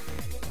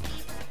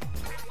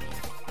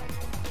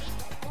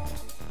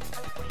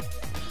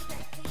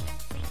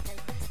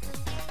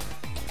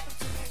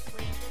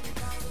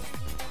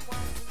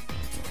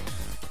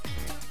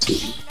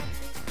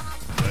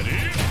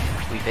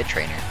 We Fit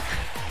Trainer.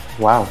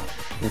 Wow.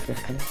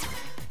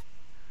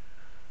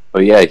 Oh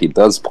yeah, he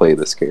does play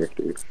this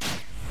character.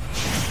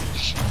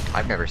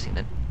 I've never seen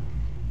it.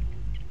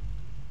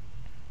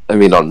 I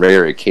mean, on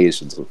rare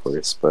occasions, of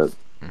course, but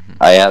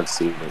I have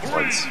seen it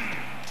once.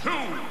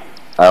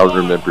 I don't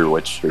remember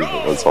which stream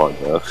it was on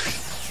though.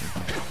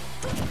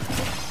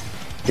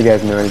 Do you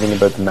guys know anything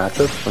about the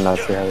matchup? I'm not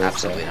sure how this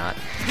Absolutely not.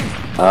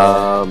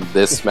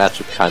 This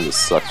matchup kind of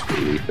sucks for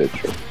Wii Fit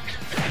Trainer.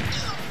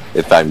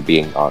 If I'm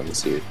being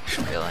honest here.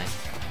 Really?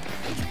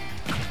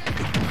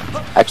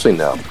 Actually,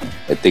 no.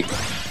 I think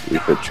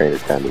Wii Fit Trainer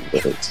kind of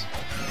hits.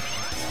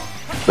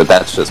 But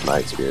that's just my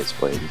experience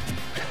playing.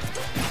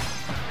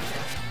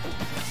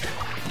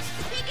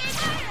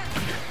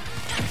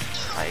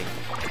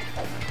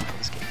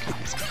 This game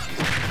is confusing.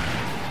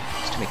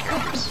 There's too many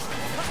characters.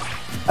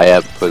 I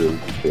have put in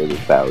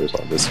creative hours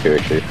on this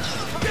character.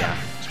 Yeah.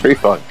 It's pretty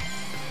fun.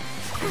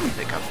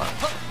 They got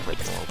played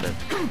a little bit.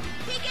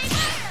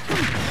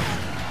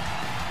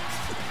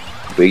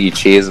 Biggie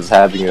Cheese is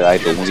having an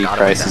identity Forgot about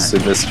crisis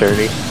that. in this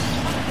tourney.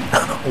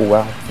 Oh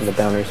wow, and the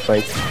boundary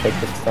spikes take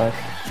this stock.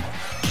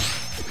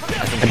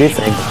 I do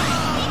think.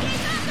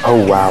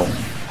 Oh wow.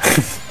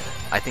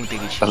 I think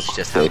Biggie Cheese is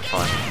just having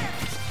fun.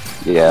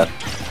 Yeah.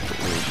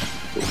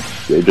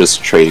 They're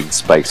just trading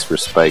spikes for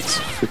spikes.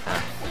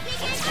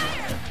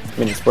 I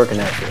mean, it's working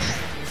out here.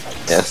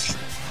 Yes.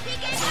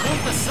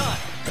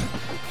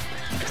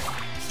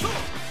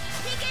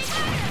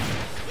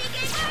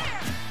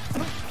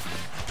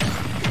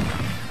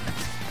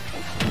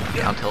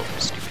 Down tilt,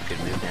 stupid good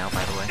move now,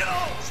 by the way.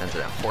 Sends it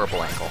at a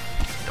horrible angle.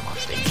 Get him off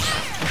stage.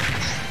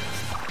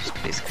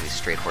 Just basically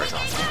straight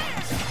horizontal.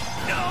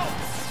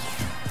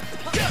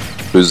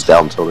 Whose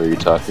down tilt are you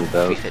talking We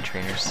about? Fit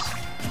Trainers.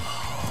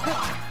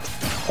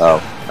 Oh,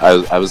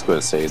 I was going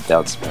to say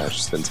down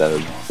smash since that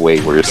is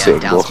way worse Yeah,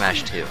 down angle.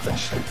 smash too.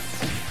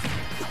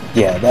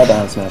 Yeah, that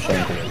down smash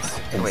angle is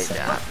Oh, wait, insane.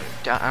 I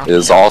don't It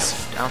is think also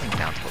I don't think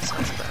down tilt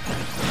sends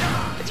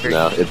that. It's very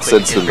No, quick, it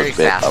sends it's them a very bit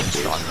fast and upwards.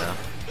 strong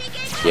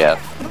though. yeah.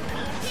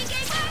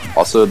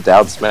 Also,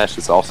 down smash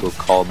is also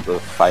called the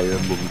Fire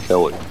Emblem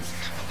Killer.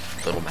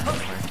 Little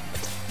metaphor.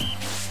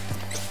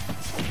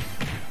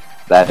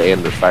 That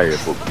and the Fire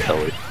Emblem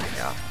Killer.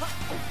 Yeah.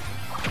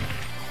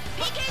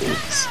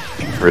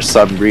 For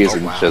some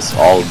reason, Oh, wow. just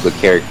all of the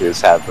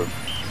characters have a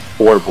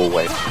horrible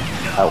way,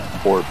 how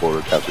horrible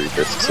recovery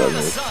versus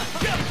enemy.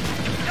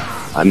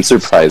 I'm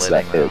surprised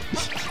that Living, hit.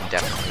 though.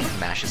 Definitely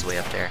mash his way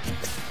up there.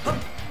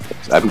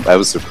 I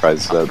was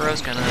surprised that.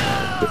 Throws gonna.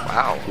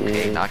 Wow.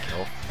 Okay, not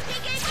kill.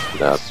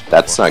 No,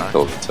 that's not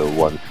killed until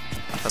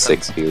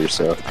 160 or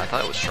so. I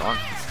thought it was strong.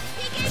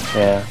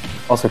 Yeah.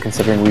 Also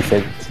considering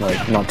refit, it's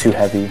like not too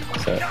heavy,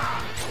 so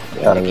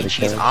thought it would have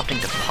She's killed. opting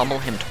to pummel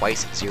him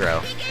twice at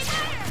 0.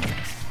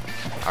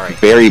 Alright.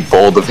 Very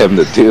bold of him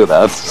to do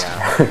that.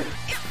 Yeah.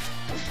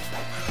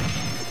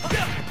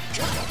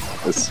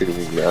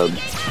 Assuming that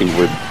he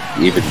would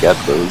even get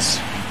those.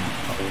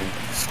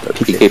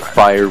 PK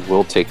Fire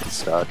will take the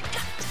stock.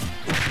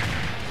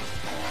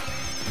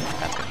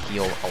 That's gonna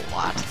heal a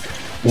lot.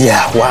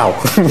 Yeah, wow.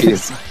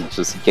 He's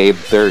just gained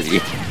 30.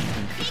 It's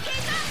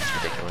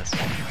ridiculous.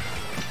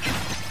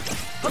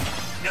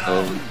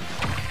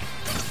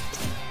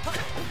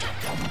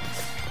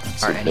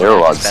 So Alright, and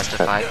Narrowlog's best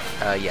of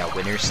 5. Yeah,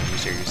 winners,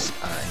 losers,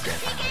 and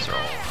grand finals are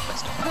all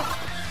best of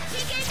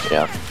 5.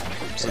 Yeah.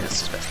 So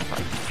this is best of 5.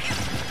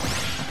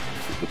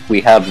 If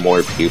we have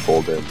more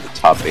people, then the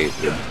top 8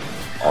 would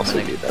also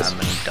be best. I'm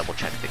gonna double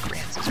check the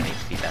grants is made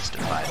to be best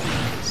of 5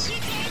 because,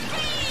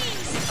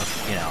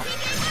 you know,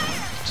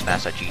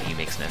 Smash.gg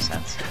makes no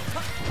sense.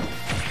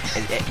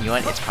 You know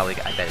what? It's probably,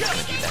 I bet it's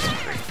gonna be best of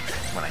 3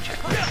 when I check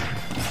this.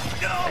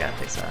 I gotta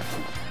fix that.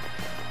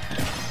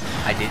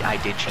 I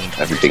did change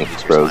Everything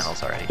losers froze.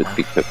 finals already. Just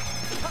because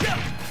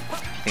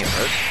Think it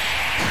froze?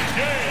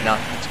 No,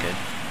 it's good.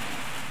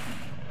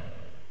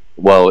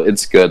 well,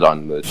 it's good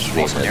on the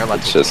stream. Also, Narrowlog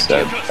It's just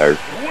will that,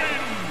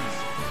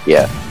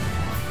 yeah.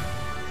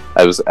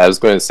 I was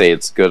going to say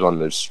it's good on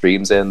the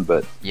streams end,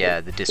 but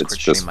Yeah, the Discord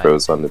it's just stream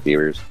froze on the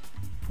viewers.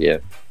 Yeah.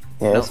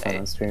 Yeah, it's No, fine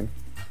on stream.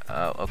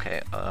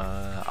 Okay,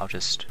 I'll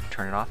just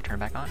turn it off, turn it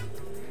back on.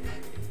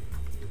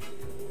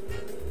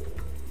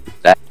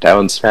 That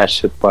down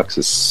smash hitbox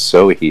is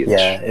so huge.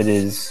 Yeah, it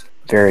is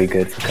very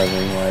good for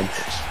covering ledge.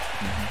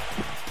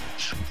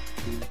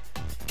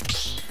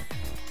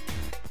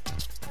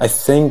 I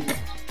think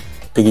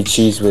Biggie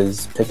Cheese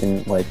was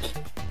picking, like,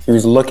 he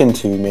was looking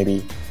to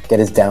maybe get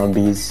his down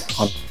Bs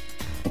on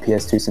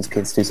PS2 since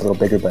PS2 is a little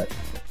bigger, but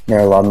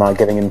Narrowlog not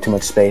giving him too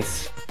much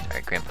space.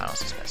 Alright, grand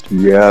finals is best.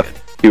 Yeah.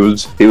 He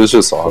was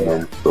just on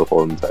them the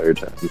whole entire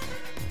time.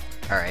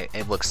 Alright,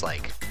 it looks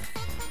like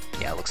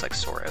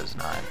Soro's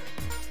not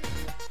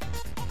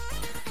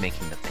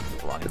making the thing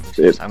move along.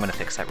 So I'm gonna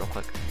fix that real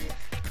quick.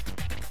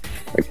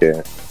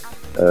 Okay.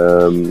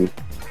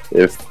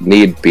 If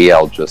need be,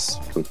 I'll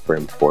just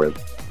confirm for it.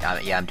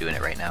 Yeah, I'm doing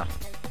it right now.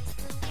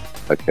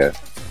 Okay.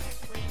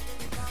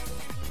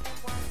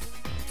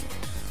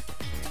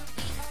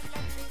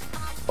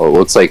 Oh, it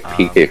looks like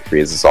PK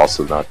Freeze is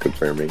also not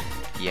confirming.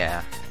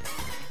 Yeah.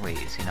 Wait,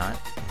 is he not?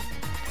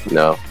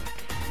 No.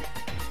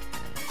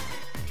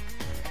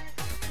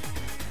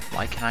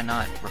 Why can I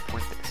not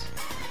report this?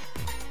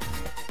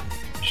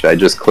 Should I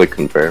just click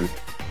confirm?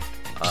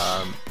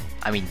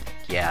 I mean,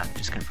 yeah,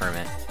 just confirm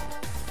it.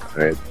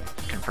 Alright.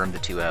 Confirm the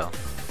 2-0.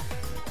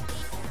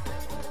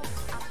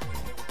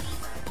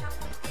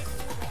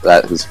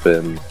 That has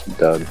been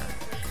done.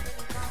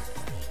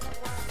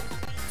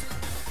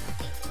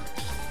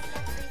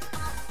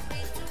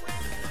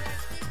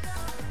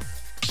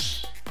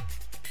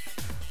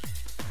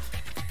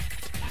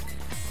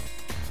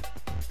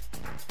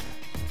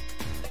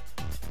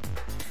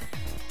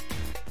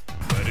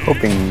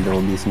 Hoping there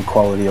will be some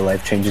quality of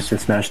life changes for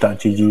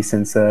Smash.gg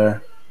since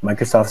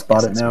Microsoft's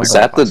bought it now. Is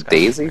but that the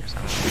Daisy?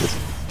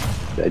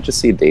 Did I just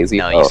see Daisy?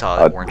 No, you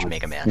saw the orange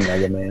Mega Man.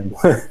 Mega Man.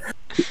 I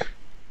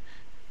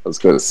was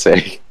going to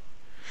say.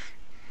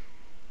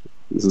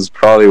 This is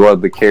probably one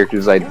of the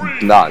characters I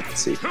did not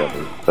see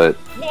coming, but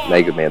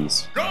Mega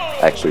Man's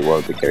actually one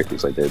of the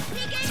characters I did.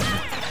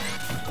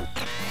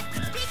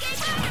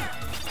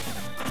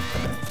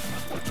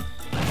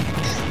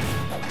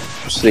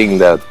 Seeing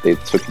that they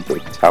took the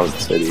Town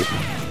City.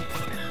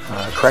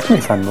 Correct me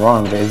if I'm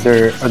wrong, but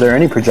are there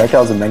any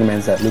projectiles in Mega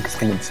Man's that Lucas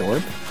can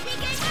absorb?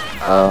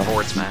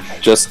 Forward smash.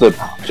 Just the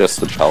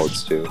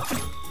pellets too.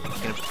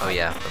 Oh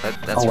yeah, but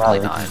that's Oh, wow, really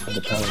they not can for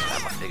the pellets.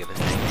 that much big of a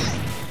thing.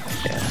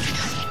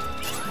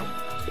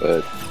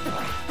 But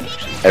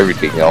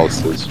everything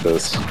else is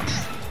just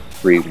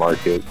free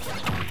market.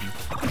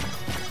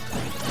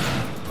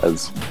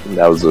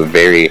 That was a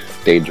very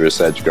dangerous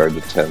edgeguard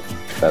attempt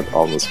that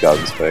almost got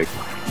him spiked.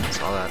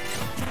 Saw that.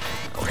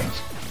 Alright.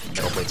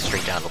 Middle blade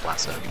straight down to the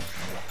blast zone.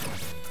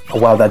 Oh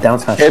wow, that down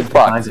smash.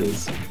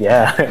 Hitboxes.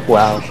 Yeah,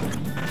 wow.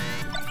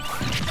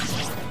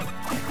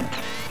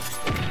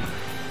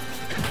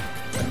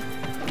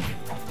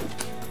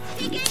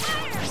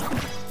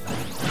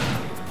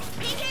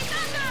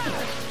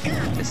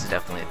 This is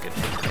definitely a good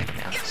pick to make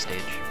now at this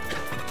stage.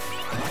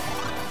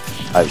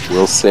 I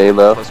will say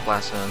though, Close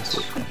blast zones.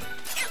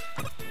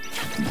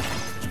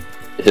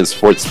 his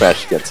forward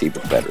smash gets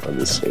even better on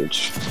this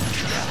stage.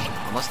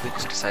 Unless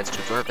Lucas decides to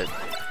absorb it.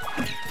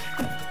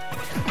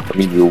 I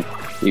mean, you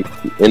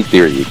in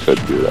theory, you could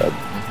do that.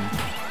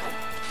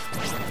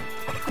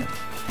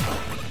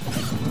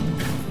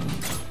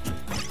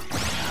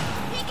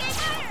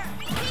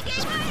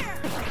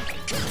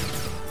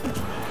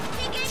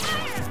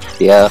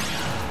 Yeah.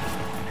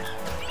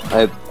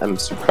 I'm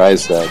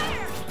surprised that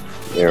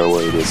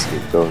Arrowhead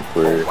isn't going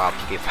for... Wow,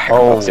 PK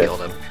Fireball okay.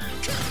 killed him.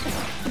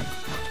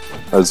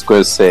 I was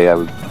going to say, I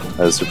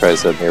was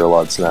surprised that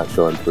Aerolod's not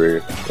going for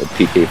a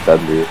PK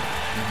Thunder.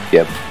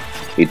 Yep.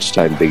 Each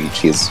time Biggie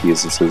Cheese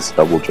uses his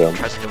double jump.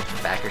 Tries to do a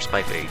backer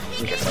spike, but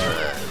he gets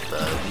the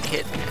weak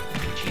hit.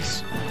 Biggie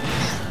Cheese.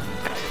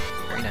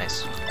 Very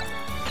nice.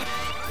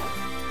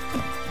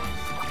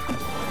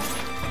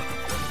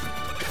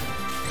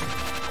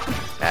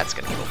 That's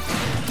gonna kill.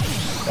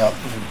 Yep,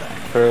 back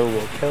throw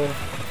will kill.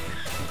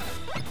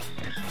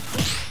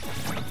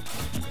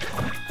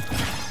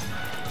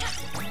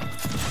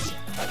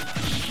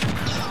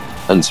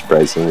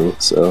 Unsurprisingly,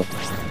 so.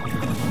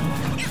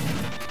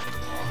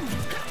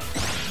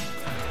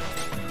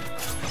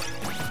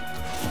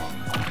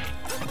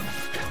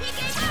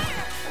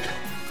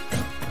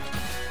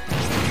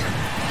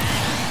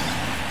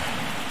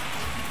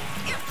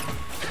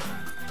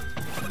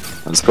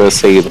 I was going to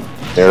say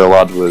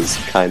Aerolod was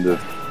kind of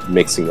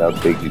mixing up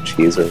Biggie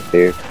Cheese right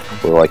there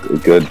for like a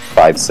good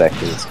 5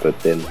 seconds, but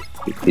then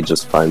he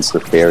just finds the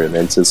fair and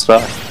ends his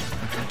spot.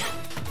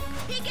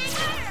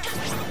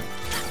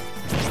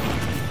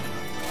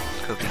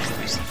 Kofi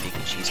we see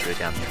Biggie Cheese go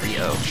down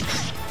 3-0.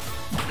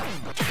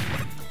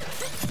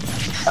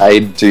 I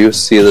do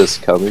see this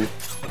coming,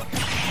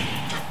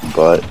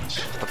 but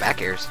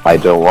Back airs. I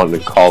don't want to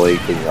call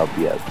anything up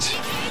yet.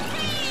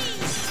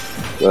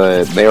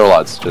 But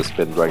Aerolod's just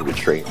been running the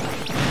train.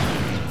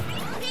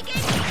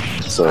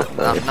 So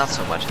Not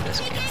so much in this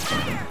game.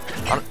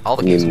 All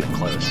the games have been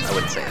close. I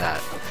wouldn't say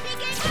that.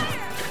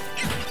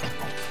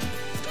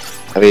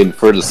 I mean,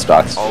 for the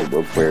stocks of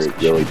where it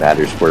really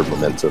matters for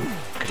momentum.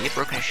 Could he have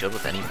broken his shield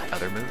with any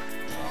other move?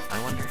 I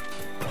wonder.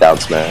 Down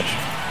smash.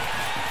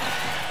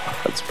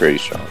 That's pretty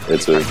strong.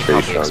 It's a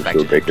pretty strong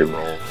shield breaker.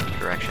 Roll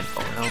direction.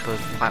 Oh no, the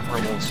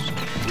platform will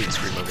weak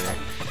scream over there.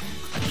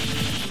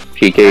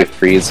 PK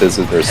Freeze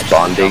isn't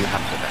responding.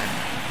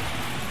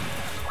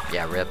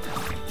 Yeah, rip.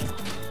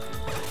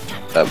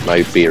 That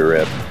might be a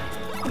rip.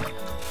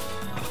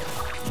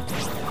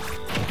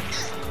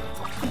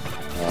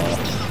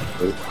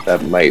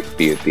 That might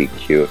be a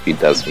DQ if he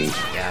doesn't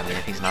Yeah, I mean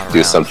if he's not around.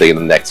 do something in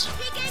the next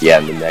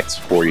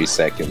 40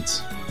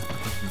 seconds.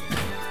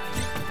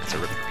 It's a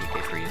rip for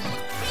PK Freeze.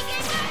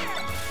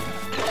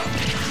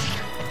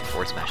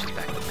 Forward smash is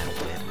back with Metal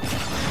Blade.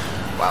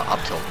 Wow,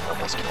 up tilt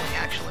almost killing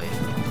actually.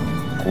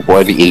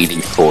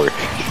 184. Oh,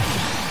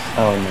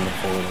 and then the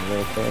forward and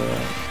right there.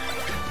 Yeah.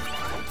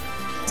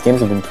 These games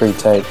have been pretty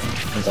tight,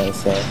 as I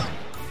said.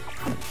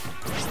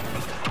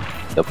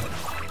 Yep.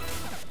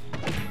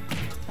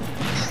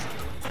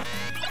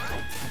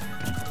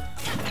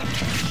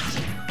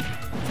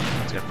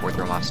 He's gonna forward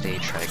throw him off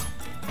stage, try to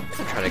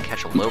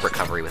catch a low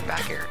recovery with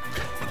back air.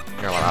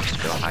 Aerolod opts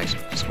to go high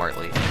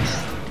smartly.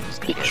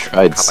 He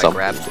tried something.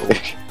 Grab,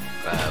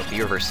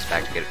 V reverses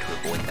back to get it to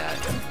avoid that.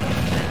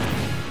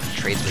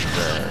 Trades with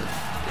the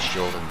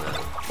shield and the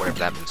whatever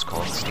that move's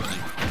called, sticky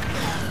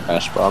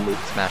Crash Bomber.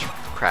 smash,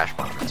 crash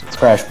bomb. That's what it's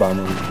Crash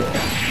Bomber. called.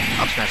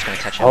 Up smash gonna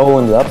catch him. Oh,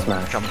 and the up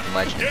smash. Jump from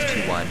ledge and it's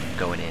 2-1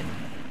 going in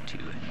to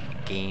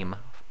game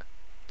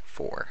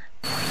 4.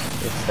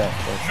 Good stuff.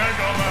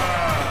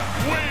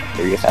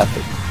 There you have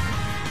it.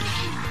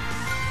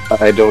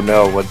 I don't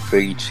know what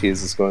Biggie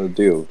Cheese is going to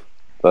do,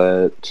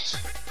 but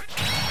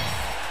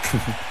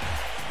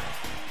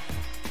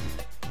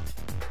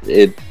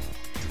it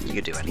You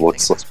could do anything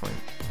looks at this point.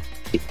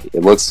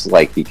 it looks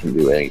like he can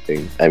do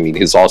anything. I mean,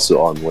 he's also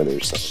on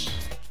Winner's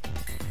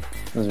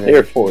Zone.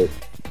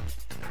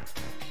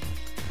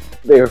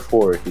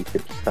 Therefore, he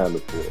could kind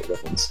of pull it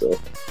down. So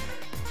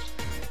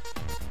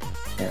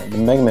Yeah, the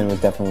Mega Man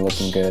was definitely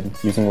looking good.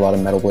 Using a lot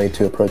of Metal Blade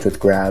to approach with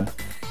grab.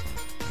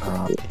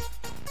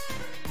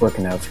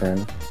 Working out for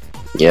him.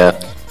 yeah,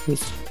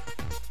 he's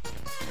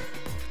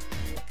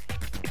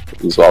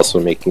also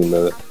making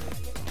the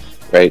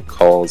right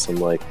calls in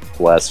like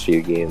the last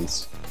few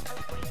games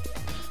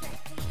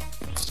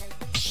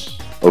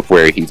of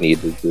where he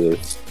needed to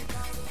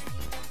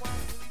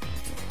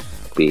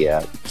be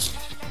at.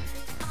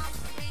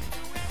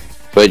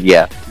 But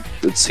yeah,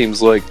 it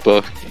seems like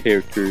both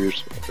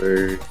characters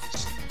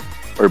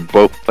or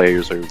both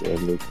players are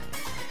in the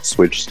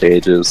switch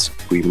stages.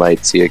 We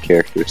might see a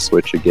character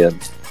switch again.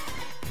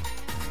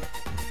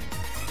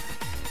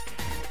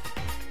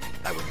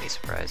 I wouldn't be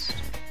surprised.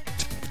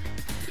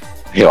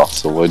 I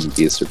also wouldn't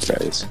be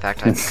surprised. In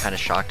fact, I'd be kind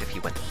of shocked if he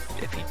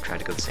tried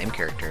to go the same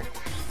character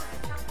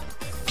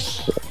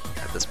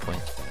at this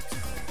point.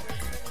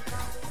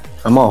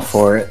 I'm all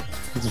for it.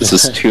 This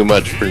is too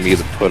much for me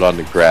to put on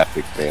the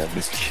graphic, man.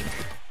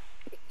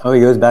 Oh,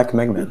 he goes back to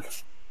Mega Man.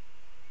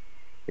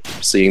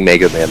 Seeing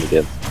Mega Man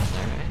again.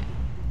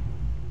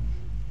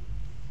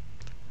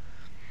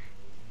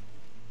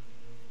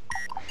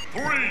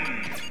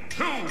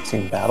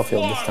 Seeing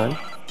Battlefield this time.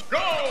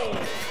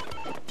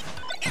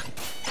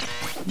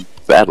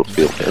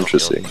 Battlefield,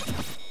 interesting.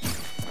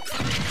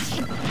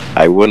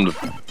 I wouldn't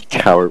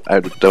I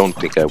don't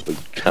think I would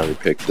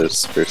counterpick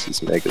this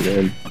versus Mega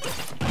Man.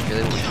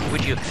 Really, who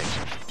would you have picked?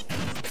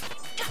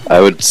 I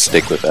would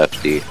stick with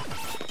FD.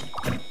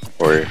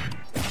 Or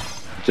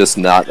just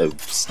not a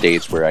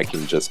stage where I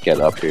can just get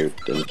up here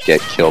and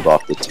get killed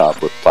off the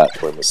top with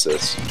platform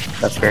assist.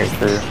 That's very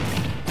true.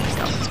 I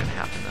doubt that's gonna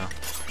happen though.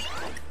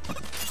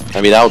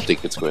 I mean, I don't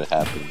think it's going to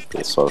happen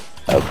based on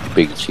how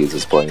Big Cheese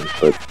is playing,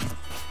 but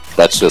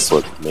that's just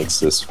what makes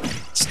this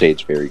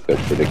stage very good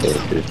for the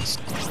characters.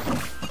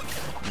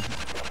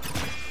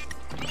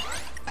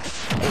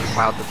 Oh,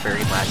 wow, the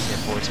very last hit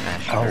forward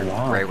smash. Oh, or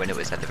wow. Right when it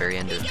was at the very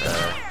end of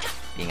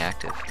being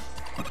active.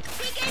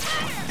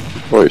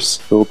 We're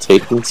still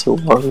taking so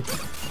long.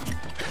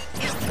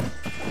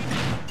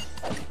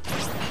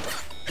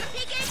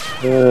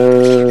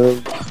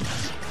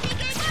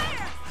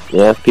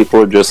 Yeah,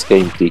 people are just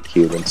getting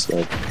DQ'd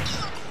instead.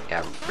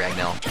 Yeah,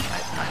 Ragnell,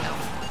 I know.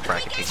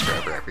 Bracket takes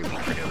forever every week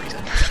for no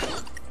reason.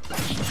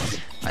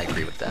 I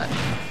agree with that.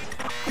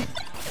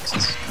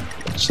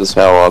 It's just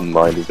how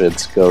online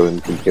events go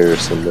in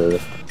comparison to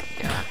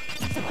Yeah.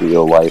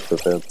 real life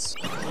events.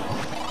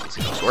 He's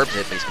gonna absorb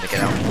it, but he's gonna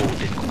get out. Oh,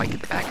 didn't quite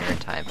get the back air in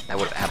time. That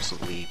would have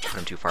absolutely put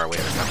him too far away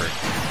to recover.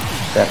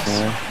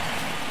 Definitely.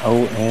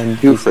 Oh, and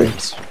 2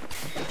 frames.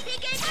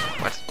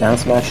 What? down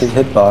smash his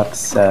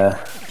hitbox,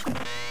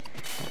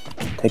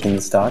 taking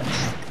the stock.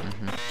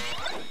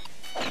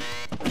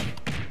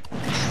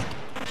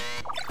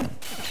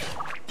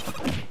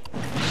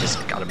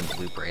 Just got him in the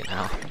loop right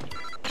now.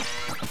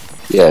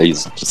 Yeah,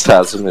 he's just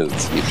has him in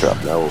his speed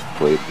drop now.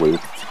 Wait.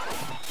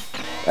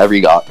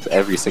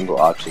 Every single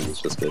option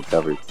is just getting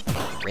covered.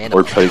 Random,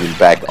 Or putting him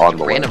back on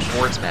the random ledge.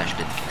 forward smash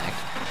didn't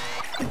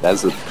connect.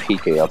 That's a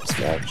PK up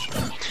smash.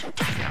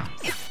 Yeah.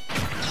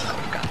 I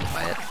would have gotten hit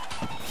by it.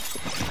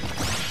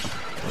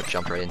 Would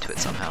jump right into it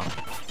somehow.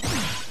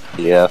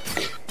 Yeah.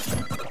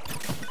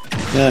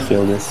 Yeah, I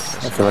feel this.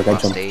 I feel like I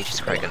Off jumped. stage,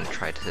 he's probably gonna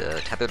try to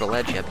tether the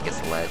ledge. Yep, he gets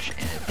the ledge,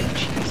 and Big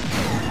Cheese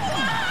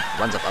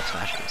runs up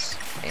smashes,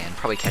 and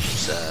probably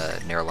catches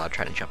Nerolod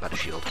trying to jump out of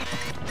shield.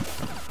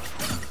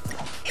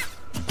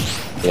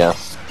 Yeah.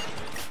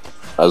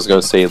 I was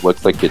gonna say it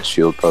looked like it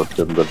shield puffed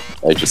him, but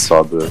I just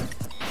saw the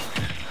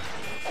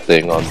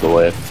thing on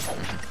delay.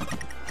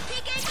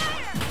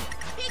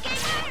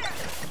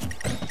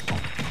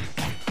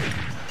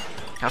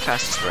 How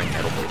fast is throwing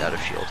Metal Blade out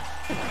of shield?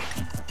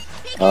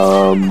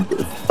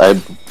 I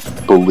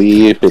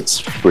believe it's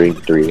frame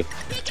 3.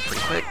 It's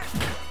pretty quick.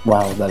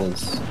 Wow, that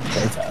is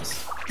very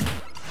fast.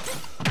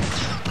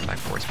 Back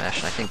forward smash,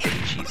 and I think Big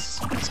Cheese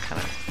is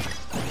kind of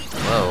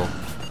low.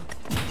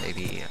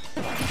 Maybe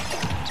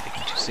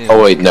speaking too soon.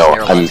 Oh, wait, no,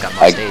 Nerolod's got him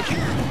off stage.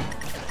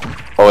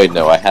 Oh wait,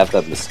 no, I have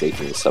that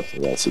mistaken with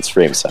something else. It's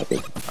frame 7.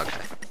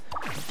 Okay.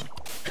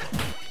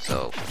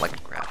 So, like a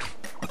grab.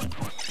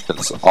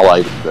 That's all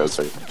I those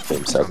are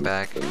frame 7. Come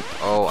back.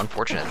 Oh,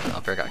 unfortunate.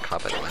 Up air got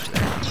caught by the ledge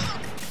there.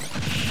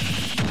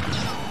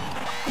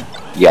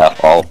 Yeah,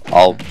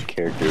 all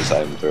characters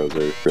item throws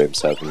are frame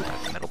 7.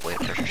 Metal Blade,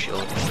 pressure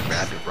shield, gets the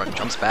grab, run,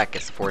 jumps back,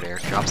 gets the forward air,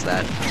 drops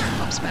that,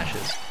 up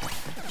smashes.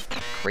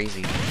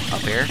 Crazy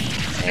up air,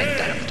 and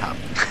down at the top.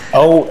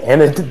 Oh,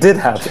 and it did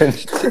happen.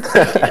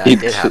 Yeah, it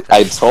did happen.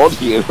 I told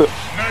you.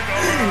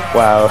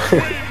 Wow.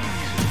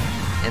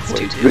 It's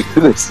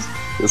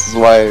 2-2. This is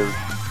why I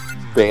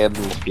banned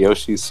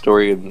Yoshi's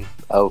story in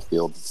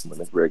Outfield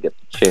whenever I get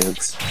the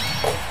chance.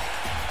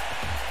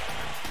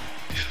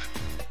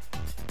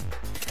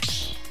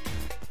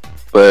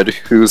 But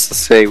who's to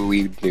say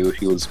we knew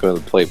he was going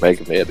to play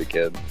Mega Man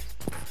again?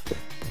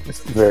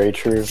 Very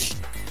true.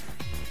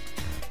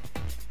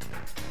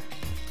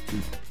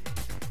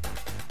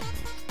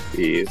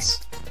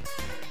 Jeez.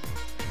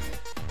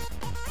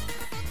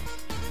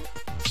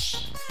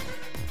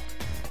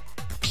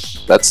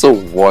 That's the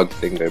one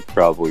thing I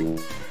probably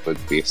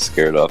would be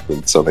scared of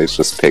when somebody's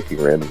just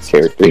picking random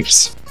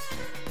characters.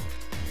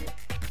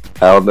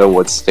 I don't know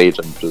what stage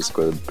I'm just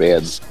going to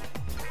ban.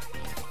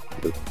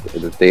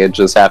 If they had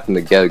just happened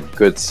to get a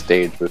good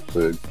stage with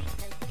the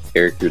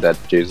character that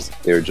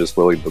they're just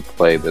willing to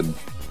play, then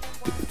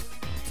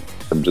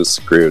I'm just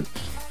screwed.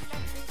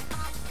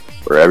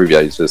 Or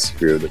everybody's just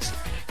screwed.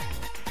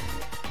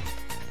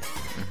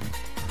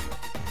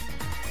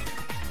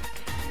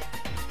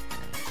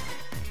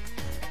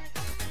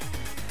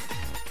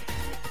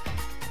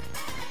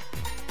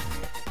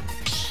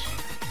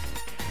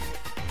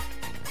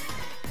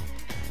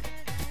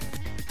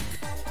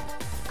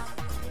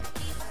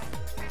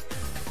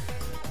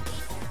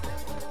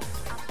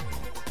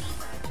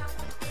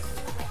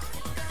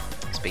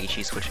 Big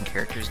Cheese switching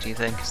characters, do you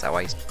think? Is that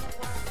why he's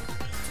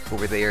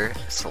over there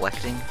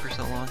selecting for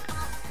so long?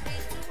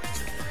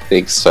 I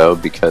think so,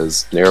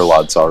 because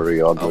Nerolod's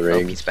already on the Oh,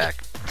 ring. he's back.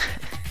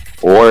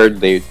 Or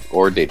they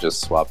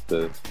just swap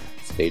the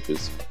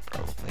stages.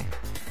 Probably.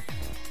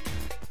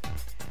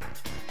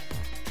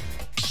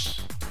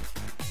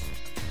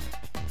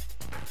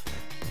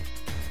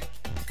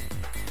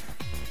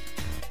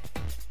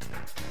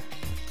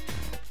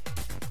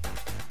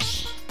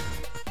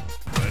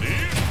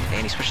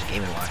 And he switched to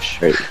Game &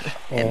 Watch. Right.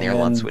 And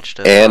Nerolod switched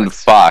to And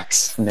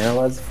Fox. Fox.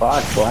 Nerolod's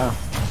Fox, wow.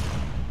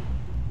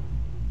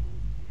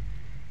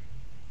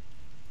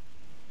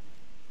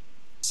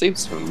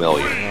 seems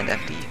familiar. And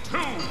FD.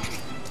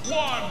 2,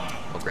 1.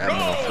 We'll grab him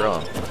and we'll throw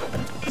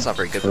him. That's not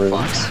very good for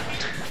Fox.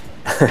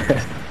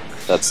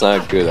 That's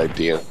not a good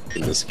idea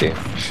in this game.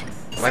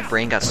 My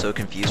brain got so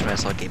confused when I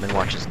saw Game &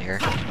 Watch's Nair.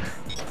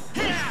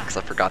 Because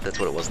I forgot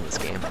that's what it was in this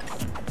game.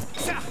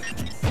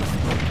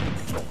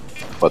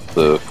 But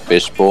the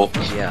fishbowl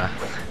Yeah.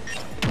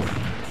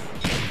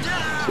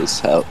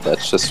 is how.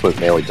 That's just what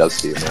Melee does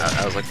to you, man.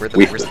 I was like, where's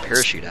the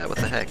parachute at? What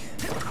the heck?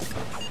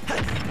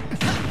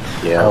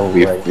 Yeah, Oh,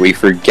 right. we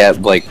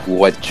forget like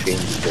what change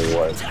there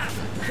was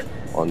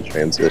on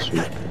transition.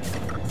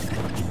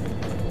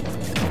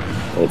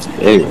 But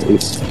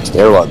anyways,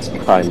 Airlot's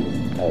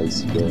kind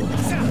as the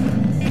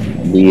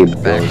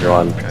lead Back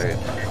going on. try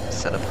to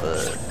set up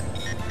the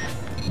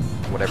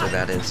whatever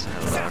that is. I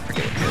don't know. I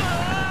forget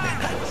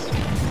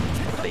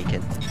what the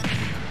bacon.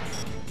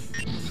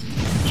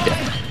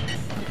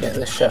 Yeah,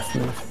 the chef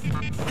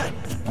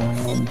move.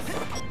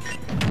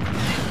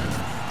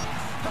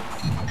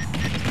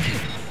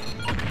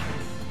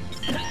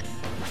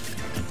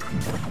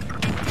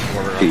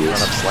 Or He run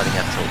is. up sliding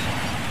up tilt.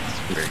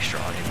 It's very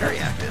strong and very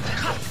active.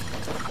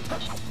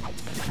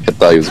 I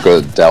thought he was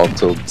going to down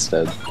tilt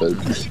instead, but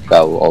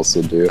that will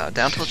also do.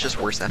 Down tilt's just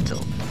worse F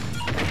tilt.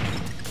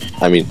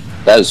 I mean,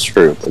 that is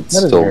true, but That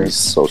is still very-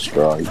 so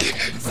strong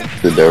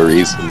for no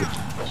reason.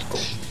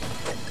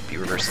 If he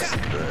reverses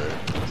the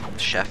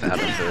chef out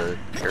of the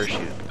parachute,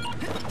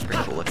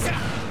 pretty cool looking.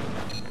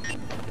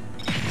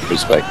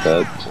 Respect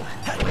that.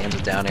 Lands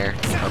with down air,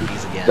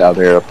 upbees again. Down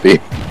there, up B.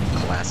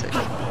 Classic.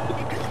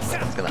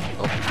 It's gonna.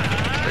 Oh,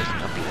 there's an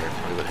uppie there.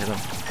 Probably would hit him.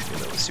 Even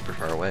though it was super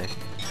far away.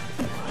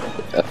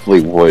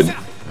 Definitely would.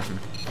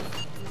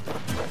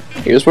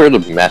 Here's where the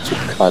matchup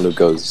kind of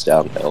goes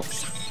downhill.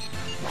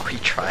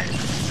 Retry.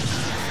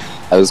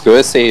 I was going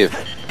to say if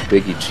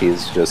Biggie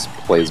Cheese just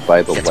plays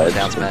by the Gets him ledge,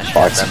 down and smash.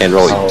 Fox Yeah, can't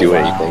really Oh, do wow.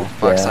 anything.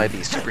 Fox Yeah. side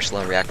be super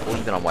slow and reactable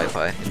even on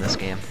Wi-Fi in this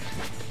game.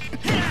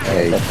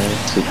 Hey,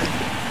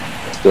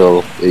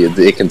 still,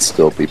 it can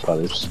still be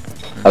punished.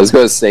 I was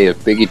going to say if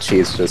Biggie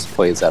Cheese just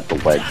plays at the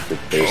ledge,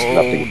 there's Oh,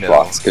 nothing no.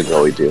 Fox can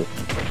really do.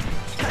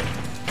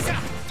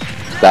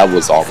 That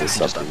was almost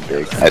Just something up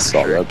big. there, I for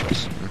saw sure. that.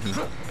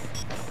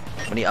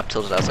 When he up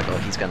tilted, I was like, oh,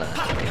 he's gonna.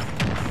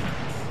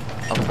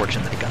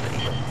 Unfortunate that he got it.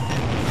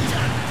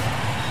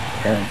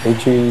 Yeah, Big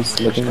Cheese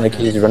looking like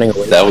he's running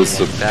away. That was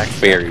the Back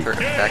very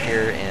back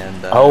air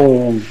and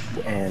Oh,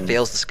 and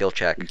fails the skill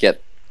check.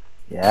 get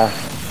yeah,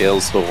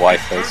 fails the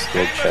Wi-Fi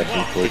skill check,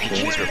 Biggie unfortunately.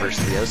 Cheese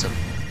reverses the Ozone.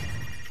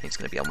 He's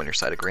gonna be on winner's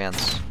side of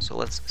Grands. So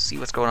let's see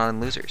what's going on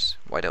in losers.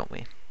 Why don't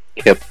we?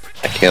 Yep,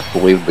 I can't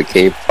believe the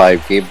Game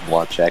 5 Game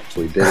Watch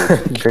actually did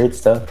it. great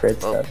stuff, great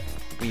Well,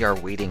 stuff. we are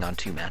waiting on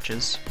 2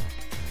 matches.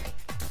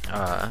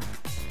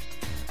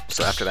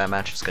 So after that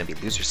match, it's gonna be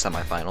losers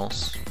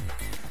semifinals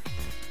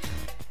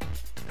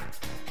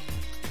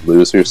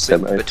Loser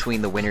semi.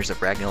 between the winners of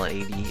Ragnall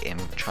 80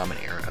 and Charm and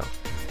Arrow.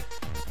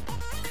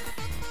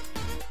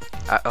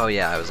 Oh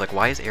yeah, I was like,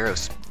 why is Arrow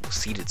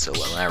seated so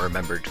low? And I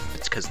remembered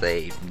it's because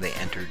they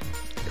entered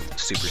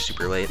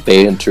super late.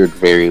 They entered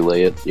very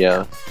late,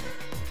 yeah.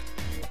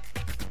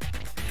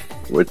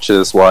 Which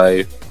is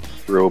why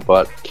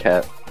Robot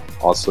Cat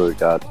also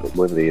got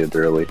eliminated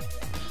early.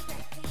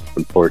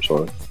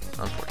 Unfortunately.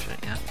 Unfortunate,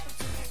 yeah.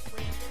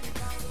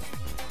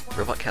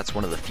 Robot Cat's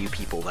one of the few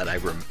people that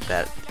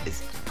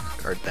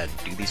that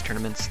do these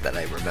tournaments that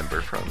I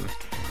remember from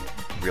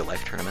real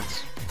life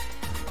tournaments.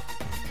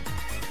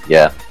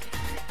 Yeah.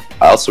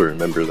 I also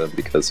remember them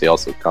because he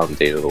also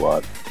commentated a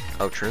lot.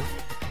 Oh, true.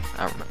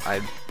 I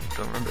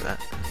don't remember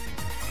that.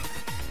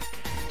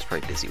 I was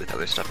probably busy with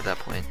other stuff at that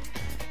point.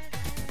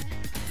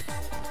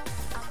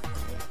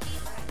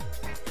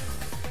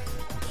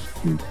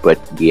 But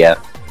yeah,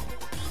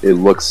 it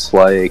looks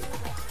like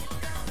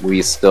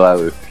we still have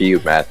a few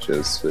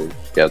matches to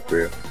get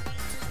through.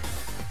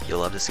 You'll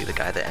love to see the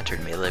guy that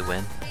entered Melee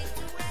win.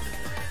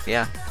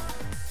 Yeah.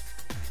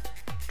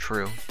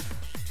 True.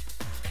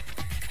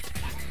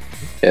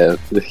 Yeah,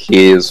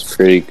 he is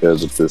pretty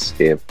good at this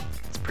game.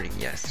 It's pretty,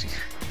 yes.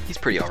 He's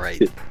pretty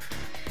alright.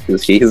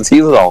 He's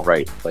an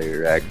alright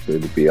player,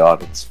 actually, to be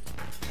honest.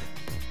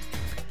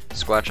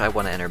 Squatch, I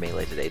want to enter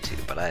Melee today too,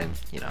 but I'm,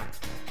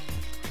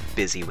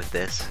 busy with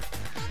this.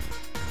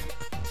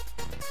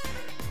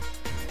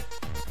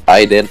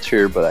 I'd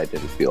enter, but I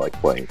didn't feel like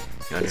playing. You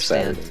this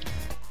understand? Saturday.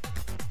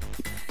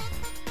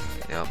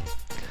 Yep.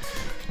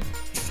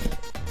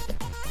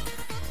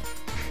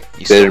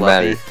 You Didn't still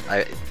love me?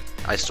 matter.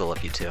 I still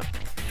love you too.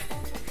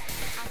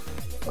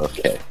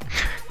 Okay.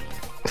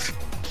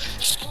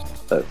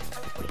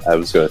 I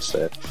was gonna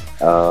say,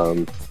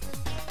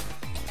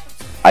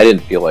 I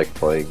didn't feel like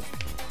playing,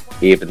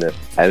 even if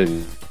I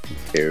didn't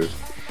care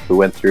who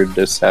went through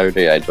this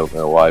Saturday. I don't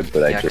know why,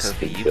 but Yeah, I just Kofi,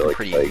 didn't you've feel been like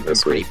pretty, playing you've been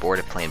this pretty week. bored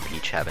of playing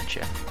Peach, haven't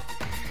you?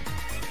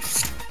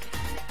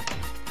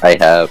 I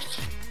have,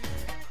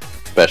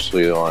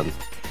 especially on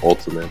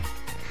Ultimate.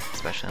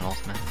 Especially in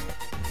Ultimate.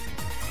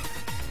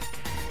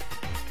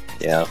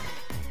 Yeah,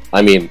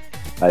 I mean,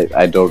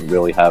 I don't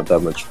really have that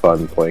much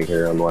fun playing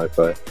her on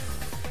Wi-Fi.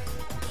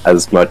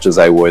 as much as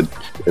I would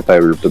if I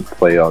were to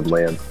play on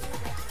land.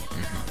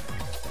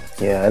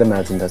 Yeah, I'd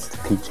imagine that's the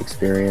Peach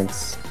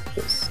experience.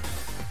 Just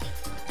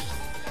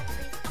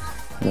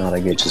not a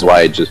good. Which is why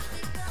I just,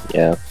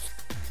 yeah,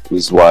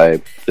 this is why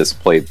I just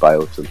played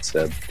Violet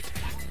instead.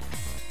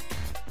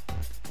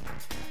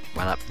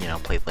 Why not,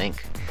 play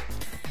Link,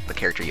 the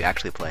character you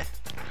actually play?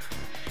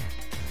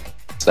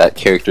 So that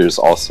character is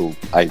also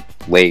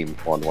lame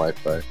on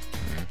Wi-Fi.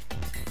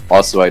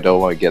 Also, I don't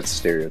want to get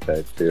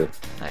stereotyped too.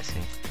 I see.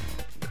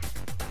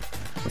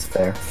 That's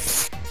fair.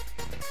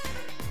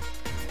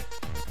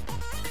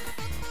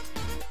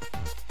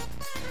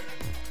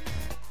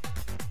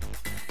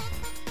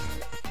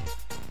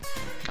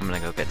 I'm gonna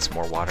go get some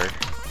more water.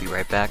 Be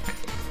right back.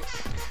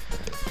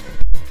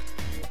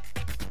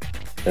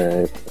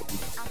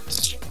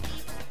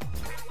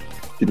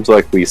 Seems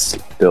like we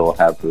still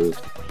have a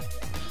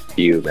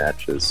few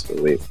matches to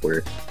wait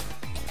for.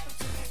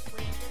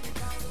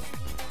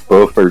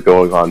 Both are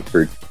going on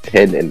for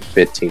 10 and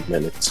 15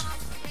 minutes.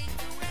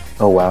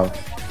 Oh wow.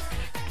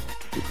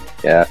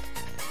 Yeah.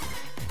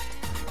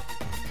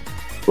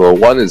 Well,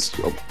 one is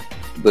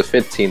the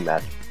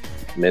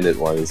 15-minute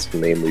one is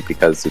mainly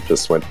because it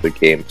just went to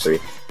game 3.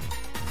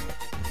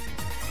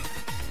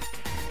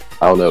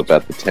 I don't know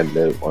about the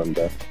 10-minute one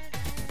though.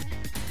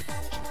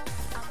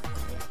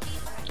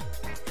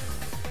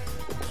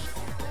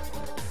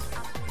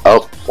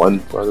 Oh,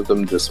 one of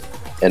them just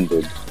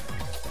ended.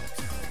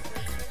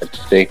 I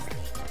think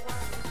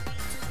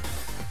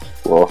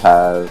we'll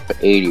have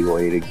 80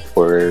 waiting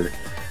for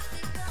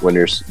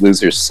winners,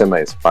 losers,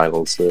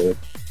 semi-finals to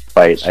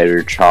fight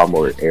either Chom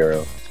or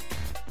Arrow.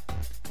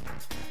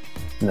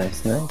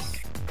 Nice, nice.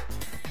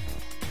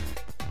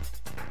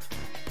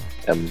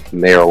 And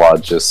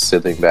Marilod just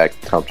sitting back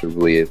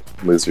comfortably at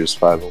losers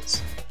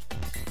finals.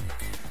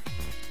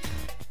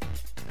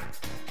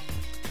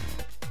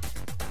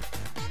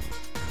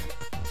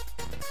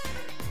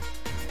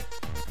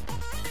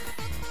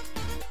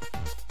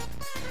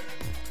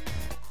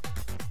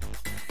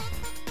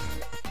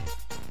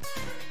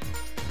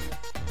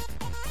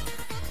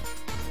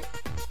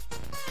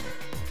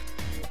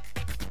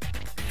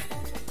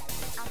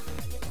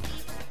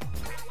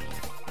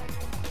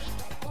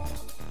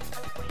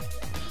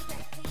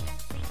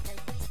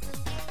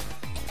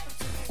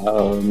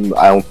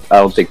 I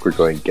don't think we're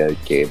going to get a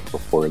game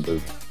before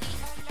the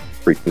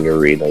freaking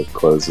arena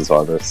closes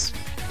on us.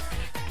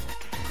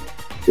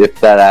 If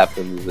that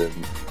happens, then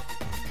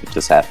it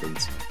just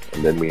happens,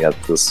 and then we have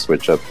to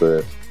switch up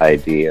the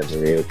ID and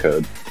the arena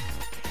code.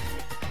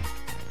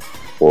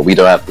 Well, we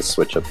don't have to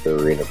switch up the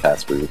arena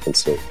password. We can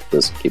still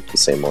just keep the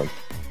same one.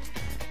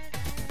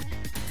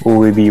 Will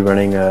we be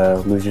running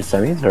loser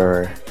semis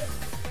or?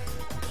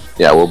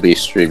 Yeah, we'll be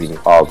streaming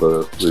all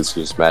the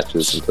losers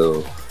matches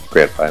until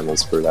grand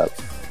finals for that.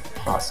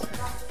 Awesome.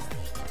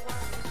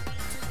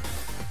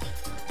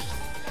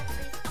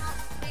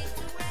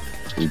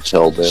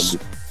 Until then.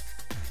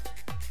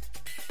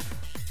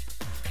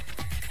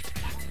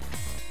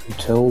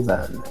 Until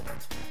then.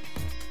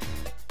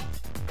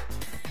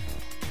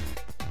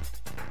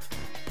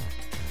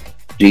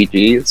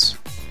 GG's.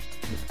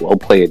 Well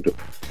played,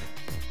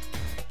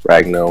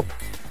 Ragno.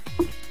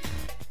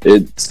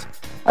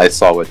 I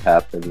saw what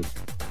happened.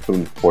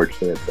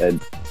 Unfortunate that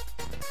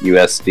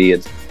USD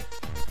is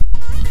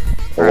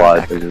a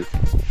lot.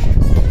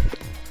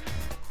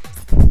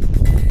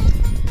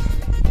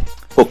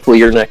 Hopefully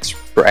your next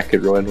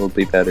bracket run will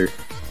be better.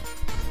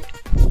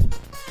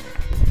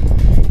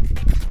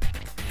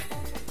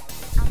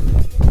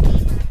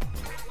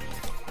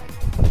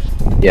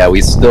 Yeah,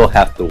 we still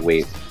have to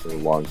wait for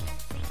long.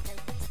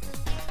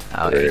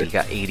 Oh,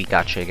 80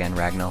 gotcha again,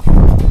 Ragnall.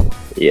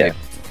 Yeah.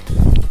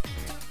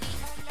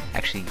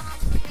 Actually,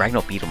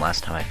 Ragnall beat him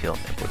last time, I feel.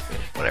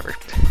 Whatever.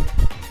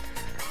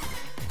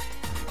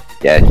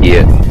 Yeah,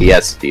 he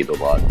has speed a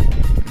lot,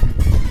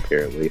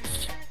 apparently.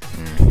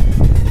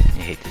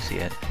 You hate to see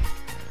it.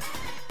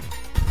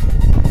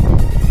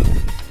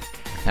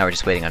 Now we're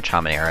just waiting on Chom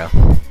and Arrow.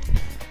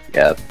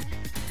 Yeah.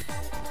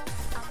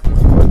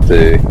 Went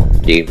to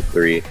game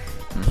 3.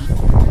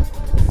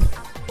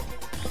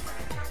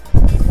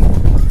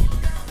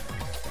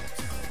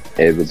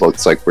 It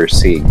looks like we're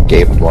seeing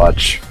Game &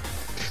 Watch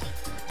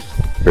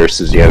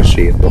versus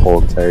Yoshi the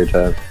whole entire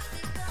time.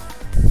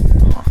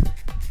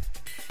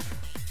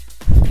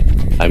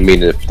 I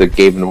mean, if the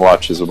Game &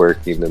 Watch is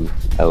working, then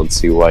I don't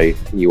see why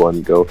you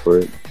wouldn't go for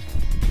it.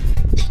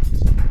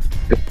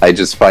 I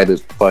just find it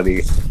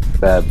funny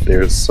that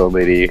there's so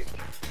many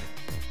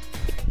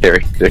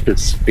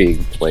characters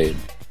being played.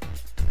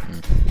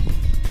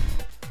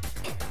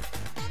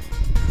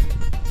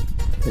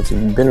 It's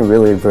been a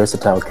really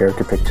versatile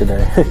character pick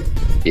today.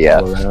 Yeah.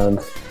 All around.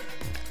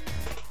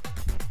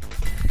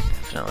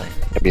 Definitely.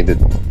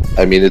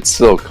 I mean, it's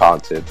still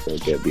content.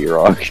 Don't get me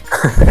wrong.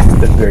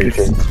 That's very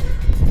true.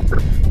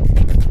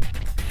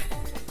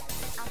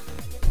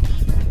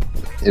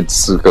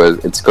 It's going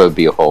to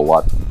be a whole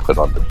lot to put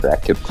on the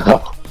bracket,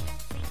 though.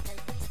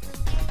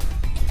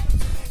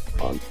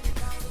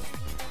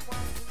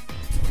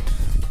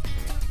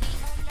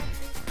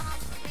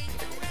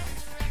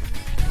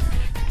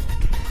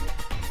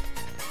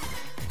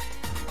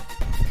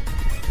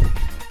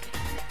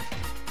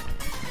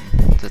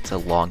 it's a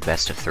long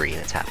best of 3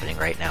 that's happening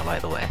right now, by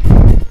the way.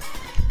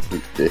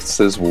 This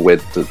is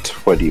with the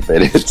 20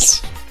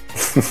 minutes.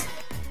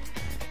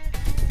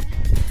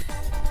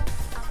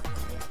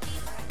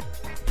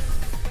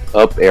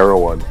 Up arrow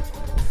 1.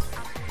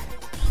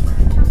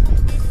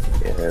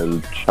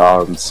 And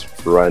John's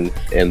run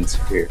ends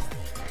here,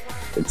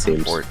 it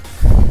seems. Fort.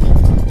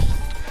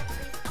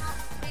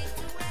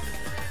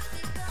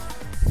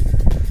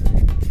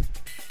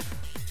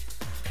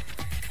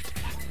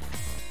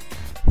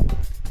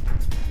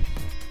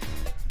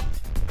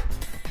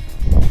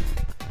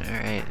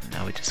 Alright,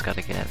 now we just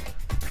gotta get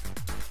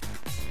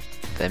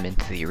them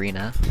into the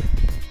arena.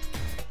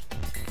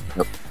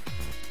 Yep.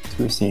 So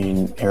we're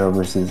seeing Arrow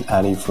versus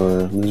Addy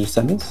for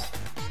loser semis.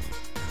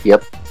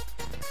 Yep.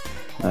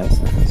 Nice.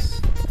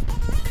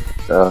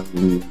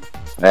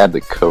 I had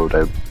the code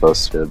I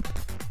posted.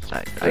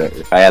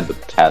 If I had the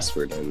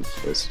password, I would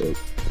post it.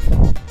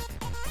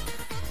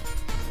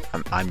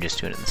 I'm just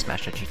doing it in the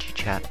Smash.gg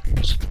chat.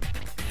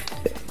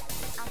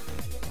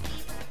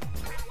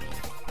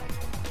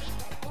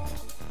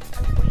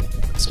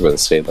 I was going to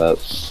say that.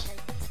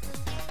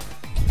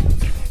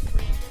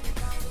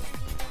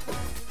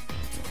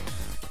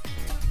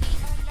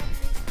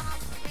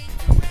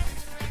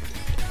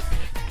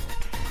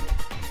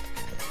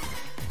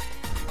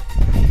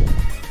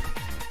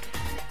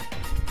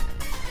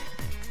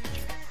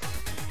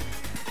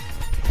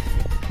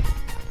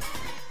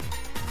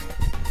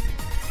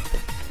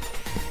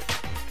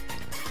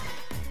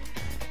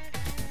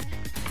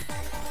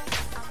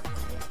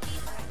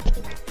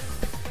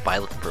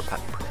 Violet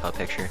profile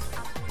picture.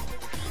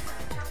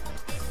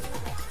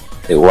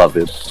 I love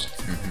it.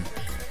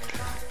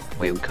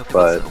 Wait, Kofi,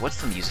 But-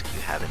 what's the music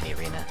you have in the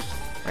arena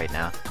right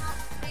now?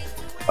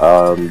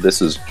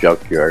 This is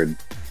Junkyard,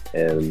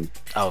 and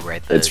Oh,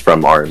 right. it's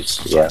from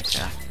ARMS. Yeah.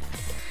 Yeah.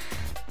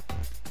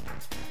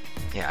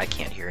 Yeah, I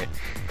can't hear it.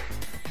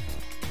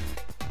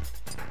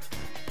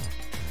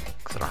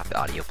 Because I don't have the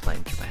audio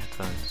playing through my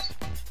headphones.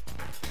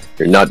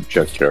 You're not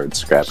Junkyard,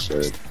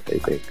 Scrapyard, I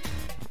think.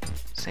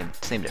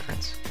 Same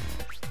difference.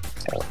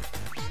 Yeah.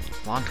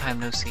 Long time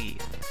no see.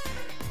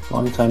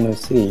 Long time no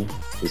see.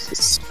 This is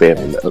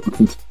spamming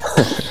them.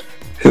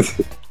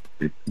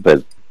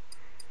 But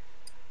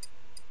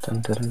Dun,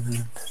 dun, dun,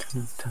 dun,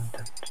 dun, dun,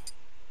 dun.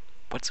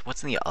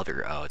 What's in the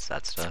other? Oh, it's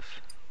that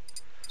stuff.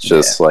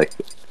 just like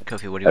Kofi, what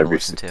do you want to Every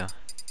listen to?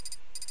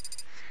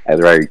 I'd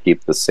rather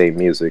keep the same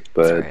music,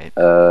 but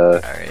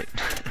Alright. Alright.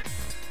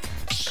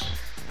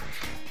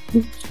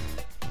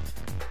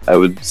 I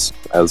was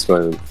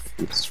going to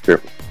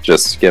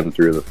just skim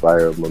through the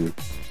Fire Emblem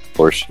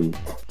portion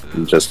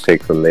and just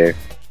pick from there.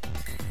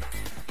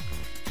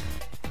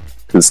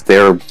 Because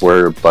there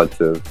were a bunch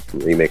of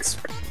remix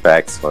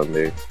tracks on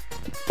there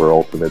for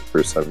Ultimate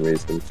for some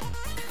reason.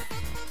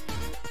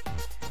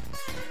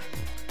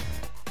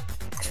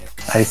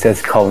 I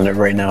says calling it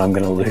right now, I'm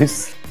gonna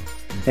lose.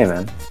 Hey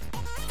man.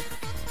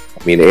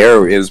 I mean,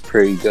 Arrow is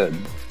pretty good.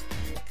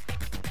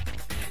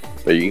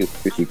 But you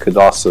could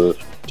also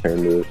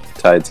turn the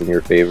tides in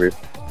your favor.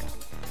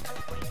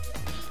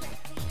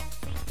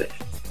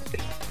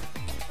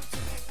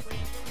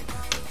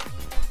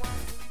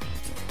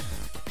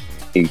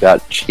 You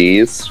got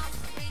cheese.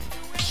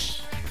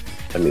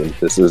 I mean,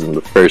 this isn't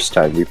the first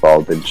time we've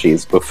all been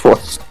cheese before.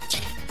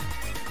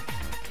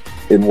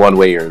 In one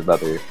way or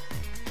another.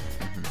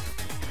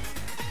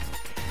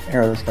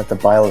 Arrow's got the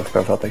Violet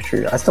profile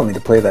picture. I still need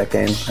to play that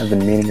game. I've been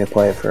meaning to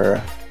play it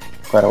for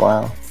quite a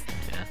while.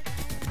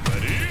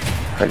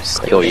 Yeah.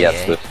 Still yet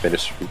to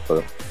finish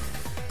FIFA.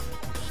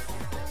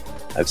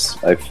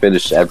 I've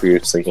finished every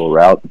single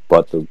route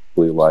but the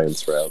Blue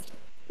Lions route.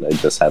 I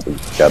just haven't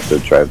got the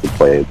drive to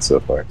play it so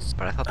far.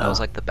 But I thought that was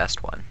like the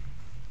best one.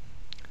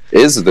 It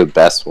is the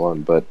best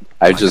one, but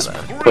I just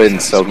gotta put in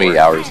so many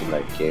score. hours in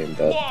that game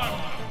that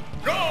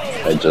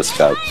I just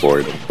got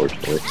bored,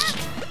 unfortunately.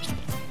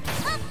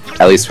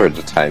 At least for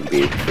the time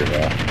being. For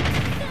now.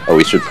 Oh,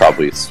 we should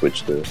probably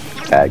switch the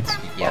tags.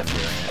 Yeah, I'm doing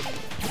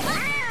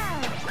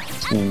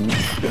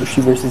it.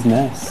 Yoshi versus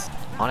Ness.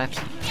 On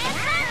FT.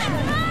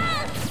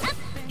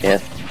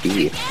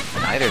 FP.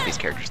 Neither of these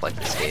characters like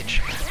this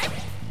stage.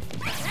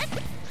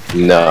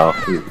 No,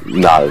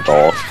 not at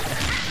all.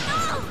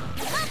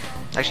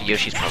 Actually,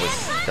 Yoshi's probably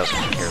doesn't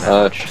care that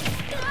Uh, much.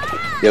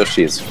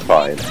 Yoshi's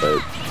fine,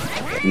 but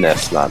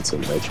Ness not so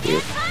much.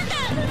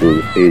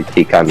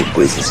 He kind of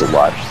loses a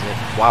lot.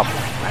 Wow,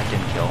 that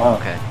didn't kill. Wow.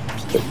 Okay.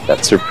 But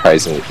that's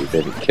surprising he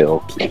didn't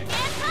kill.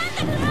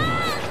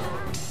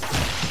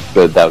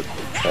 But that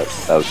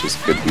was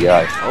just good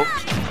DI. Oh,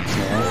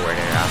 forward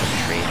air out of the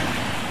tree.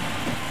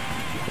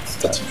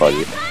 That's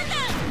funny.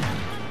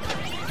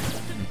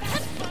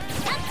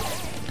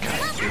 God,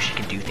 Yoshi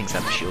can do things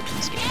out of shield in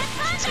this game.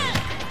 It's insane.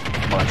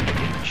 Well, that's big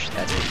damage.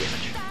 That's big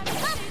damage.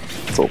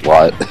 It's a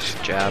lot.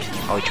 Jab.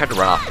 Oh, he tried to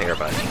run off there,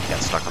 but I think he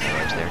got stuck on the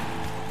edge there.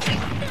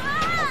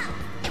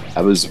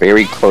 I was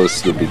very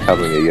close to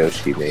becoming a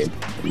Yoshi main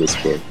in this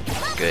game.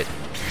 Good.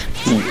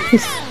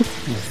 He's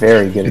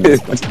very good at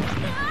this.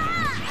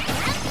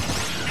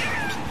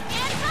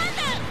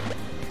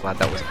 glad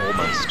that was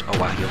almost. Oh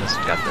wow, he almost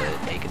got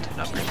the egg into an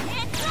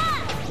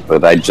upgrade.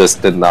 But I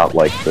just did not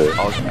like the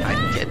Oh, I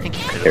think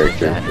he could have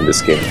character that. in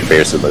this game in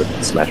comparison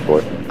to Smash 4.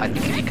 I think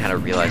if he kind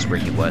of realized where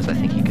he was, I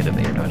think he could have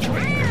air dodged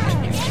right there.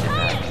 And you did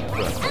that.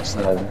 Well, close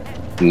though.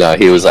 No,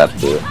 he was at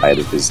the height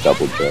of his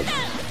double jump.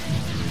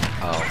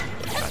 Oh,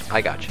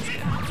 I got you.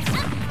 Yeah.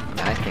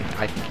 I think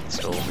he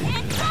still really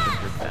could have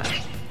improved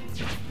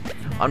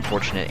that.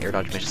 Unfortunate, air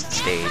dodge misses the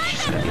stage.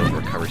 He's gonna be able to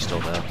recover still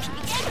though.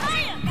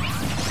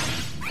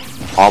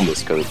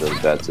 Almost could have been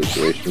a bad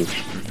situation.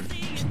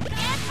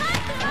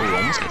 Oh, he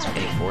almost gets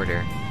any forward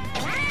air.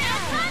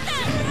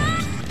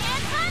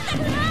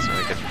 That's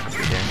really good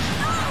recovery there.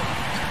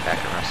 Back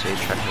around stage,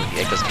 try to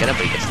the egg doesn't get him,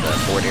 but he gets the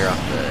forward air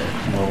off the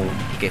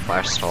PK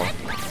flash stall.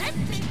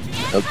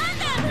 Nope.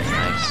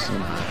 Nice.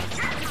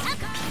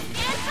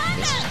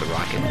 This is the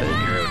rocket, but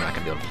Arrow not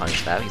gonna be able to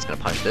punish that. He's gonna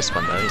punish this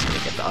one though. He's gonna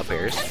get the up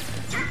airs.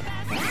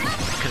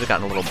 Could have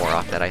gotten a little more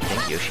off that, I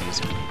think. Yoshi's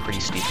pretty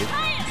stupid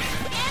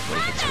when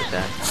he hits you with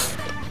that.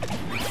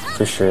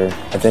 For sure.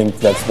 I think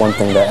that's one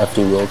thing that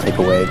FD will take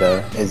away,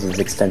 though, is his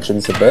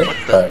extensions a bit.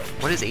 But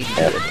What is AD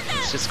doing?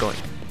 He's just going.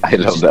 I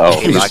don't know.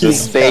 He's He's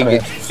just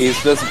staying.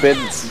 He's just been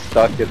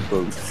stuck at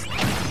the.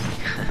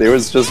 There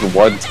was just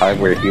one time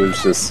where he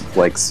was just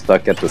like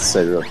stuck at the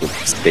center of the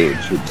stage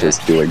and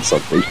just doing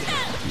something.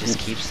 He just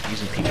keeps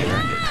using PK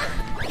Rocket.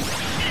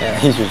 yeah,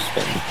 he's just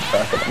been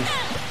rocketing.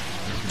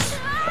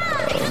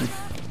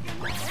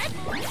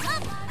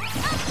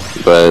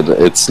 But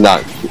it's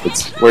not.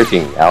 It's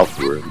working out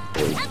for him,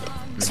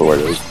 sort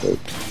of.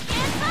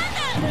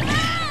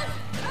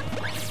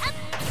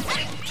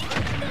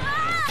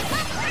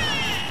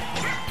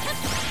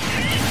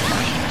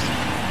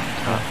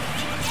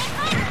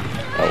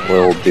 But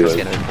we'll do He's it.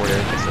 getting forward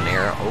air, gets an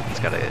air. Oh, he's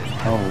gotta get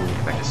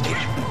Oh. back to stage.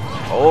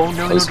 Oh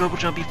no, no Those- double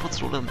jump, he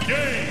footstooled him.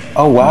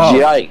 Oh, wow.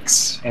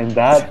 Yikes! And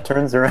that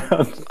turns around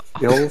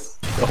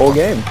the whole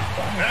game.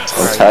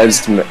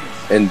 Sometimes,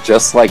 and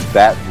just like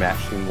that,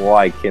 mashing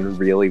Y can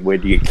really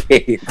win you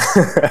games.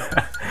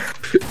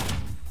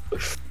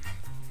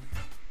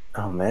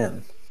 Oh,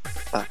 man.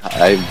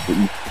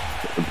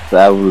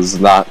 That was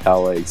not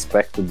how I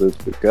expected it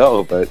to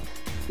go, but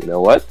you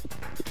know what?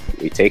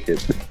 We take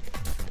it.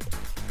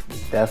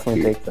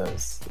 Definitely take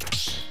those.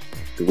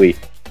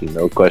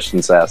 No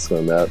questions asked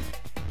on that.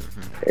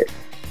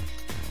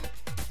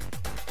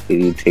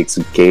 He takes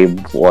game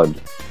 1.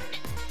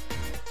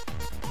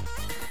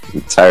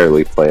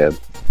 Entirely planned.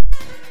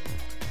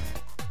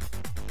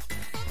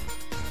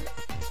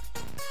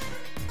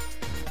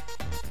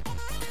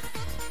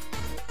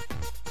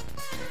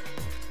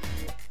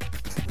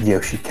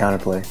 Yoshi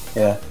counterplay.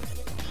 Yeah.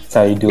 That's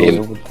how you do it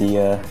with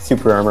the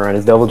super armor on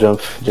his double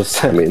jump.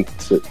 Just I mean,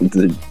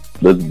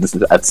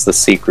 that's the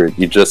secret.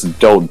 You just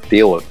don't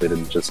deal with it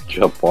and just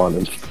jump on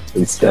it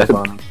instead. jump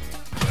on him.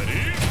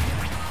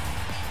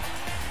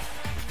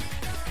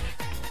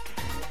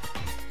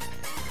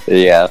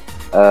 Yeah.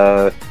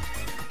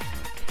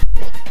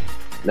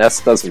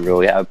 Ness doesn't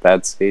really have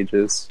bad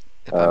stages.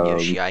 If I'm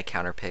Yoshi, I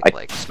counterpick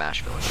like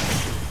Smash villain.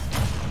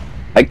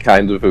 I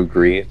kind of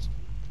agree.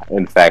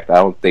 In fact, I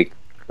don't think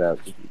that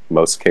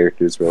most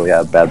characters really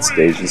have bad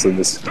stages in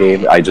this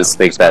game. I just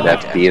think that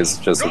FD is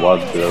just one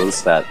of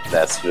those that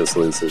Ness just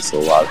loses a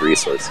lot of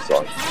resources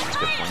on. That's a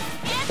good point.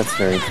 That's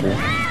very true.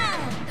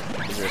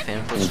 Is there a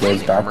fan He force goes when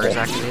the back armor is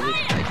there. activated?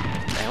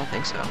 I don't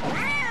think so.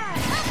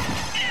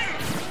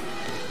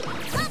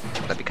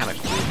 That'd be kind of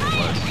cool if it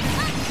was.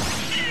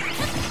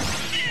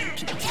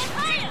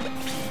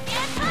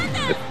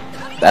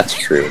 If that's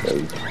true,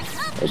 then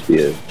that'd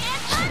be a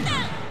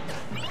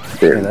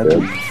fair Yeah, that'd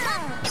bit. be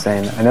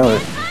insane. I know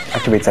it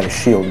activates out of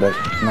shield, but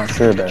I'm not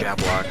sure about Jab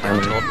block. Yeah,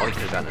 armor. oh, he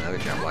could have gotten another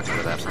jab block out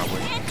of that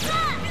probably.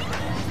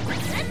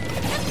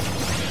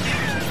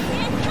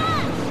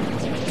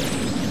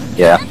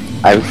 Yeah,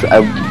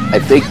 I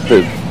think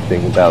the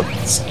thing about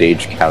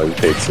stage counter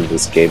picks in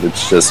this game,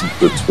 it's just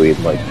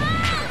between like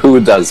who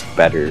does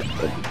better in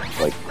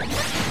like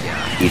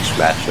each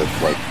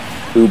matchup, like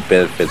who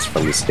benefits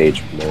from the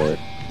stage more.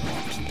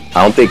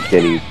 I don't think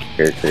any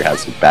character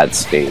has a bad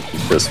stage.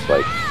 It's just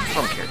like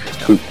Some characters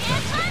Who- don't.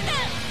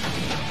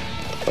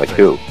 That's like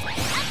who.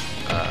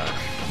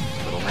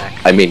 Little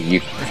Mac. I mean,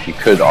 you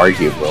could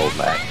argue Lil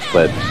Mac,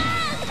 but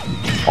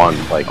on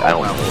like I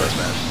don't wow, know. was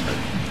bad.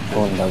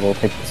 Going double,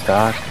 take the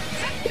stock.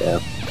 Yeah,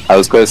 I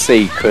was going to say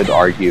you could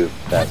argue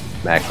that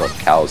Mac on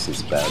Callus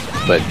is bad,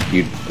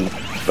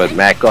 but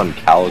Mac on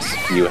Callus,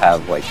 you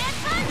have like,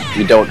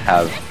 you don't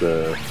have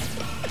the.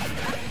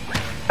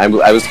 I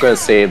was going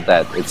to say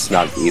that it's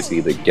not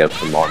easy to get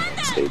him on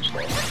that stage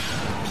now,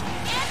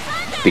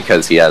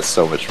 because he has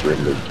so much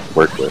room to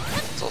work with.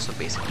 It's also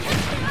basically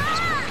just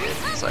pretty good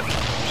inside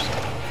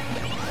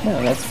platforms.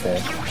 No, that's fair.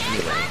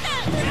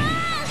 Anyway.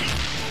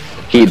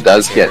 He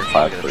does get We're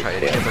cloud gonna for try to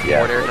get the yeah.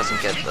 forward air,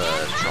 doesn't get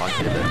the strong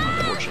hit of it,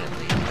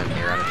 unfortunately. An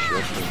air out of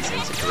shield in the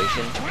same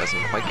situation,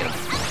 doesn't quite get him.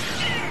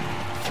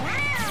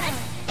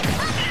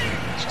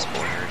 It's just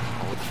forward air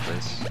all over the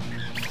place.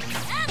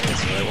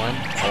 Gets another one.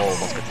 Oh,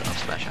 almost gets an up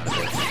smash out of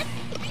it.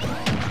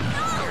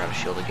 Air out of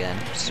shield again.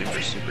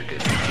 Super, super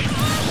good.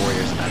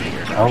 Warriors about to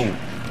air Oh. dodge.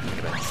 Think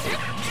about the stage.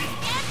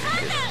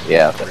 Good.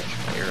 Yeah.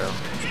 Arrow.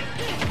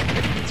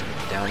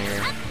 Down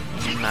here.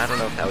 I don't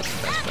know if that was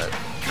the best bet.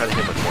 Try to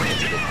hit with more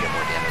hits, it didn't get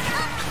more damage.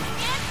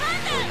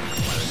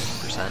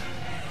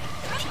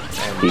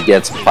 40%. He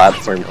gets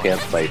platform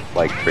camped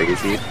like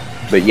crazy.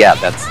 But yeah,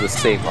 that's the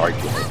same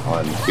argument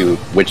on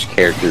which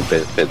character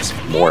fits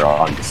more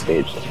on the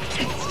stage.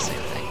 It's the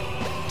same thing.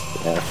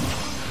 Yeah.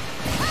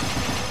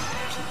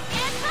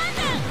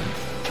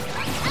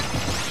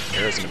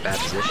 Arrow's in a bad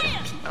position.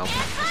 Oh,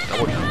 it's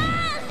double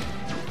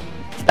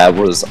jump. That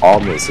was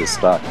almost a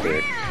stock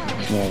there.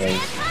 Yeah,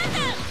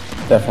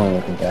 that's definitely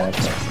looking bad.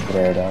 Good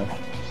air dodge.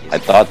 I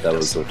thought that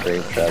was a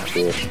frame trap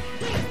too.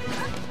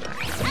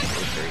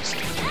 Very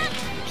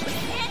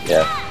sneaky.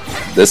 Yeah.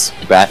 This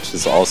batch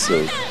has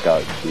also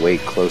got way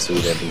closer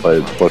than what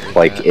it looked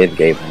like in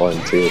game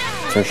 1 too.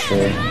 For sure.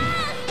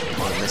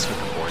 Well, miss with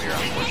the border,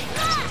 unfortunately,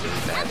 that's in a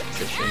really bad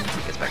position.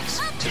 He gets back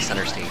to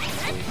center stage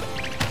easily.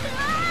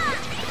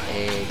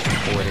 Egg,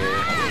 border,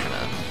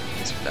 kinda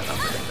miss with that up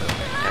there, though.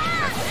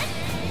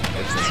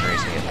 Looks necessary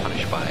to get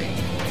punished by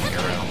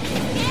Arrow.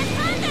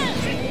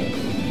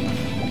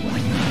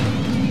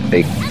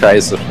 Fake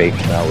tries to fake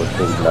now with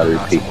another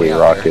PK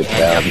rocket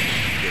down.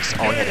 Yes,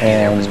 all he had to do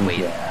there was wait.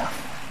 Yeah.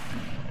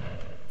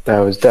 That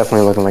was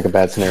definitely looking like a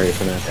bad scenario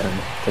for that time.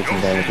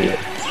 Taking damage of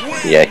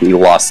it. Yeah, he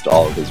lost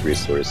all of his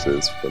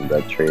resources from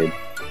that trade.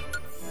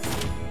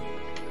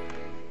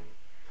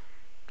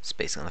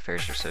 Spacing on the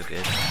fairs are so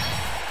good.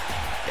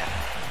 Yeah.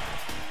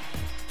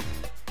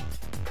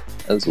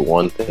 That's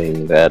one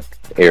thing that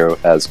Arrow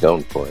has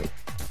going for him.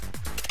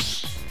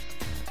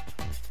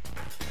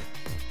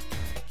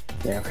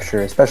 Yeah, for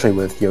sure. Especially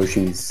with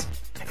Yoshi's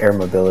air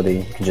mobility,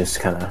 you can just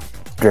kind of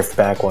drift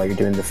back while you're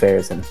doing the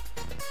fairs, and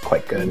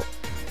quite good.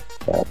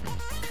 Yeah.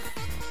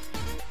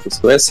 I was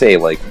gonna say,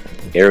 like,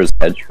 Arrow's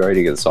edge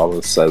guarding is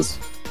almost as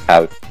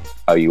how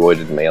you would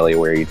in Melee,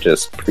 where you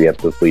just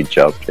preemptively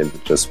jump and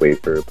just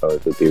wait for your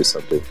opponent to do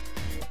something.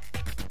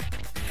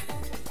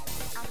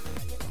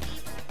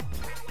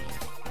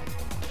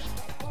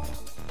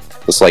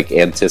 Just like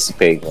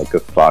anticipating like a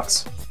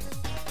fox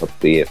up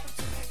the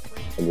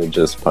and then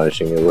just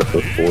punishing it with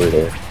a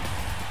forward.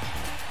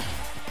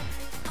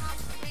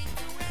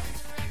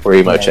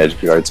 Pretty much Yeah.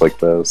 edge guards like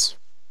those.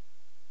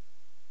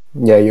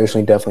 Yeah,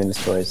 Yoshi definitely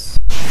destroys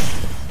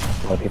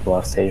a lot of people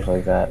off stage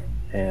like that,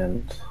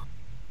 and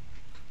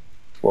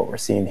what we're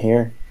seeing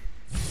here.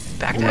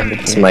 Back to back.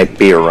 This might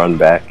be a run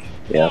back.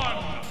 Yeah.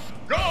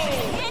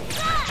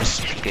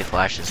 Just PK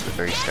flashes at the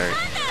very start.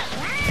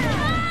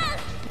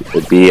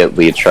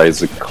 Immediately tries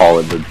to call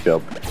in the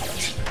jump.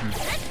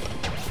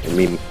 I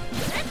mean,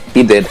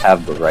 he did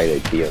have the right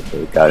idea, but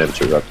it got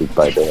interrupted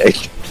by the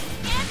egg.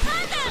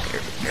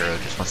 Arrow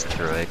just wants to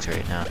throw eggs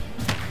right now.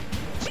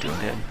 It's doing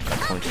good. Got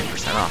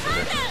 22% off of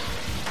it.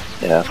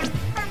 Yeah.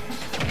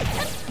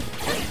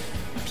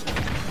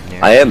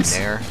 Nair, I am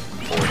Nair,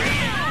 forward.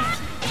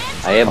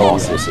 I am Oh,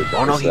 also yeah. surprised.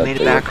 Oh no, he that made it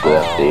they back.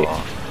 went to FD.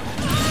 Oh.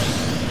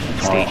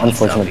 Stage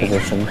Unfortunate selfie.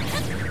 position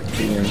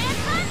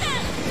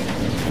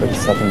for the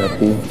second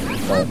FD,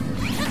 but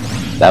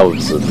That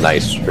was a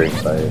nice string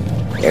by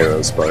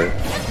Arrow's part.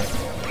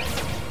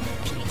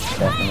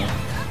 definitely.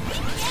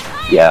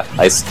 Yeah,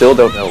 I still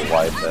don't know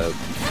why that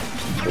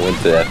went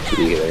to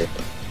FD there.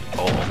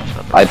 Oh,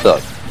 I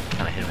thought,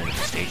 kind of hit him into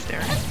the stage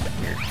there.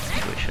 Weird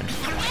situation.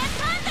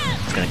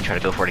 He's gonna try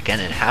to go for it again,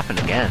 and it happened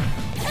again.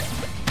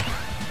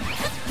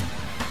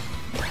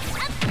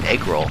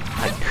 Egg roll.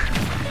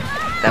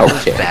 That was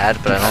Okay. bad,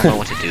 but I don't know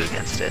what to do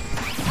against it.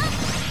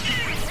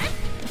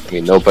 I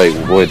mean, nobody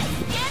would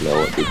know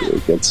what to do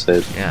against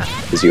it, Yeah,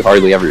 because you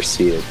hardly ever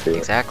see it too.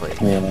 exactly.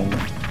 Yeah.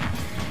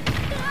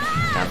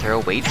 Down throw,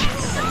 wait, and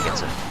then he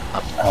gets a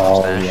up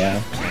Oh smash. yeah.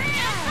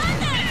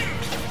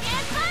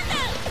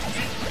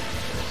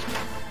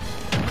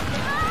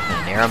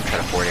 And Nair, I'm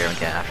trying to forward air and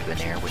get after the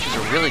Nair, which is a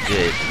really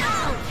good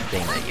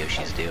thing that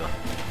Yoshi's do.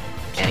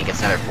 And he gets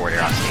another forward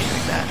air on stage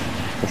like that.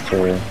 For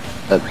sure.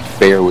 That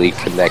barely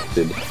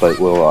connected, but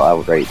will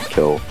outright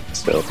kill.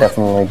 So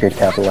Definitely good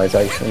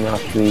capitalization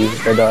off the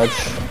air dodge.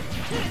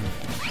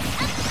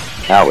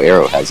 now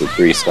Arrow has a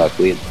 3-stock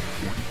lead.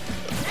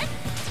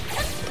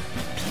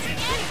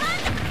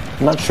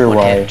 I'm not sure One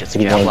why hit, just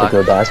he jab wanted to block,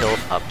 go back.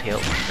 tilt, up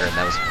tilt, or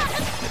that was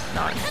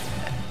not.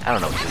 I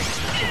don't know what he was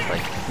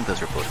like. I think those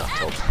were both up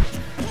tilt.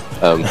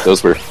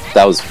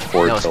 That was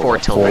 4 No, it was tilt. 4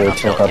 tilt, Forward right up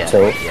tilt, tilt. up Yeah,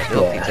 tilt. yeah, they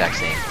look the Yeah. exact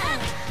same.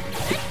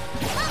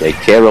 Yeah, you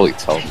can't really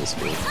tell in this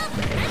game.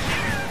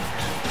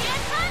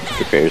 In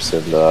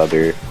comparison to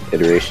other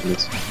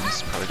iterations.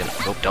 He's probably gonna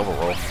go double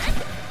roll.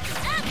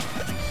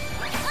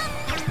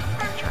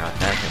 Try out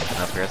that, hit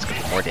an up air, that's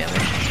gonna do more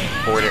damage.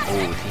 Forward air,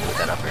 ooh, if he hit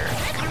that up air,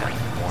 got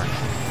even more.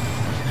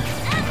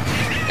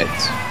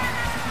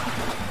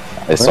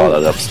 I saw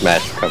that up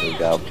smash coming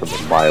down from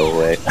a mile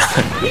away.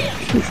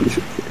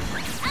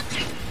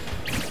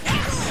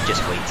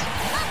 Just wait.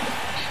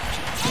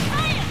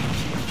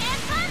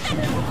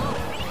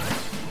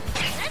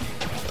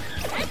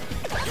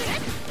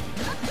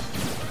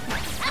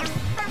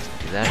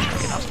 Do that, try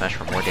to get off smash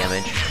for more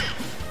damage.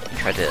 He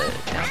tried to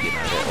downbeat him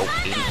out of it.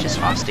 Oh, 80 just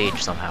off stage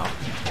somehow.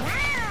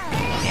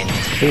 And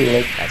that's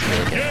really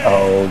good.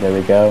 Oh, there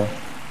we go.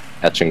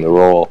 Catching the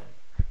roll.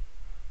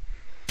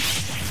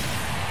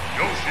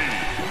 Yoshi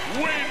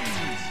wins.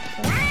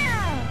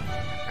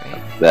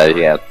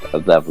 Right.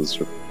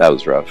 That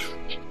was rough.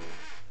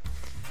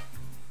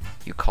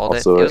 You called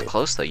Also, it. It was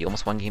close though. You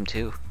almost won game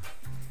 2.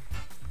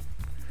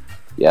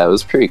 Yeah, it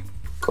was pretty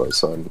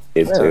close on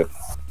game Yeah. 2.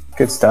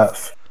 Good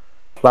stuff.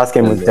 Last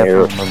game was And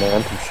definitely a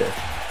momentum shift.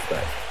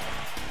 But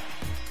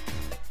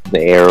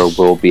The arrow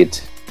will be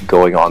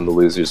going on the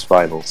losers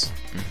finals.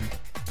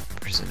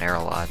 Versus an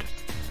arrow lot.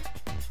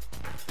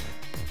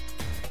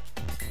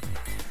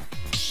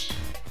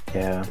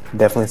 yeah,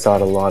 definitely saw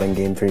it a lot in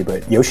game 3.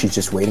 But Yoshi's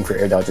just waiting for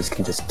air dodges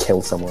can just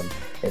kill someone.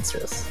 It's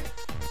just.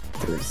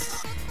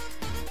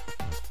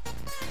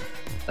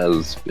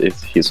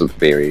 He's a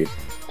very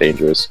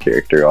dangerous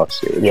character off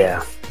stage.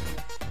 Yeah.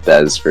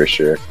 That is for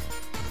sure.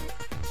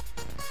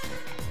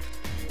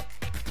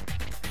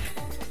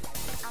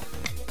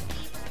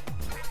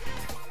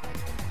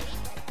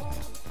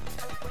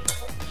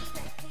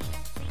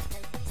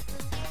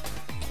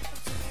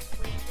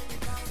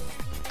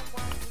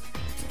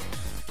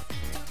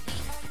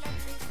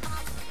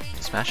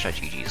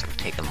 Smash.GG's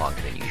taken longer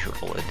than usual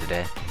to load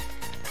today.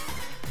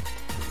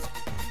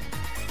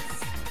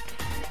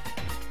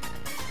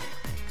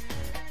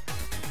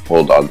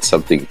 Hold on,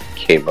 something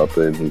came up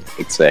in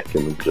exec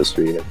and just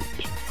read it.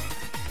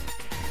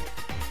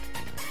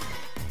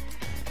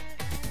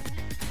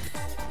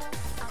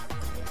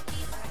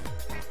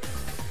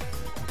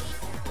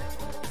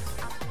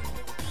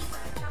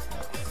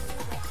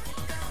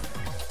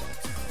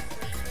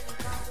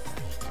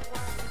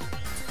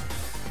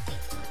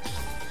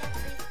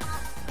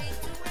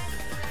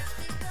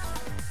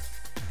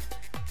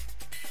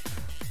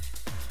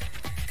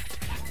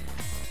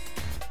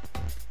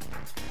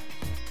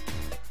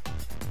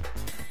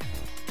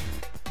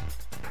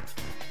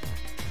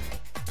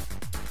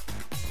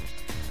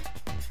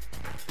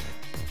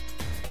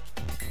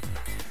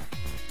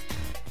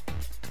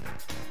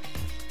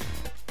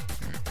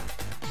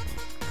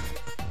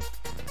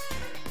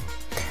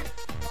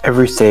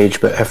 Every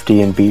stage but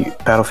FD and B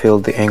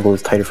Battlefield, the angle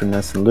is tighter for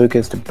Ness and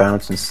Lucas to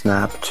bounce and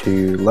snap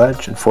to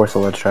ledge and force the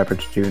ledge trapper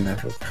to do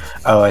natural.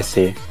 Oh, I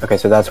see. Okay,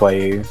 so that's why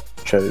you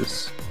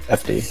chose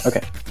FD.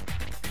 Okay.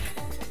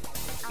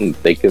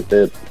 Think of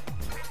it,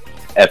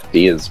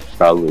 FD is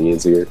probably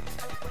easier.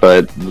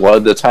 But one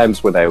of the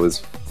times when I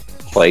was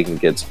playing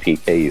against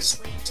PK, you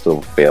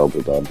still failed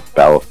it on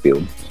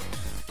Battlefield.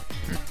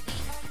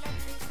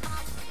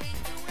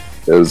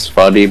 It was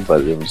funny,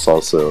 but it was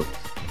also...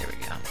 There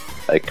we go.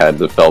 I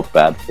kind of felt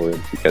bad for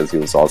him because he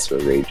was also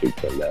raging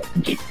from that.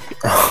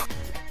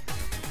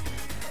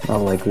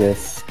 Not like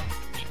this.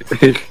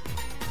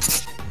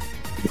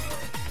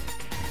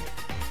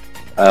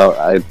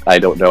 I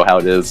don't know how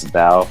it is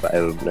now. I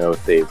don't know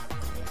if they've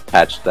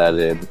patched that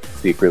in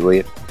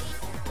secretly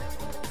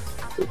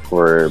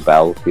for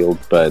Battlefield,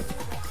 but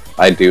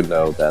I do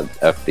know that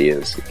FD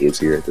is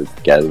easier to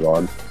get it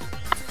on.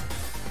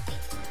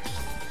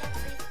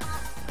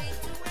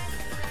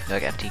 You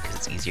like FT because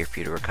it's easier for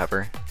you to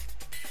recover.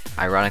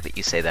 Ironic that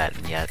you say that,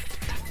 and yet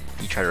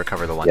you try to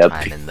recover the one Yep.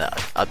 time in the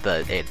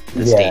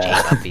stage 8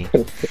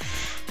 upbeat.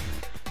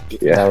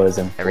 Yeah, That was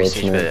Every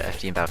stage of unfortunate.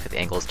 FD and Battlefield, the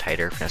angle is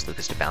tighter for Ness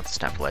Lucas to bounce,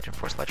 snap the ledge, and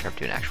force the ledge trap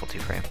to an actual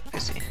 2-frame. I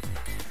see.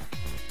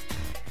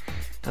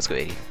 Let's go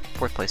 80.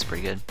 4th place,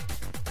 pretty good.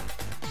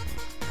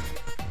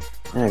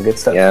 Yeah, good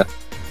stuff. yeah.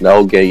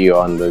 That'll get you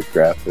on the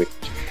graphic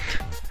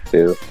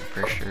too.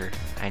 For sure.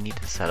 I need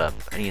to set up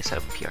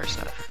PR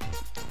stuff.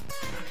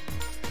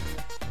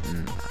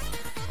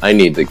 I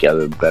need to get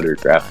a better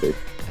graphic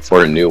That's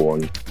or a fine. new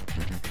one.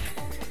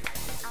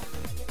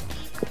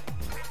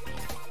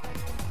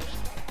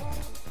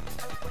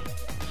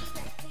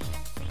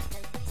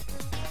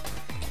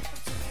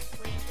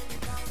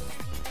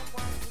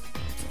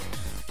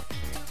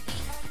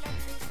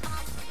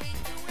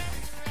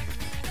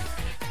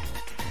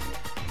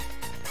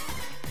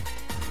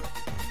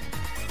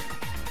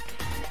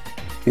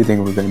 You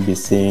think we're going to be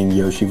seeing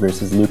Yoshi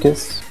versus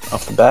Lucas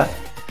off the bat?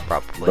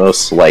 Probably.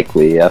 Most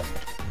likely, yeah.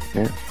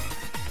 Yeah.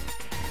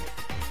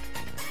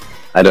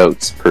 I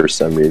don't, for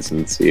some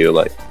reason, see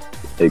like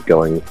it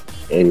going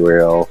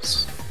anywhere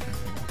else.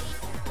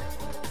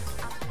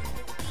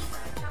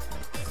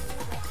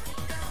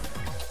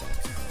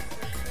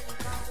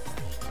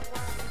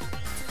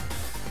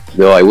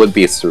 Though I would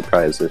be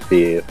surprised if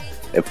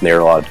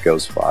Nerlod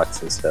goes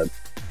Fox instead.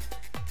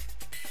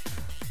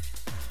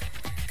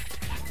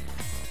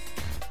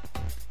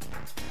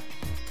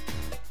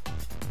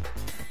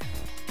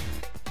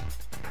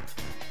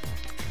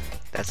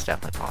 That's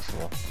definitely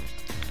possible.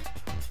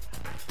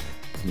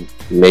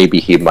 Maybe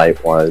he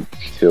might want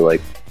to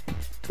like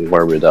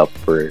warm it up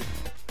for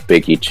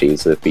Biggie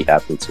Cheese if he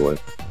happens to win.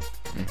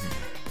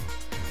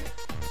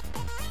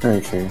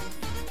 Very true.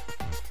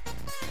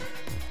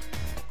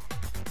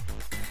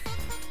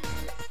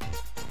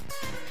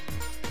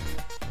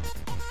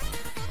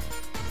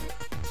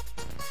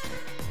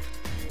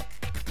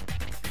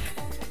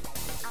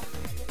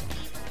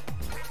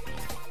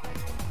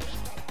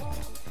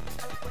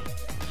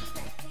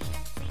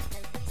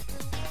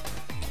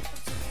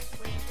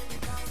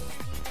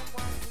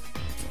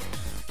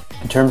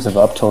 terms of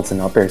up tilts and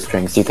up air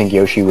strings, do you think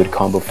Yoshi would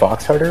combo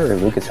Fox harder or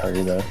Lucas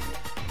harder though?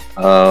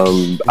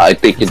 I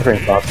think Considering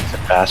Fox is a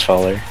fast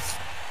faller.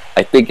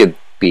 I think it'd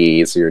be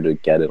easier to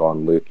get it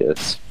on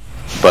Lucas.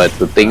 But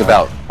the thing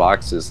about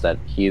Fox is that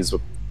he's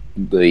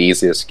the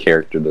easiest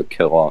character to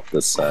kill off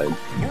this side.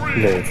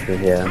 Very true,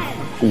 yeah.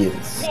 He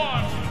is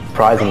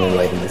surprisingly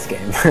late in this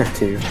game,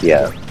 too.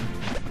 Yeah.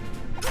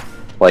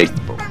 Like,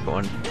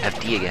 Going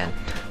FD again.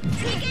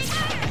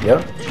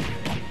 Yep.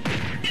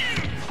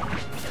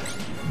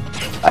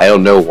 I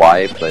don't know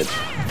why, but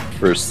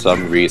for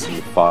some reason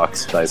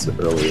Fox dies the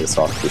earliest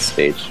off the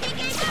stage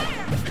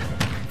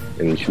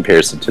in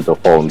comparison to the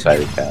whole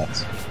entire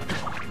cast.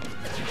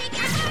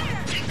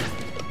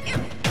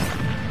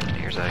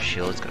 Here's a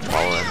shield, it's gonna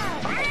follow him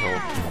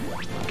until...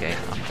 Okay,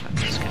 I'm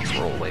just gonna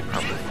roll away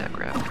probably with that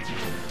grab.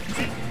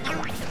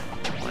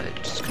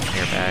 Just gonna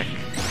air back.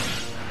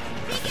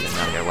 And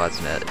now there Lad's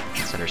in that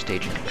center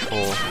stage in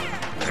control.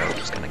 Arrow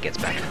just kinda gets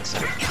back in the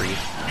center free.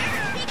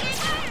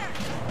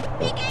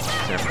 He's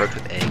gonna approach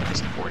with egg,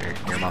 just border,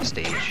 near him off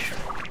stage.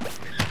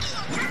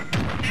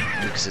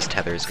 Lucas's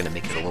tether is gonna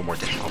make it a little more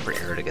difficult for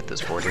Arrow to get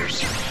those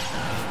borders.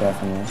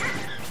 Definitely.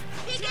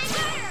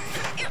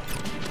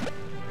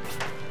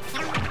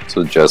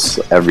 So just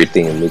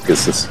everything in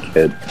Lucas's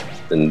kit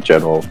in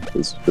general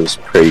is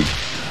pretty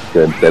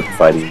good at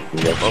fighting Oh,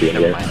 Yoshi in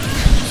never here. mind.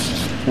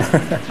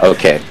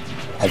 Okay,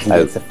 As he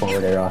gets the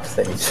forward air off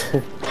stage.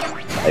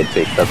 I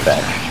take that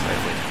back.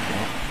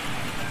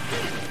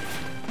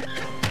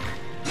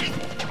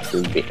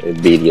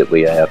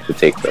 Immediately I have to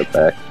take that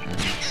back.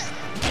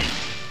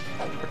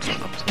 Up to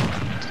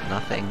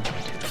nothing,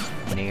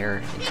 to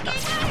near, into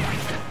nothing.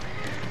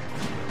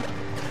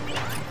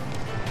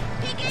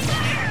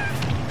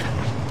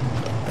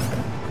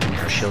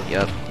 Arrow shield you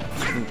up.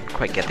 Couldn't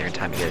quite get there in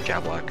time to get a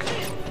jab block.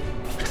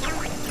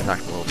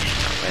 Knocked a little bit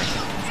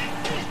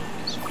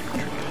that way.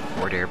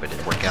 Forward air, but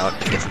didn't work out.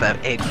 But gets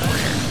that egg forward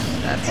air.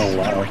 That's Oh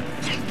wow.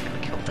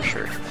 gonna kill for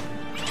sure.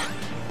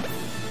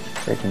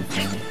 Great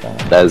confirm.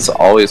 That is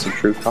always a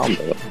true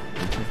combo.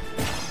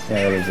 Yeah,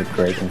 that is a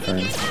great confirm.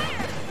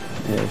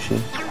 Yoshi.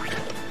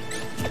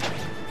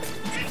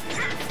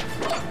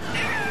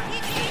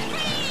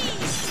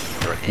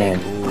 Throw an Man.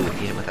 egg. Ooh, if you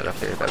hit him with that up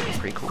there, that would be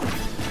pretty cool.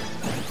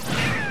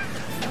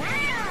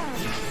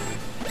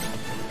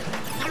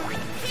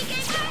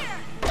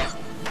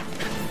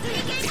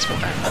 Baseball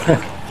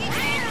bat.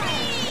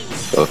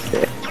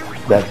 Okay.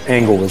 That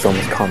angle was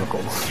almost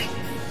comical.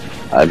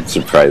 I'm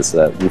surprised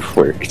that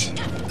worked.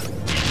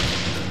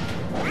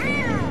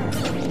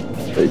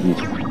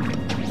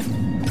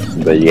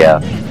 But yeah,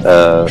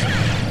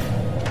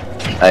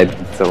 I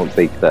don't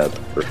think that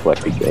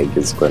reflecting egg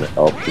is going to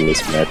help in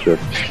this matchup.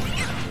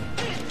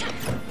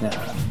 No,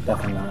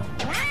 definitely not.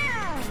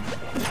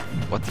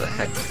 What the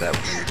heck was that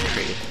weird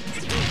trade?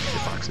 The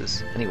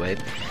boxes. Anyway,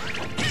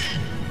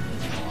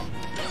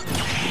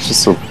 It's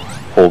just a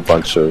whole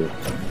bunch of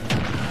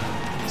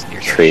these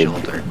near Trade.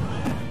 shield are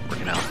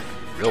working out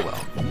real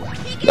well.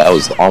 that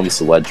was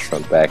almost a ledge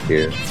front back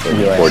here. But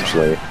Yeah.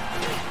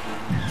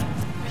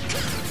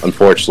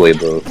 unfortunately,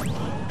 the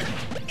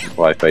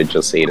Wi-Fi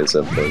just ate his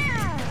input.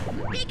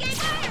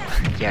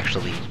 He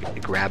actually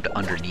grabbed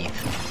underneath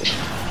the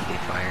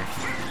fire.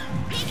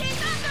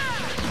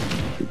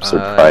 I'm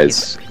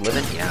surprised. He's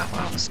living? Yeah,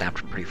 wow,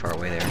 snapped pretty far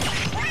away there.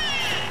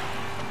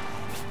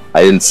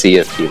 I didn't see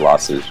if he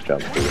lost his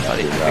jump. I figured he could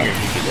live, but I didn't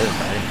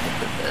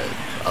think that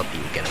the up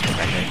would get him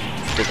back there.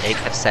 Does Egg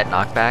have set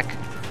knockback?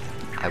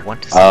 I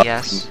want to say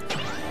yes,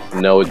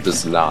 No, it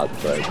does not,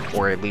 but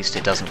or at least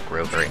it doesn't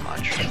grow very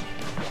much.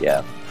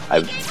 yeah.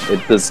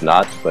 It does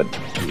not, but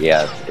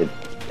yeah,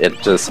 it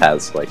just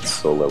has like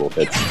so little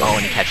hits. Oh,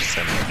 and he catches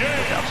him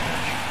without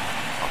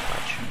smash. Off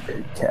ledge.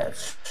 Great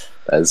catch.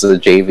 As a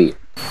JV.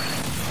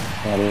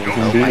 That is Oh,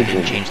 indeed I a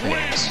didn't good- change the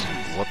names.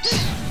 Whoops.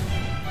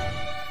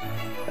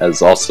 That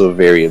is also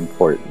very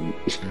important.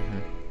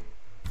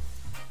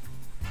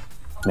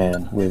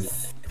 Man,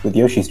 with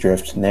Yoshi's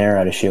drift, Nair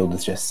out of shield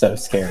is just so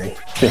scary.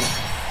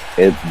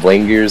 It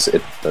lingers,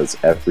 it does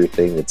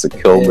everything, it's a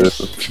kill move.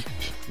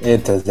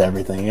 It does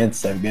everything. It's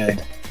so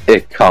good.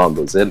 It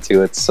combos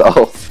into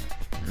itself.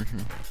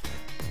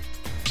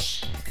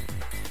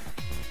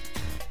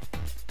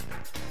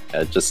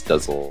 Yeah, it just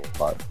does a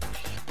lot.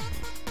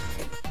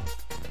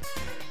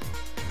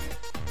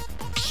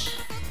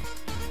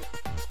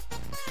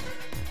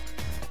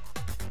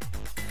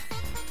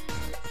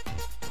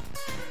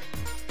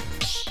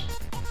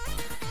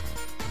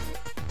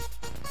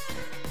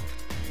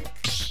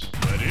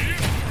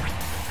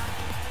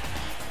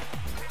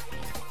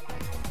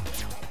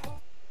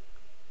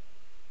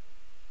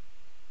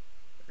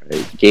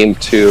 Right, game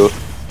 2.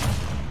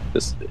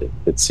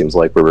 It seems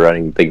like we're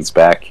running things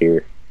back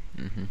here.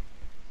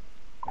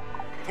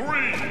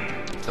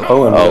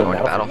 Oh, and Going we're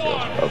to now-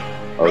 battlefield.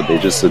 Oh, they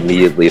just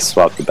immediately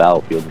swapped the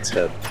battlefield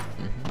instead.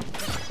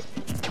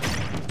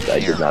 I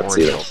did not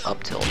see that. Tilt,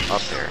 up tilt,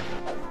 up there.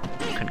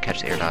 Couldn't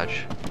catch the air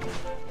dodge.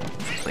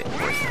 Just waiting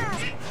for it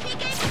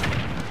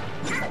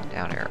though.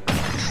 Down air.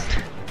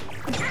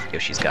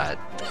 Yoshi's got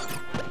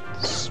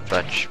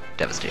such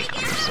devastating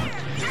combos.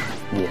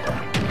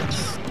 Yeah.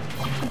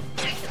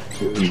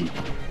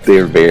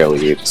 They're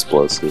barely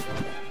explosive.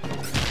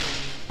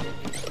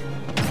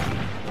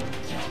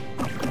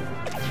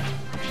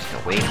 Just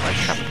gonna wait while I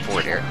trap the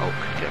forward air. Oh,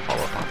 couldn't get a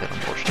follow up off it,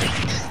 unfortunately.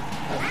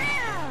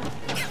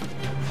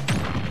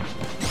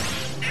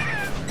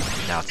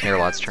 Now it's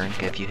Nerolod's turn.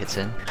 Get a few hits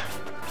in.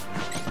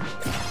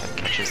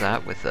 Catches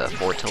that with a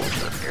forward tilt, which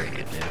is a very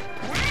good move.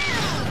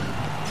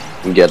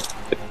 You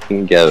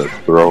can get a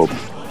throw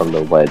from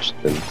the ledge,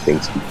 then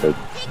things can go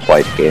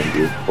quite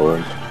handy for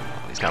him.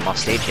 He's got him off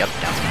stage. Yep,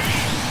 down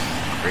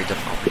smash. Very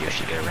difficult for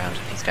Yoshi to get around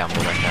if he's down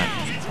low like that.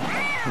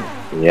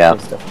 Yeah.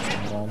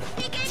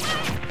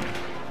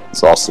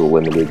 It's also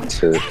limited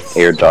to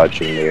air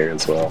dodging there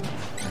as well.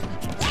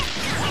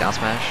 Down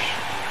smash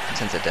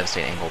sends a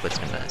devastating angle, but it's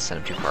gonna send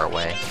him too far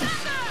away.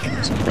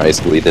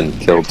 Surprisingly didn't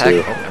kill Attack.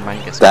 too. Oh, never mind.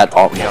 He gets That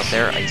way almost. out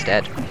there. He's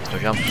dead. There's no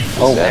jump.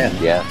 Oh Yeah,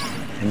 man. yeah.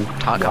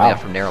 Taunt coming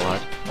out from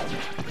Nerolod.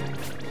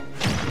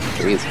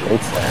 Crazy.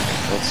 Great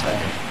set. Great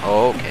set.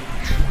 Oh, okay.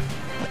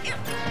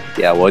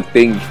 Yeah, one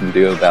thing you can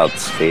do about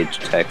stage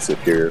text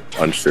if you're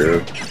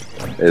unsure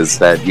is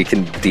that you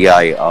can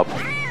DI up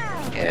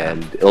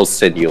and it'll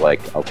send you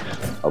like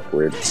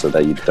upward so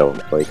that you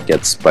don't like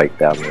get spiked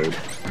downward.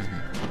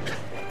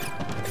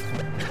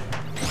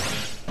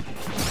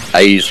 I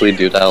usually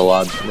do that a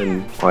lot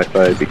in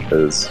Wi-Fi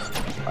because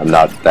I'm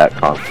not that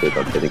confident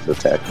of hitting the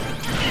tech.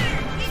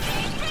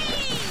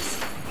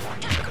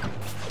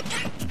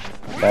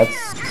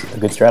 That's a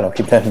good strat. I'll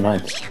keep that in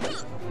mind.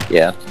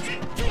 Yeah,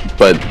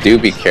 but do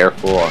be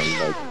careful on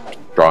like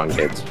strong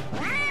hits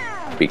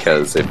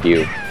because if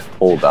you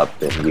hold up,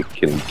 then you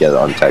can get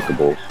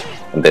untechable,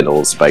 and then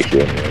it'll spike you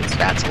anyways.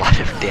 That's a lot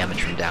of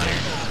damage from down air.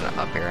 Just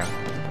gonna up arrow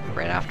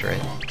right after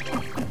it.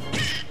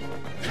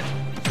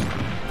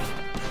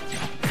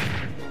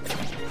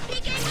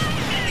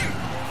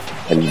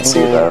 And you see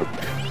that.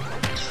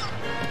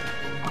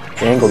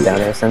 The angle down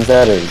air sends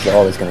that is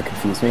always going to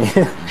confuse me.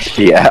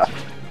 Yeah.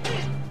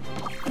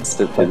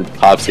 It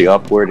pops you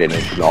upward, and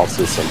it can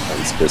also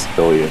sometimes just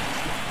kill you.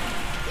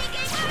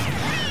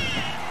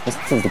 This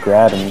is the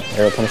grab and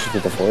arrow punishes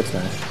with the forward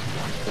smash.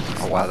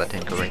 Oh wow, that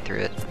didn't go right through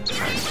it. I'm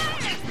surprised.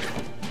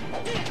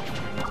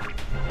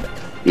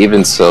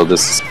 Even so,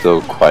 this is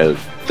still quite a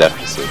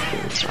deficit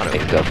to Oh, no,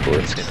 make up for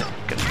it's it.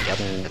 yep,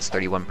 that's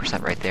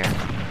 31% right there.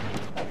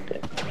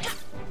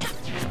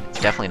 It's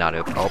definitely not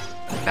open. Oh,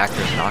 back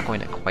throw's not going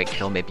to quite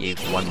kill. Maybe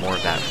one more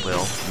of that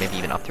will. Maybe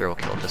even up throw will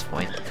kill at this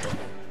point.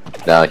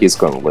 Now he's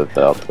going to live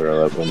the up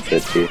throw at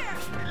 150.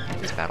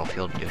 This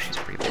battlefield, Yoshi's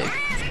pretty big.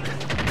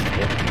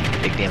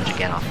 Big damage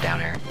again off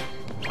down air.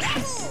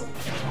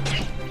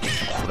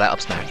 Well, that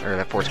up smash, or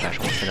that forward smash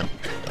almost hit him.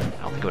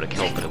 I don't think it would have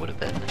killed, but it would have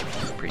been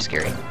pretty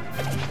scary.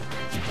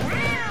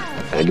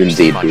 It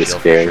indeed be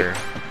scary. Sure.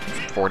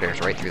 Forward air's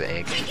right through the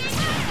egg.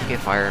 Get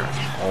fire,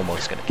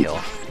 almost gonna kill.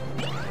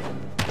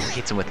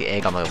 Hits him with the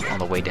egg on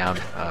the way down,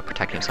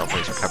 protecting himself while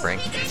he's recovering.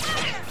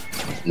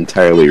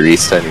 Entirely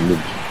resetting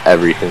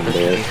everything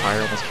there.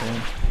 Fire almost kill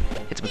him.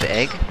 Hits him with the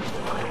egg.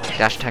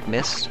 Dash attack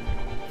missed.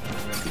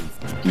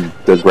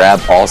 The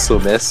grab also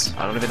missed.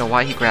 I don't even know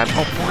why he grabbed.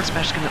 Oh, forward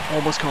smash is gonna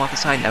almost come off the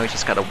side. Now he's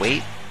just gotta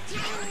wait.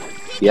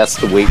 He has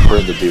to wait for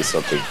him to do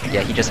something.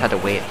 Yeah, he just had to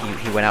wait.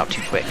 He went out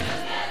too quick.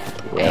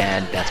 Yeah.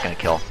 And that's gonna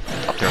kill.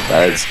 Up there.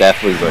 That is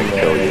definitely going to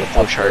kill you.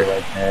 Flow chart.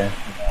 Right there.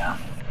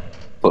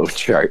 Flow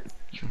chart.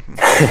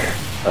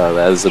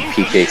 That is a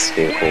PK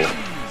staple.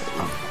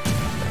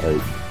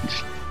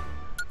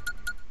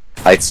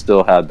 I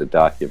still have the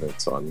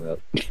documents on that.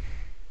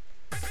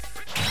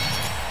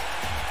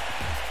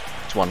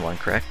 It's 1-1,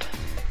 correct?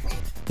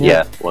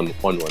 Yeah, one.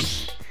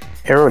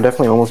 Arrow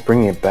definitely almost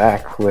bringing it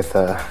back with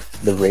the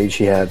rage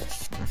he had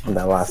in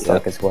that last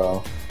stock as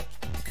well.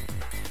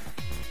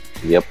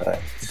 Yep.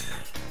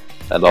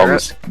 That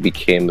almost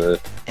became a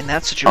In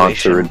that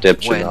situation,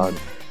 redemption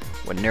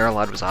when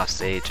Nerolod was off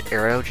stage,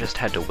 Arrow just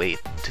had to wait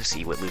to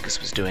see what Lucas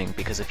was doing,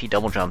 because if he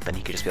double jumped, then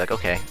he could just be like,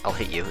 okay, I'll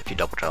hit you if you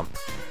double jump.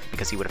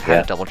 Because he would have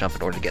had to double jump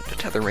in order to get to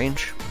tether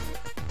range.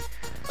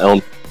 I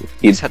don't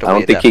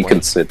think he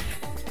considered.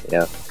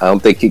 Yeah, I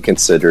don't think he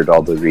considered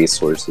all the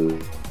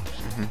resources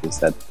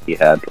that he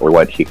had, or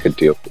what he could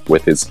do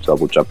with his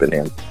double jump in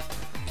hand.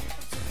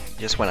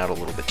 He just went out a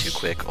little bit too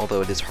quick,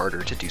 although it is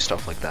harder to do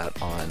stuff like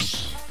that on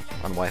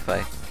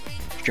Wi-Fi.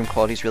 Stream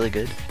quality is really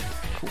good.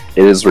 Cool.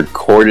 It is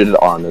recorded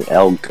on an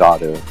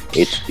Elgato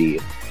HD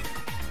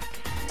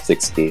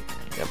 60. Yep,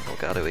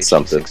 Elgato HD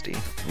Something. 60.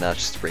 Not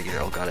just regular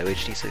Elgato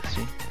HD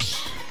 60.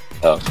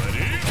 Oh.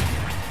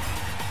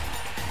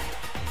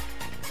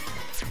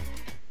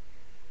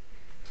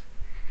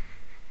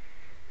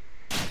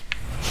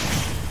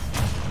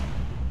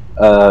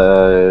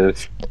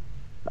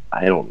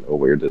 I don't know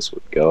where this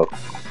would go.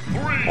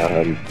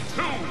 I'm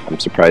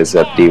surprised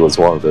FD was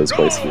one of those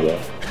places.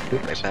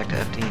 Right back to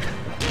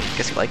FD.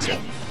 Guess he likes it.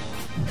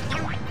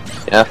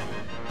 Yeah,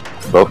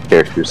 both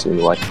characters seem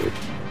to like it.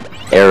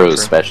 Arrow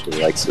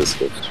especially likes this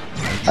switch.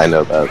 I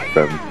know that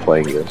from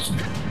playing this.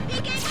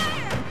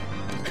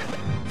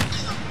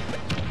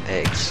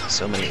 Eggs.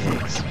 So many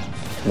eggs.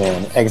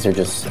 Man, eggs are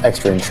just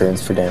extra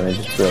insurance for damage.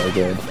 It's really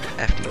good.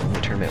 FD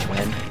only tournament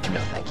when? No,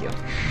 thank you.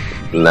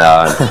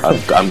 Nah,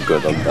 I'm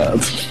good on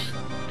that.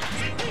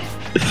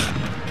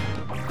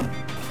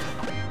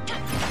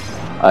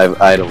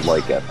 I don't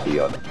like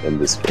FD in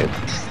this game.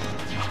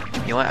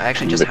 You know what? I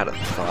actually just had a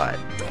thought.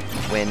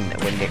 When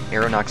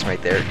Aeronoc's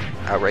right there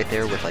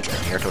with like an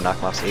air to knock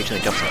him off stage, and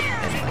he jumps up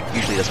and like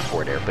usually does a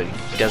forward air, but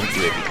he doesn't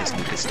do it because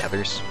Lucas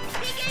tethers.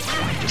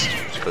 Just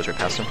goes right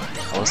past him.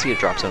 I want to see a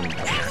drop zone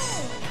up here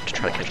to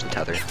try to catch the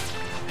tether.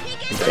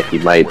 Yeah, he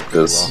might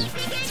just.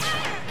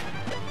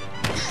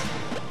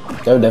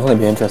 That would definitely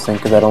be interesting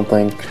because I don't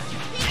think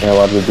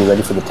Airlord would be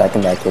ready for the tech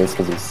in that case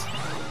because he's,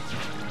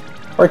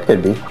 or it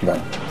could be, but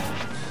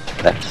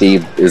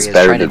FD is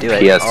better than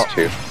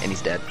PS2. And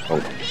he's dead. Oh,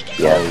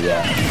 yeah. oh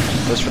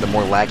yeah. Goes for the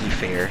more laggy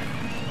fair.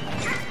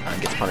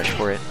 Gets punished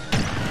for it.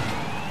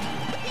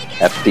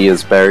 FD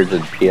is better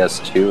than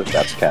PS2.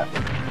 That's cap.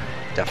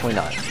 Definitely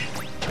not.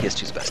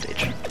 PS2's best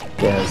stage.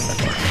 Yes,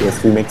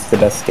 PS3 makes the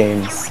best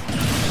games.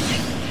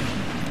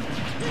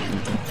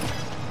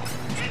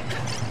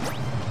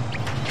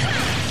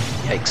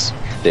 Yikes.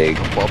 Big.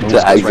 Well,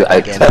 that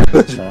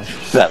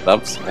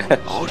up smash.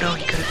 Oh no,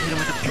 he could have hit him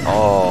with a...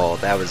 Oh,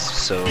 that was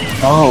so...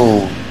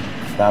 Oh,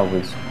 that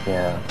was,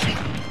 yeah.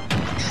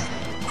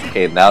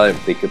 Okay, now that I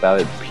think about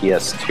it,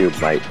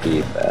 PS2 might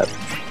be bad.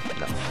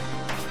 No.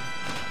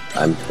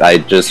 I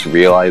just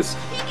realized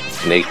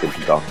Snake and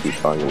Donkey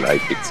Kong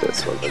might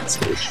exist on that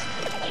stage.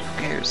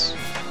 Who cares?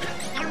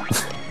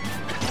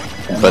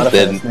 Yeah,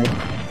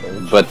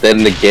 But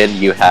then again,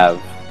 you have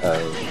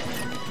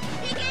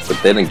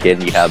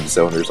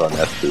zoners on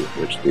FD,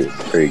 which do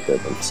pretty good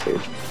on the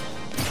stage.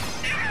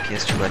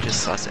 PS2 Legends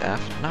sus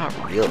F? Not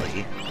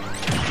really.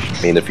 I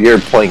mean, if you're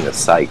playing a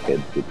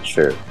Psykid,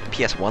 sure.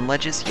 PS1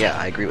 Ledges? Yeah,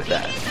 I agree with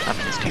that. Not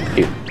PS2.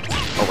 You-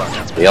 Oh wow,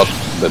 that's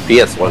The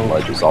PS1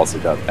 Legends also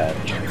got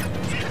patched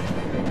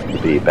to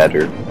be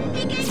better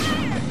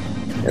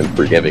and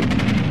forgiving. I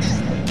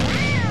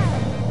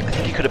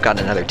think he could have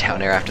gotten another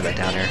down air after that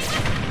down air.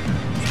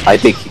 I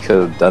think he could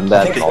have done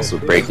that and also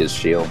break his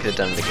shield. Could have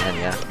done it again,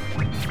 yeah.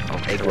 Oh,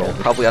 egg roll.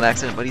 Probably on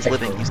accident, but he's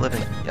living. He's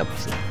living. Yep.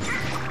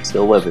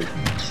 Still living.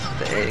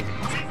 The egg.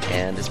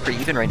 And it's pretty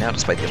even right now,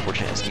 despite the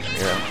unfortunate SD from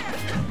Arrow.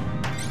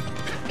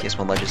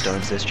 PS1 Legends don't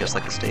exist, just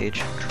like the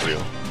stage. True.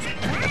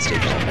 That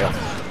stage is unreal.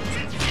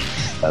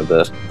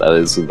 That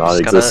is a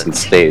non-existent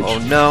stage. Oh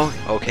no!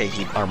 Okay,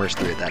 he armors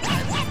through it that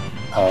time.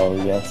 Oh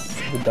yes,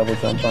 the double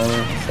jump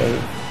armor. So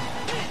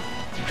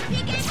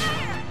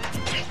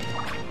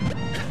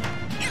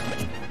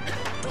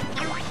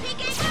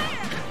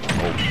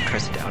Oh,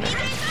 tries to down it.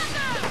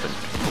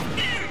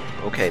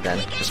 Okay then,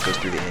 just goes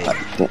through the egg.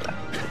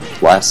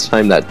 Last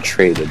time that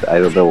traded, I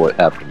don't know what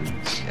happened.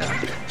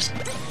 Yeah.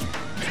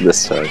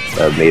 This time,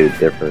 that made it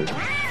different.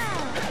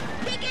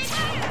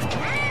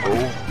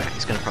 Oh,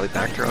 he's gonna probably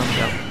back throw him.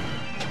 Yep.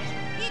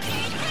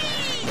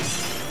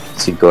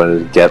 Is he going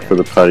to get for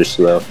the punish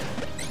though?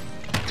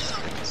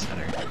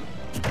 Center.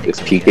 If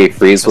PK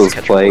Freeze was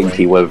playing,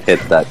 he would have hit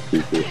that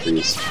PK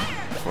Freeze.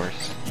 Of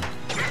course.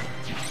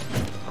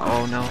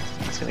 Oh no,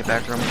 he's gonna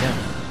back throw him again.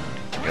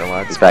 Go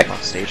allowed He's to back.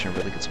 off stage in a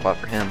really good spot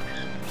for him.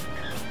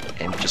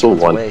 And just So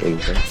runs one away. thing.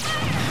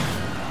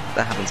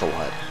 That happens a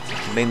lot.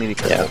 Mainly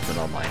because Yeah. of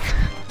Ultimate Online.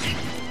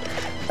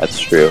 That's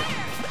true.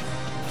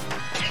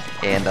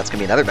 And that's gonna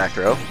be another back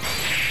throw.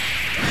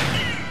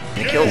 And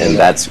it kills. And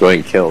that's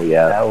going to kill,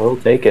 yeah. that will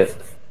take it.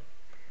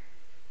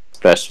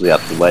 Especially at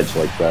the ledge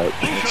like that.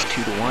 It's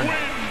 2-1.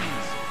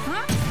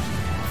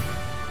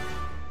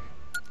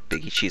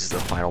 Biggie Cheese is the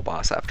final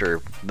boss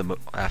after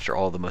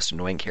all the most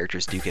annoying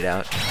characters duke it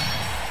out.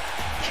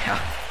 Yeah.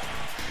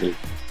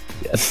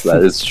 Yes,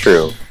 that is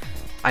true.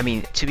 I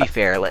mean, to be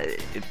fair,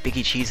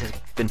 Biggie Cheese has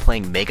been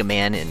playing Mega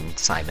Man and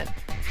Simon.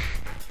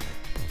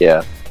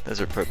 Yeah.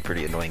 Those are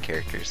pretty annoying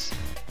characters.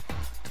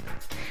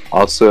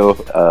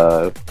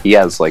 Also, he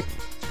has like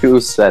 2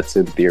 sets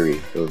in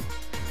theory of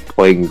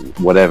playing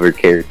whatever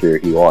character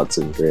he wants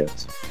in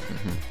Grants.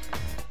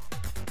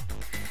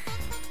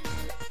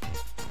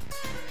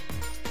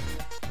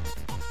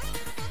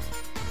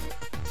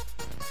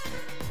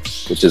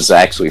 Which is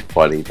actually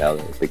funny now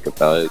that I think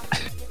about it.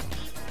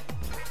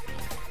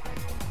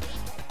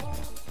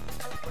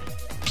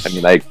 I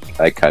mean,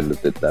 I kind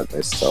of did that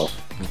myself.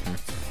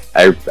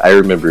 I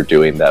remember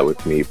doing that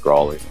with me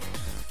brawling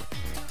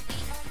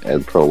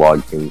and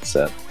prologuing the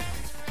set.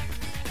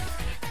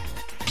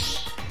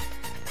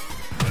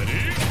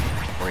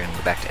 We're gonna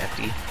go back to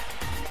FD.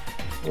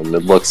 And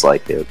it looks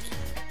like it.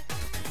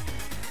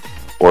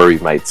 Or we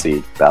might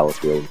see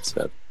Battlefield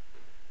instead.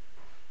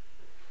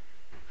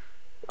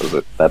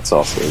 That's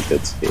also a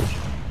good stage.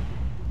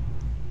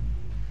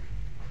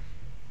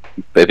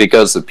 But if it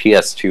goes to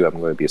PS2, I'm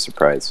going to be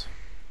surprised.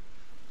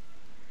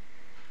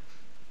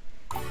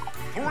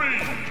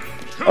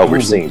 Oh, we're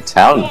seeing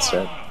Town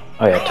instead.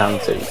 Oh yeah, Town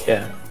City.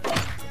 Yeah.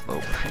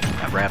 Oh,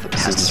 I ran out of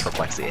passes for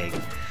Flex the Egg.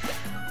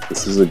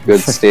 This is a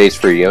good stage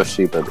for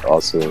Yoshi, but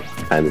also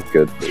kind of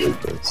good for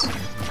Lucas.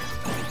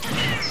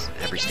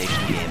 Every stage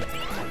in the game.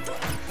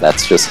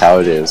 That's just how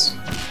it is.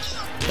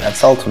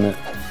 That's ultimate.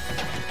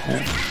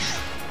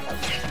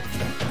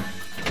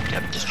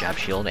 Yep, just jab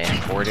shield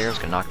and forward air is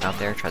gonna knock him out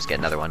there. Tries to get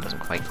another one, doesn't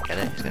quite get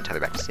it. He's gonna tether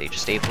back to stage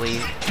safely.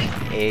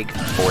 Egg,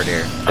 forward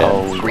air.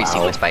 Oh, Great wow.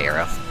 sequence by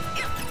Arrow.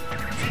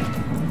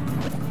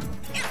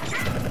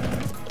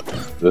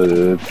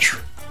 The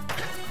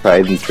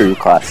tried and true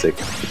classic.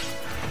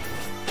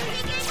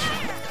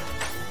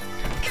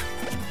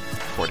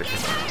 Forward air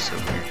hitbox is so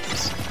weird.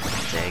 It's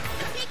egg.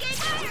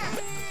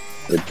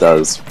 It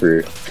does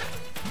for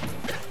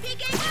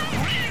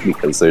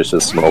because there's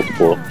just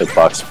multiple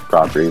hitbox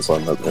properties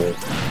on the Out there.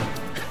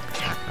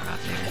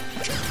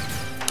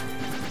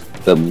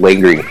 the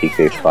lingering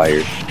PK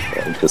fire.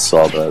 I just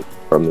saw that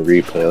from the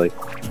replay. Like,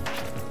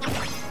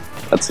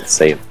 that's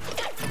insane.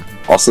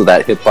 Also,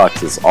 that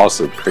hitbox is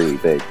also pretty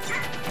big.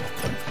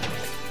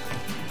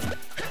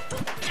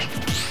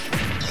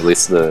 At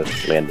least the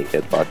landing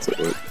hitbox at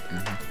work.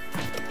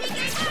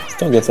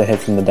 Still gets a hit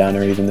from the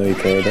downer even though he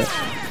cleared it.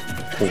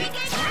 Ooh.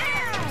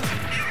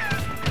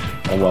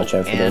 I'll watch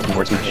out for And those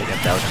forward smash. multi-hits.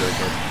 Yep, that was really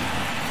good.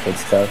 Good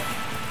stuff.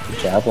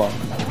 Jab lock.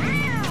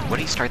 What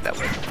did he start that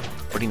with?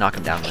 What did he knock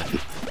him down with?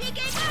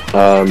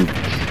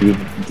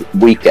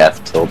 Weak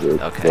F tilted.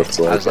 Okay, Looks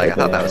I was like, I think.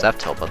 thought that was F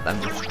tilt, but that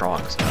move's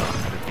strong, so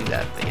I would do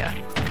that. But yeah,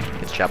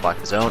 gets jab block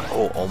his own.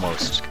 Oh,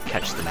 almost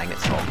catches the magnet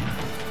salt.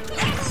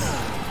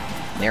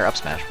 Nair up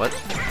smash. What?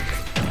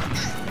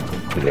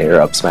 Nair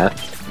up smash.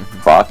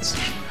 Fox.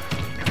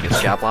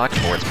 Gets jab block,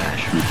 forward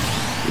smash.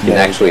 You can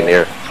actually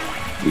nair.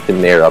 You can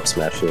nair up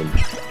smash him.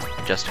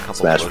 Just a couple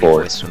Smash floaty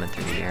forward. boys swimming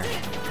through the air.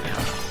 Yeah,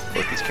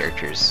 both these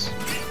characters,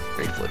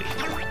 very floaty.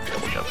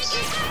 Double jumps.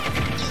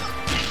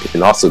 You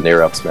can also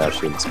nair up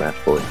smash and smash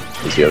forward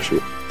as Yoshi.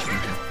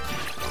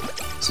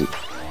 So,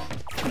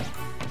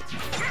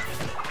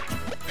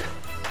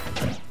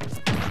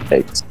 hey,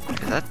 Is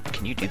that?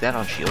 Can you do that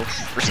on shield?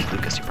 Versus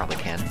Lucas, you probably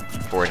can.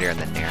 Forward air and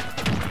then nair.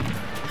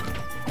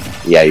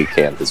 yeah, you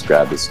can. His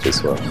grab is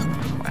just well.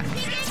 Wow.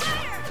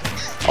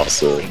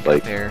 Also, Link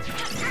like, up air.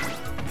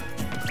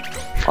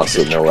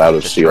 also no out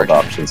of Just shield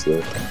charging. options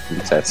there. You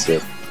test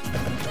it.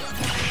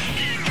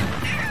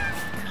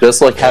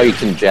 Just like how you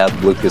can jab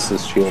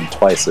Lucas's shield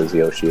twice as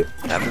Yoshi.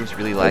 That move's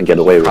really laggy. get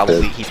away with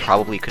probably, it. He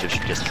probably could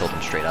have just killed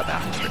him straight up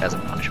after, as a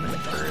punishment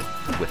for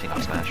whiffing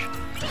up smash.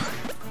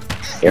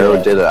 Arrow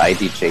Yeah. did an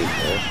ID chain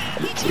there. I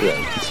didn't see that.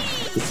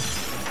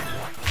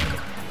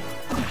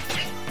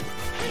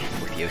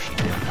 With Yoshi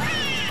too.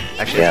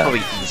 Actually, Yeah. it's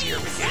probably easier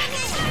with Yoshi.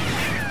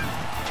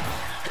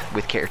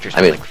 With characters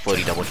I with mean- like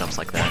floaty double jumps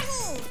like that.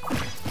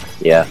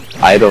 Yeah,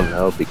 I don't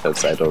know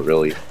because I don't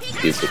really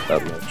use it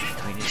that much.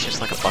 I mean, it's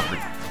just like a buffered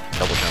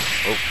double jump.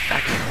 Oh,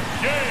 back here.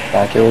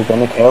 Back here,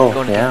 gonna kill.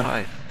 Going to Yeah.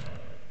 5.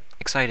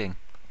 Exciting.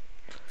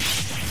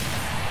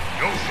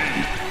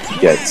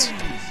 Gets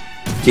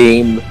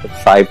game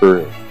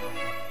fiber.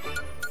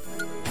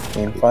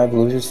 Game 5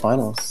 losers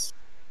finals.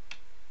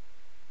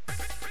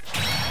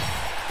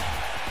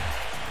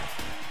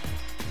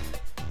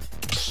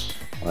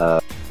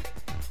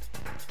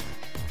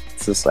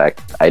 It's just like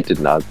I did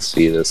not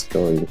see this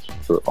going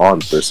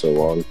on for so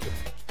long.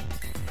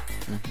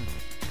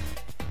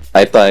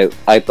 I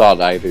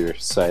thought either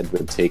side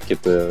would take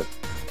it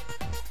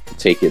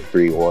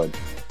 3-1,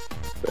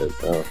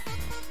 but no.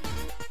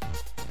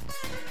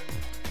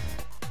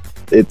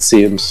 It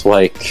seems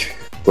like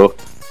both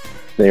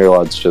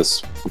Nairlod's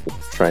just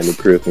trying to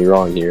prove me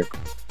wrong here.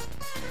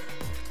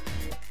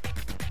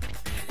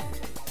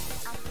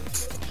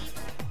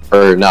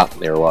 Or not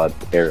Nairlod,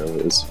 Arrow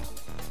is.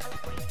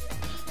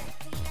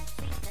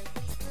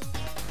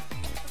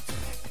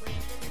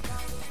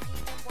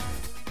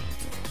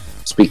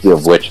 Speaking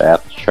of which, I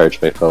have to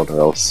charge my phone or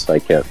else I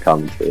can't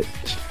commentate.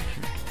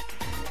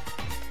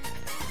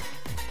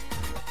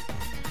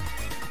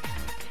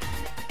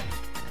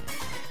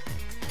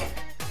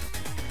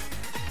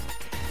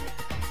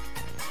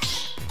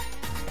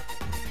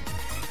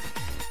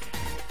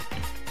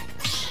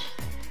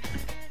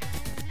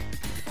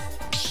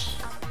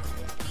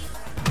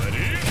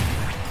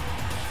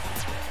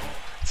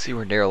 Let's see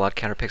where Darylot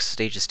counterpicks the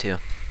stages too.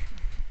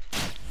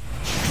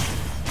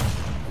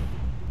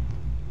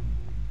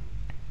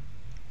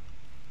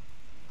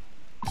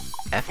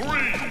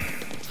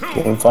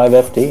 FD. Game 5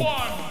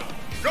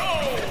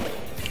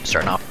 FD.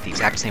 Starting off the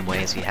exact same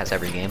way as he has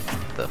every game.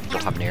 The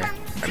full hop nair.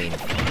 I mean,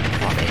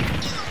 flop egg.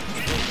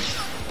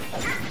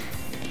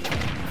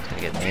 He's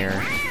gonna get nair.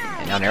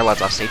 And now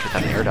Nairlot's off stage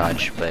without an air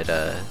dodge, but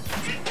a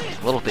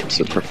little bit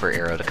too deep for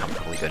Arrow to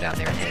comfortably go down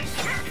there and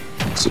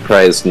hit.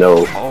 Surprised no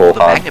Oh, full the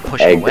hop magnet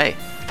pushed egg. him away.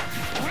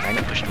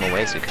 Magnet pushed him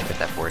away so he couldn't get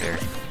that forward air.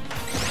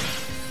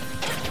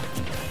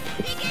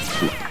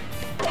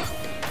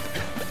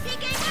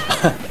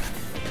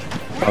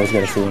 I was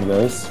gonna see one of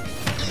those.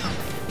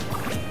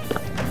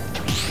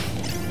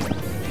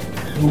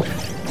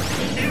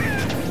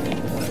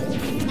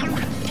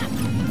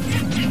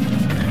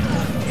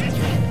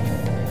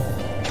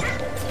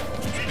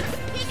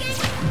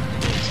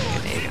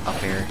 An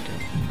up air,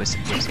 was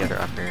the other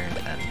up air, and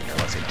then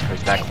Arrow's like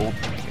turns back. Oh,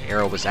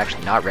 Arrow was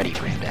actually not ready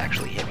for him to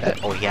actually hit that.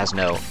 Oh, he has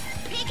no.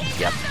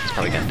 Yep, he's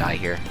probably gonna die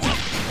here.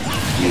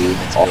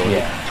 invincibility.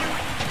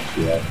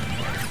 Yeah.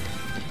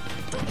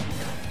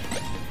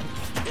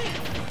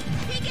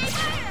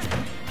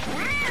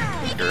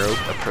 Arrow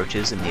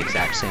approaches in the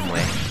exact same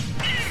way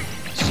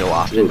so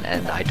often,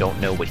 and I don't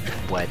know what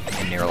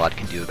Nerolod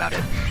can do about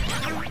it.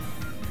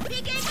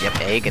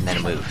 Yep, egg and then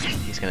a move.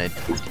 He's gonna.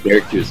 His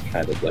character is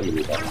kind of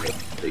limited on what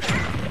they can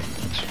do.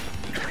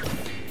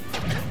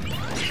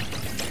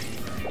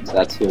 So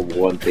that's the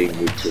one thing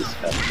we just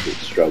have to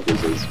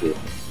struggles is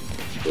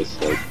with this,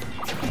 like.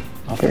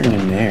 I'll put him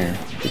in there.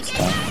 Good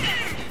stuff.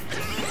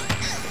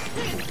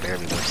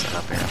 Barely works that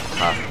up air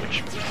off,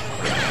 which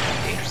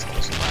dangerous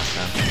close to last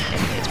time.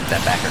 And he hits with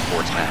that back air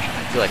forward smash. I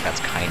feel like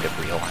that's kind of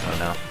real. I don't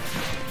know.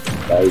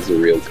 That is a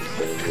real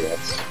concern,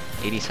 yes.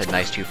 80 said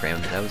nice 2-frame.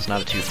 That was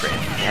not a 2-frame.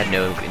 It had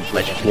no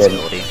ledge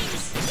invincibility.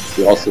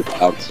 He also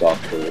bounced off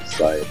the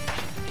side,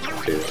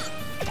 too.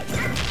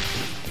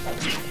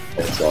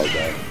 That's all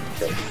that.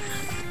 Okay.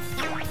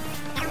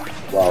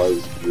 Wow, it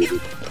was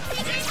muted.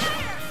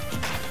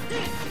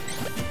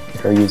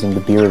 They're using the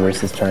B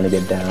reverses trying to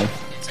get down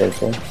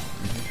safely.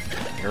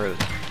 Arrow.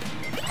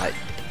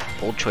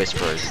 Bold choice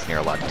for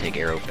Nerolod to take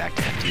Arrow back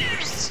to FD,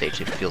 which is the stage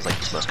it feels like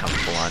he's most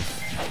comfortable on.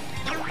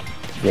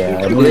 Yeah,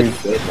 I He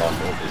believe. did good on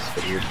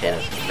This weird hit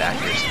of the back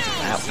here, since it's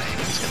that way,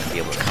 he's going to be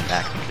able to come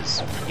back because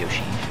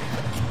Yoshi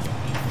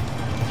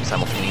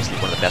simultaneously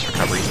one of the best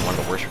recoveries and one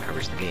of the worst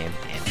recoveries in the game.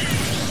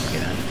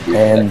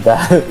 And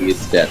that.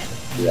 He's dead.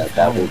 Yeah,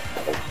 that would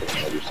help on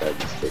the other side of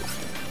the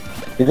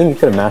stage. You think he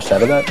could have mashed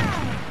out of that?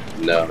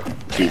 No.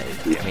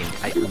 I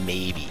mean,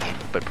 maybe,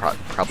 but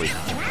probably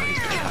not. He's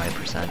pretty high in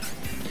percent.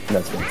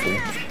 That's good too.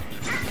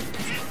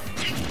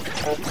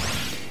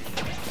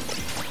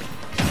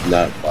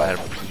 Not He bad.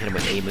 hit him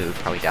with a move,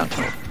 probably down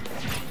tilt.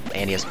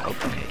 And he has. Oh,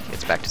 okay. He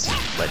gets back to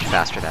ledge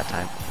faster that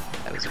time.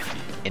 That was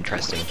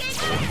interesting.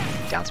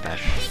 Down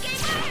smash.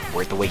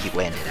 Where the way he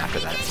landed after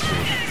that. It's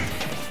weird.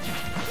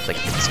 It's like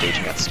he hit the stage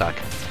and got stuck.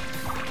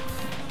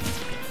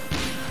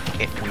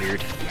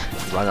 Weird.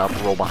 Run up,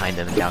 roll behind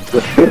him, and down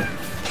tilt. I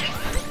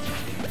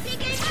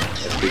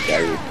think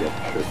I would get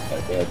tripped by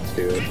that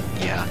too.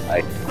 Yeah.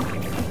 I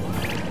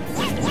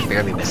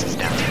Barely misses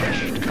down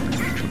smash to cover the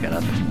neutral get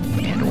up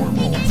and or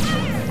roll.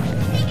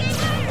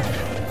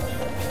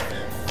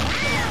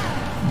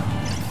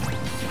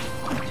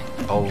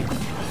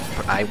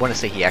 Oh, I want to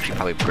say he actually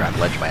probably grabbed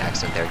ledge by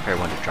accident there. He probably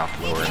wanted to drop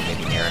lower and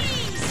maybe near.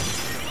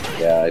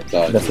 yeah, I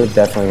thought That's what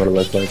definitely what it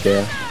looked like,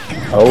 yeah.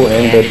 Oh,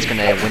 and And he's the,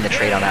 gonna win the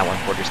trade on that one.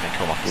 Porter's gonna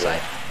kill him off the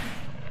side.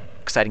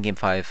 Exciting game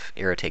 5.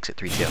 Arrow takes it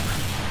 3-2.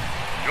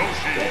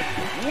 Yoshi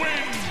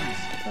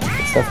wins.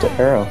 good stuff to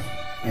Arrow.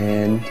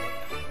 And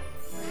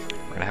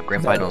We're gonna have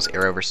grand finals.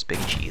 Arrow versus Big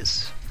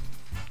Cheese.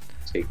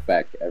 take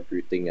back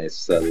everything I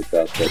said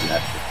about the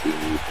national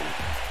team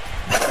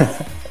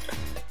meeting.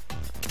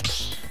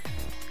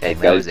 And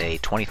that was a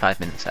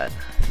 25-minute set.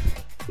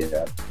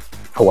 Yeah,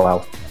 oh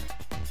wow.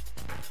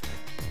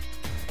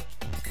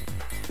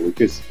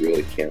 Lucas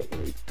really can't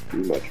really do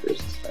much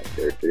versus that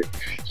character.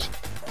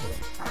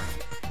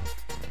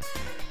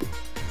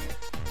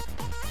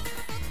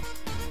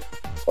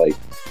 Like,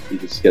 he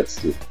just gets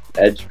the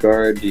edge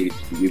guard, you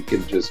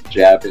can just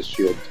jab his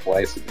shield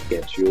twice and you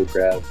can't shield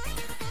grab.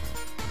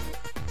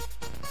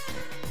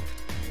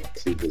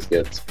 So he just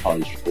gets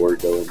punched for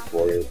going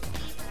for it.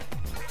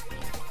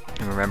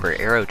 And remember,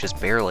 Arrow just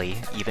barely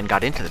even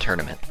got into the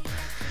tournament.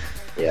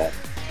 Yeah.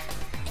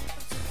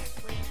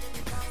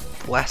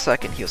 Last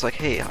second, he was like,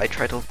 "Hey, I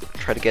tried to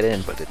get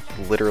in, but it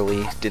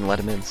literally didn't let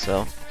him in."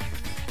 So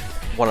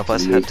one of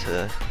us had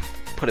to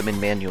put him in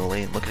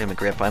manually. And look at him in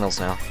grand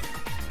finals now.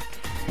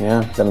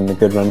 Yeah, he's having a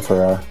good run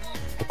for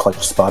a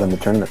clutch spot in the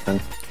tournament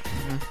then.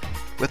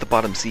 With the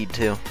bottom seed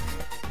too.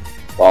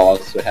 While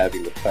also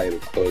having to fight a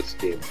close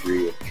game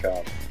 3 with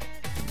Chop.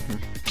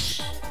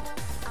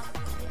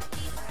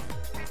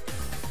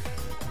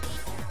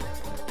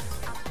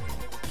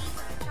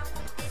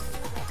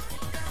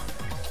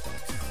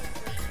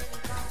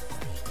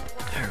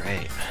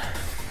 Alright.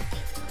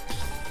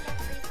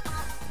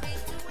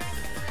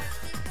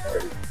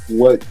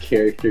 What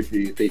character do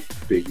you think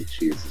Biggie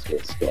Cheese is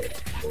going to start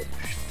for?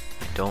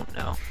 Don't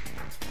know.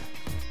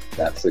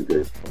 That's a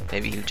good one.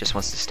 Maybe he just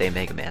wants to stay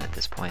Mega Man at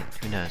this point.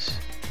 Who knows?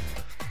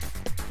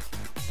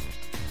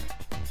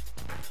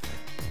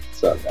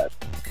 It's not bad.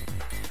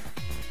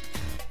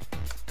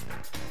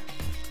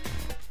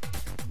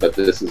 But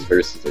this is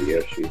versus a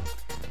Yoshi.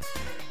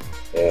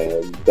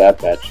 And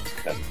that match is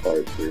kind of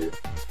hard for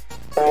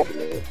Mega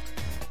Man.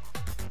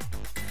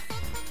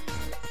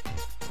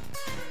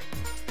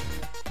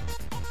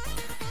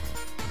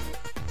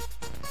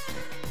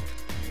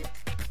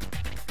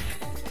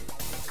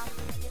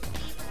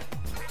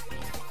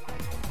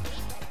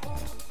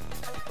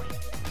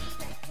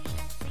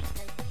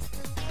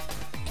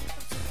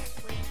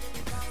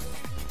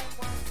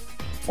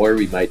 Or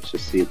we might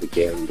just see the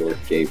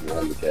Ganondorf game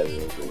 1 to get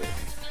it over with.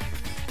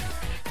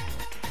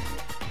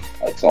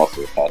 That's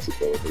also a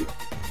possibility.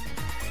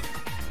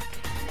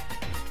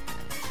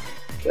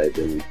 That I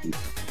didn't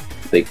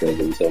think of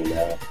until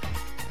now.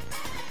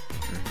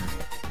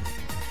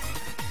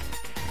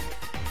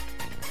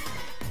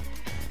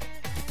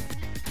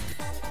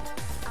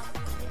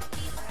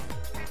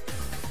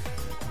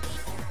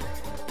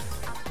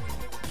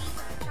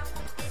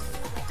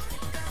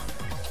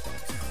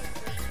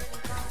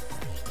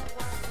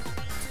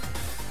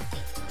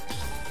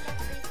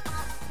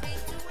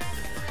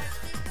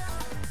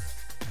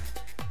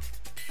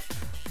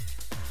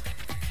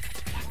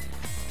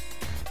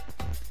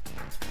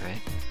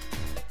 right?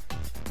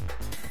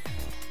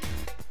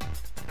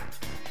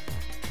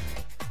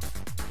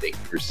 I think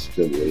we're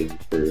still waiting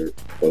for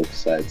both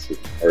sides,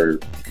 or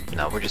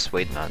No, we're just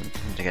waiting on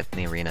to get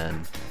in the arena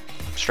and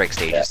strike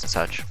stages Yeah. and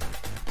such.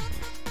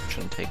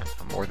 Shouldn't take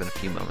more than a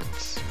few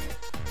moments.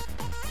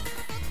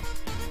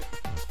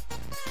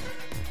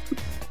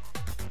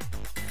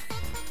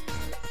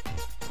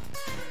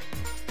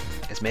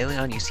 Is Melee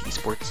on UC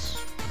Esports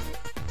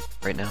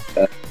right now?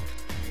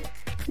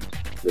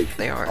 like,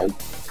 They are. on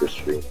for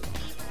stream.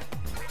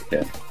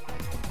 Yeah.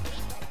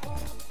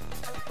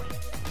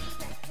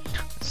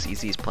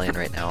 CZ's playing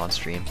right now on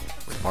stream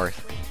with Marth.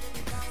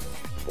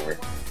 Or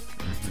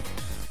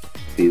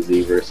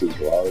CZ versus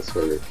Ross,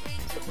 or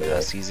something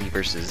else. CZ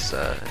versus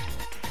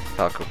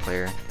Falco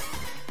player.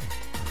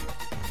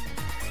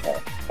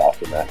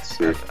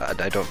 Falcomaster.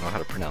 I don't know how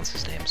to pronounce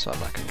his name, so I'm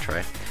not gonna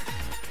try.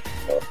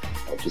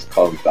 I'll just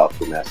call him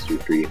Falcomaster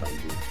 300.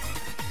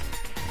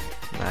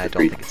 I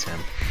don't think it's him.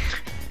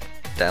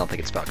 I don't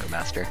think it's Falco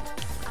Master.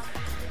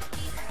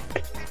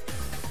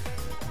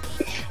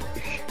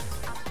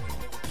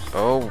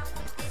 Oh,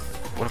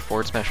 what a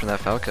forward smash from that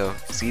Falco.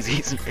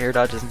 CZ's air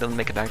dodge doesn't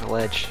make it back to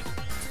ledge.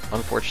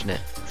 Unfortunate.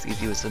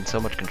 CZ was in so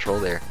much control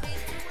there.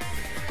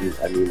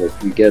 I mean,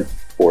 if we get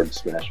forward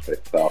smash by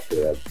Falco,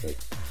 that's like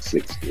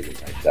 16,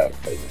 and I doubt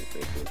if I can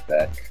make it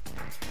back.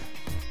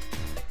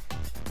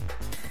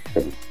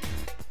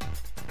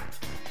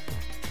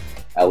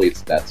 At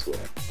least that's what.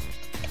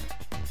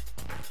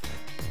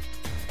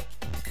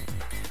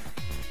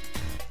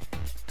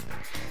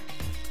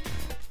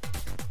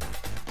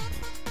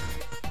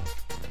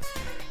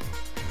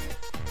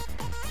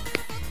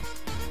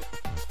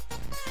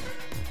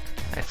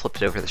 I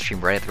flipped it over the stream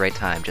right at the right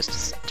time,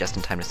 just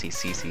in time to see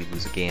CC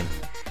lose a game.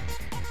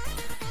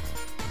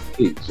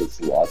 He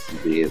just lost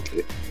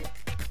immediately.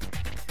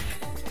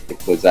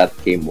 Was that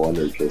game 1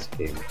 or just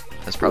game?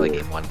 That's probably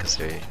game 1 because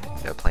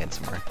they're playing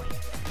some more.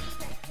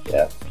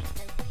 Yeah.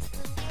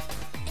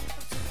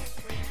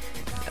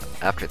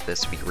 After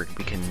this, we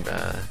can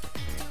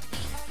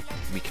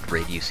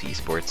raid UC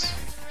Esports.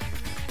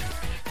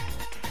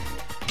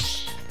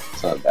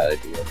 It's not a bad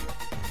idea.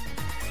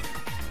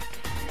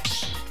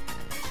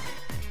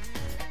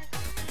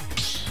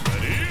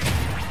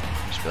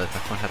 I just realized my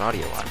phone had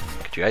audio on.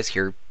 Could you guys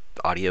hear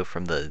audio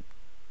from the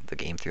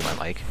game through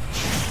my mic?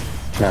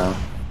 No.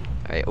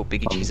 Alright, oh,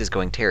 Biggie Cheese is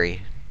going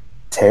Terry.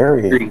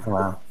 Terry.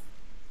 Wow.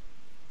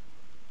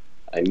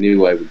 I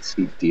knew I would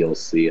see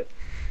DLC.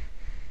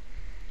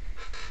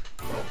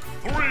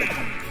 3, 2,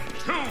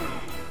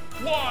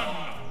 1,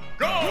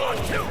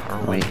 go! Or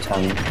wait,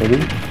 Tommy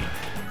Pretty.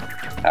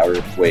 Power.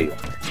 Wait.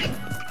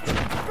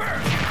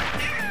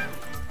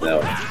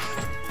 No.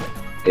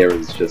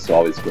 Aaron's just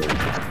always going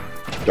to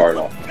start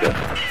off with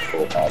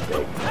full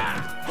combo.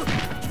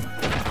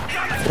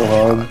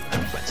 Well, went I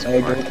so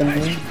agree far. with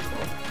him.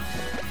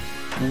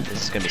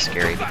 This is gonna be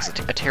scary because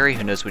a Terry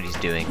who knows what he's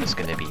doing is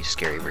gonna be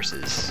scary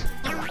versus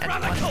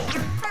anyone.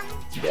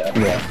 Yeah.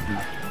 Yeah.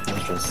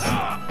 It's just a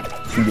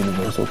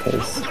universal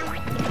case.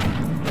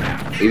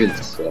 Even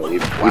so,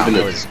 even Wow, even that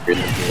if was it's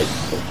really good.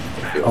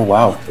 Oh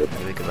wow.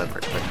 Really good leg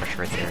pressure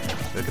right there.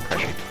 Really good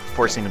pressure.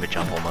 Forcing him to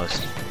jump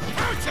almost.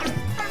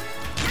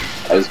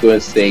 I was going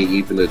to say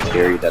even a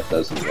Terry that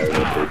doesn't know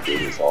what they're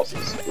doing is also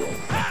skilled.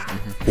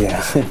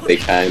 Yeah. They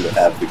kind of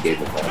have the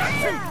game of all.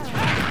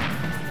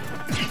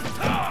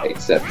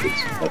 Except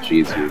it's much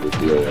easier to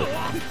deal with.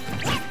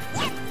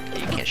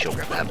 You can't shield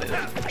grab that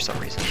move for some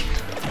reason.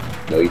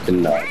 No, you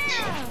cannot.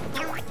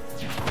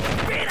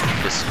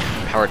 Just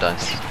power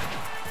dunks.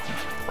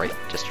 Right,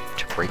 just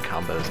to break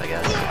combos, I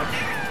guess.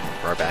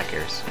 For our back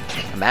airs.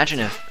 Imagine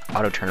if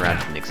auto turnaround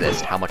didn't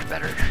exist, how much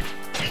better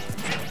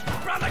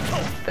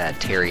that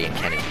Terry and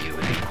Ken and Yu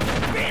would be.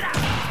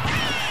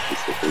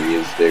 Just if they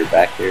use their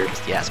back air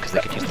Yes, because they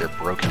could use their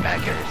broken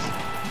back airs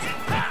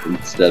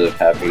instead of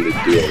having to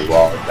do a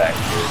raw back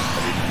air.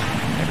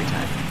 every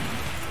time.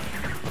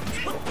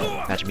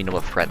 Imagine being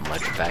able to threaten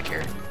ledge with back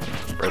air.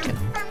 Broken.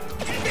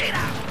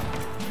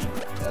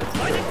 That's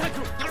cool.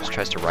 Just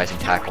tries to rising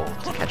tackle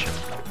to catch him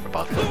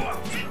above him.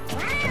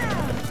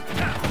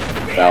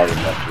 Power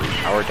method.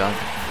 Power dunk,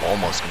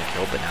 almost gonna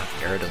kill, but now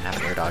Arrow doesn't have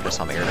an air dodge. I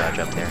saw my air dodge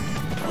up there.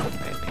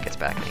 Right, he gets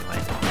back anyway.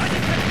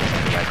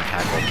 Rising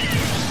tackle.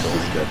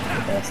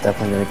 Yeah, it's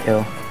definitely gonna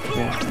kill.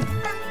 Yeah.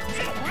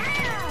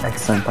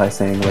 X-Senpai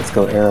saying, let's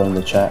go Arrow in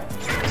the chat.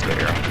 Let's go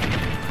Arrow.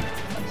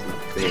 That's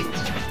the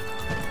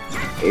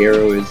thing.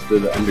 Arrow is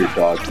the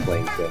underdog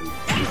playing them.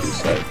 You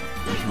said.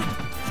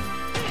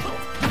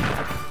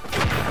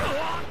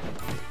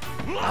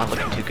 Not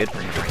looking too good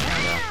for him right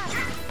now,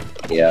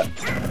 though. Yeah.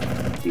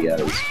 He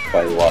has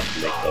quite a lot to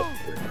make up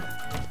for.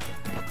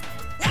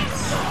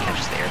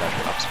 Catches the air dodge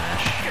with up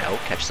smash. No,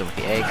 catches him with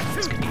the egg.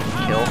 This could be a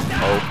kill.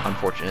 Oh,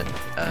 unfortunate.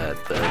 The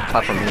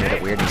platform moved a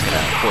bit weird. He's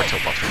gonna forward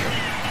tilt buster.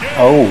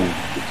 Oh!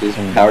 He just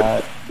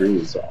powered through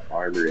his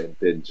armor and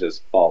then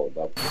just followed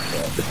up with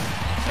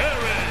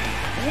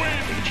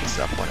Biggie Cheese is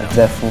up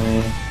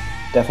 1-0.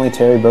 Definitely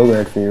Terry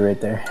Bogard for you right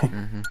there.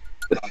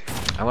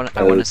 I want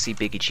to see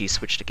Biggie Cheese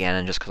switch to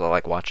Ganon just because I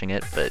like watching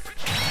it, but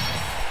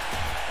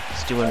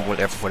He's doing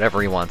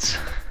whatever he wants.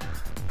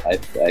 I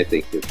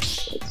think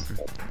it's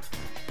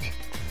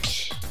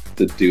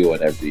to do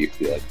whatever you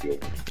feel like doing.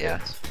 Yeah.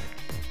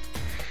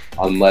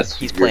 Unless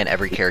He's you're- playing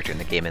every character in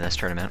the game in this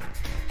tournament.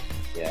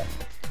 Yeah.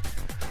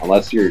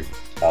 Unless you're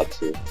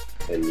Tatsu,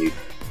 then you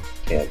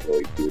can't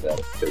really do that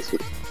because we're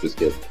just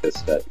getting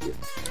pissed at you.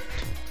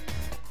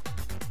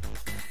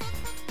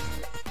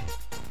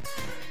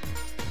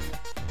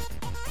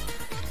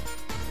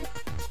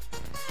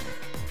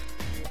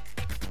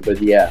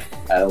 But yeah,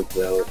 I don't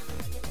know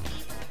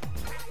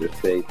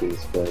if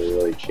anything's going to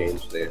really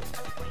change there.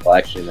 Well,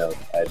 actually, no.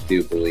 I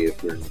do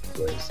believe we're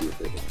going to see a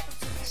bit of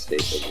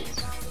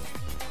staples.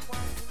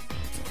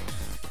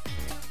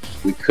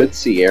 We could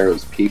see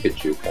Arrow's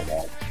Pikachu come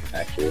out,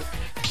 actually.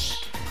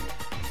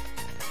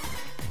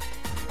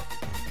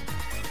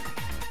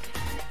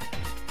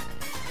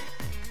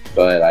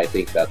 But I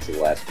think that's the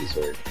last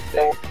resort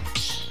thing.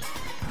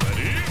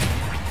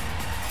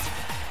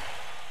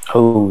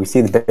 Oh, we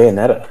see the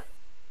Bayonetta.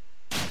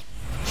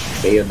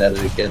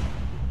 Bayonetta again.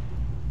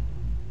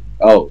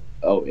 Oh,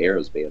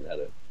 Arrow's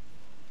Bayonetta.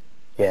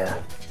 Yeah.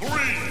 3,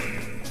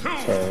 2,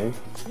 Okay.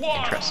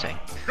 1, Interesting.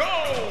 go!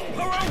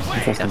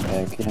 Interesting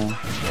pick, yeah.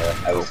 Yeah,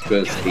 I was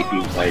going to say he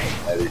might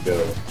either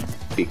go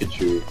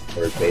Pikachu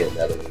or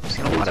Bayonetta. We've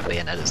seen a lot of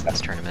Bayonettas in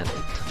this tournament.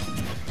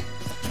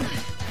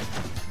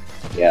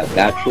 Yeah,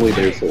 naturally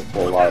there's a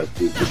whole lot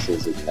of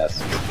weaknesses and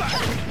tests.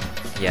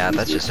 Yeah,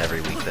 that's just every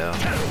week though.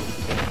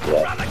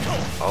 Yeah.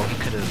 Oh, he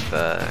could have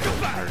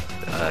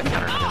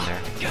countered him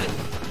there.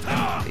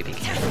 Maybe he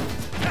can.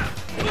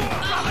 Ooh,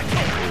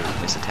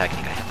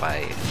 misattacking got hit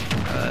by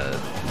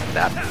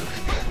that move.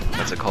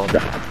 What's it called?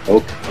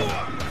 Oak,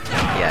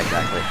 Yeah,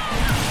 exactly.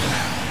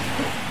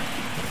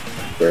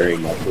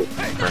 Burning Knuckle.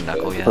 Burn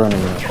Knuckle, yeah.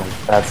 Burning Knuckle.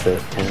 That's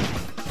it. Yeah.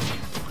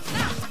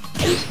 I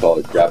just call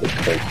it Grab It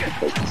Quick and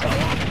focus on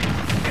it.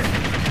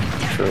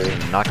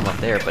 True. Knock him up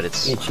there, but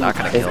it's Yoshi. not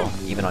gonna kill,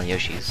 even on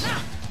Yoshi's.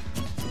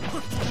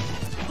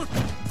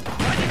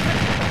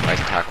 Rise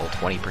tackle,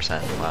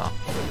 20%, wow.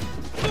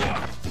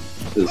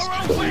 This is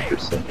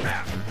 20%.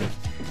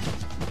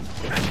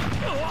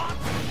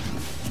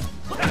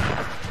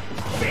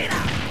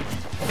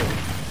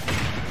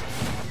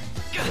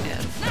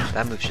 Man,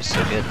 that move's just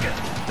so good.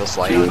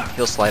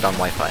 He'll slide on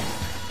Wi-Fi.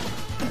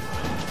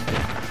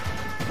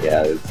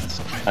 Yeah, it's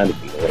kind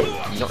of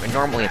annoying.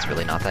 Normally it's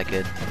really not that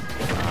good.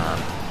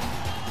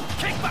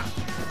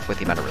 With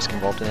the amount of risk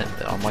involved in it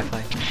on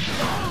Wi-Fi.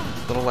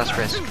 A little less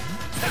risk.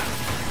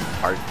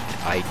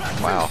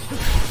 Wow.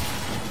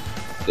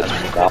 That's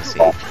really cool to see.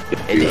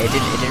 It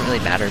didn't really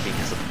matter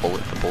because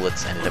the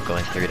bullets ended up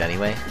going through it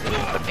anyway.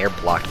 But Nair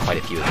blocked quite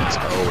a few of these.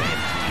 Oh,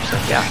 and she's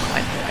like, yeah,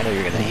 I know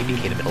you're gonna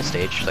ABK to middle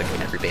stage, like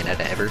every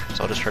Bayonetta ever,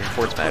 so I'll just try to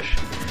forward smash.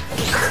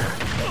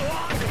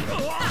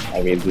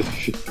 I mean,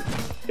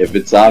 if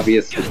it's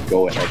obvious, just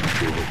go ahead and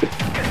do it.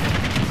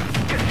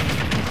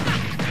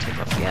 Take him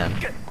up again.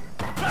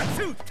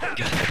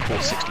 A cool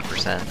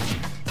 60%.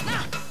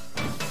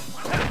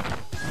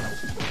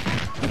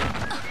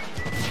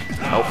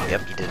 Oh,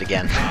 yep, he did it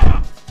again.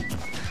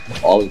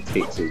 All it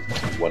takes is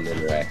one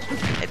interaction.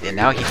 And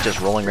now he's just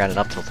rolling around and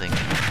up tilting.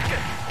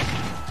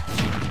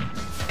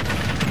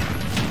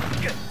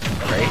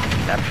 Right?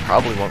 That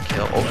probably won't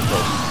kill. Oh,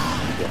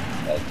 Yeah,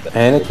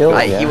 And it killed,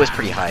 yeah. He was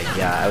pretty high.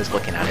 Yeah, I was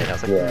looking at it. I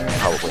was like, Yeah.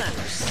 probably.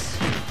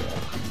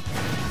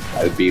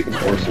 I would be even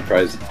more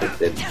surprised if it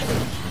didn't.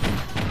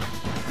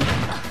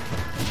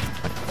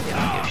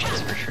 Yeah,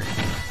 Yoshi's for sure.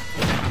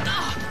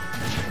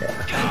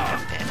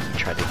 And he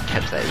tried to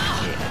catch that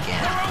APK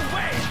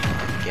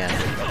again.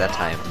 At that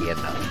time, he had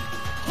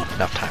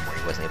enough time where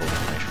he wasn't able to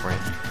punish for it.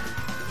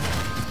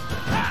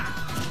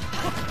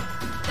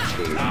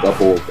 He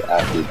doubled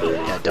after the...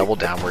 Yeah, double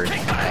downward.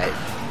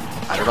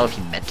 I don't know if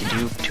he meant to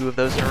do 2 of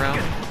those in a row,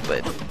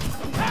 but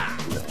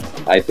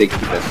I think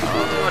he meant to do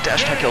oh,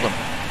 dash attack killed him.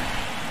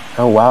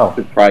 Oh, wow.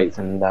 Surprise.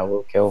 And that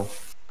will kill.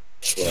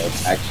 Well,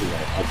 actually,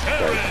 I'm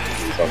surprised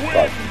he was on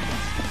platform.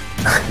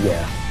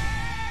 Yeah.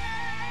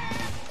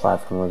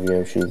 Platform of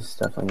Yoshi's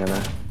definitely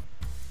gonna...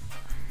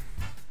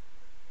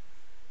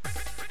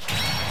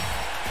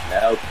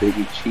 Now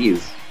Baby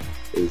Cheese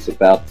is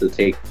about to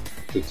take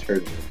the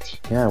tournament.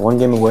 Yeah, 1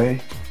 game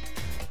away.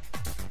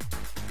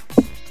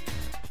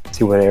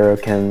 See what Arrow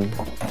can...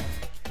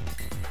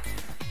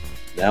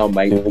 Now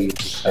might be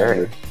the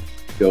Sure. time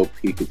to go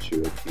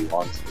Pikachu if he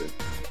wants to.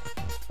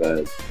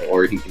 But,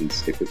 or he can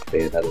stick with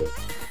Bayonetta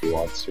if he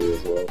wants to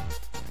as well.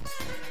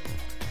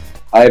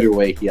 Either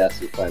way, he has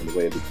to find a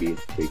way to beat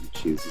Baby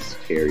Cheese's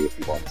Terry if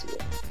he wants to.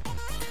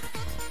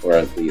 Or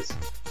at least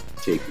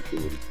take it to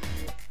him.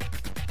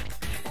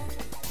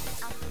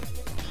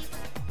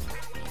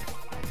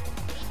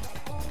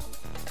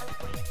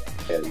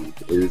 And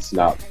it is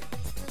not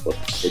an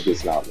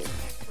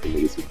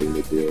easy thing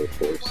to do, of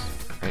course.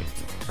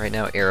 Right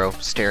now, Arrow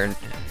staring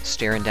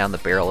down the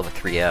barrel of a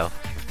 3-0.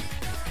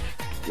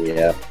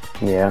 Yeah,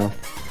 Yeah.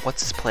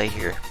 What's his play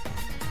here?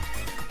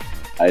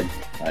 I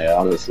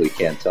honestly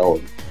can't tell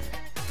him.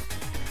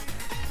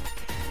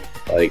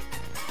 Like,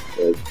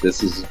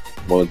 this is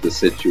one of the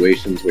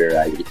situations where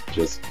I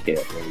just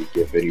can't really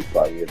give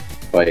anybody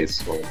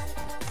advice when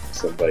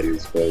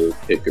somebody's going to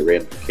pick a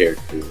random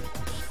character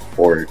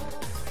or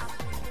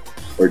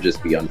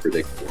just be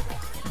unpredictable.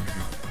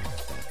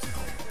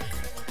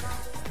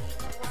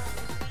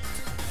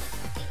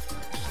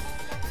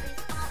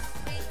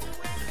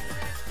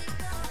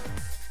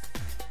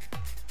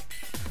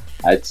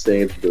 I'd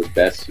say the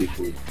best thing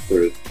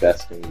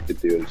you could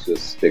do is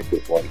just stick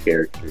with one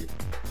character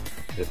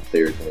if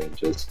they're going to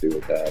just do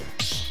that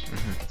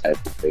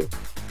type of thing.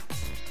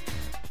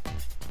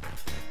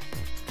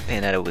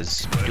 Bayonetta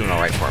was doing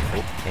alright for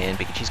him. Oh, and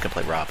Big Cheese gonna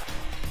play Rob.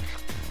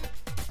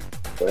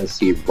 I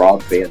see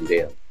Rob Van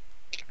Dam.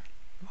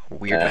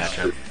 Weird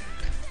matchup.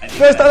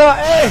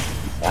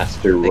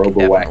 Master They can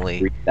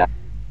Robowack.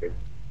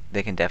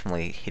 They can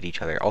definitely hit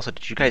each other. Also,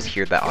 did you guys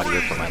hear that audio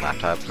from my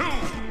laptop?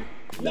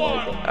 No,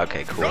 I don't.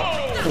 Okay, cool.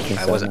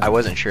 I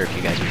wasn't sure if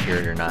you guys would hear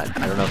it or not.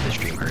 I don't know if the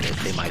stream heard it.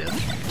 They might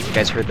have. You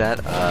guys heard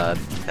that?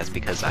 That's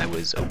because I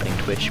was opening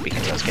Twitch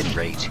because I was getting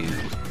ready to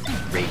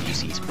raid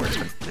UC Sports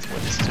when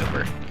this is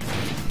over.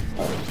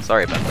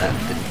 Sorry about that.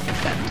 Didn't get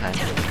that in time.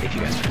 If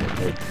you guys heard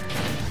it.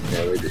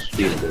 Yeah, we're just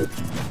streaming it.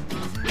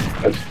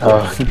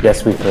 Oh,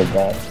 yes, we heard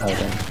that.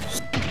 Okay.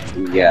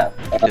 Yeah.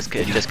 Just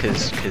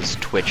because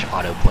Twitch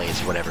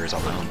autoplays whatever is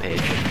on the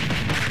homepage.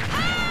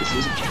 This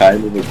is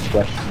kind of a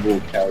questionable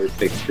counter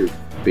pick for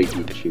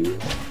Biggie Cheese.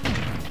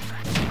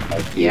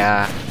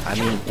 Yeah, I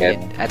mean,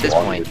 at this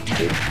point,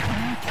 Too. I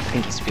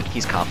think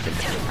he's confident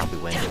that he'll probably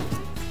win.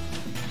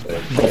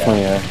 But,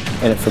 Definitely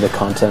in it for the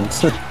content.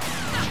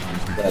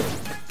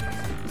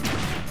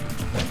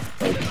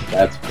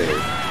 that's fair.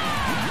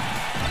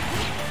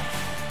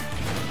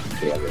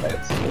 Yeah,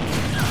 that's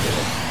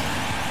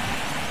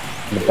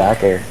The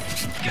back air.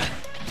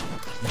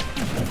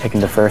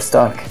 Taking the first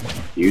stock.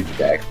 huge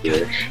back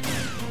there.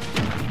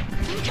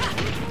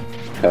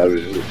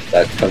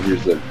 That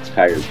covers the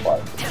entire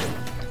platform.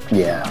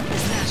 Yeah.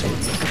 So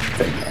it's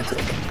gigantic.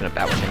 Gonna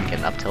bat with him,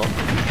 getting up tilt.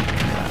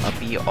 Up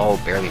B, oh,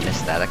 barely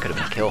missed that. That could have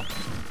been a kill.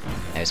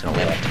 Now he's gonna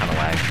land with a ton of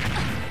lag.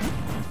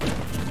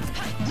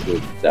 So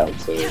down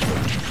so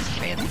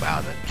Man,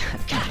 wow, that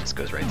just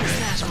goes right through it.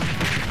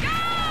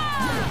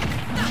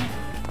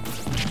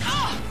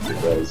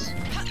 it does.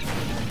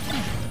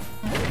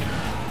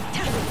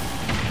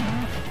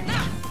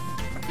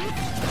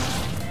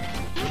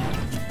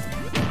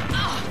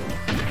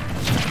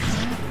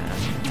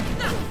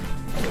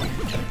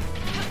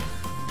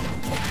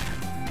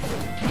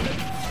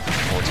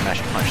 Smash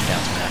and punch,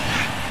 down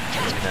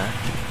smash. He's gonna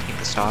take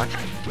the stock.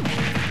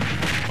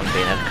 One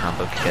Bayonetta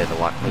combo could get it a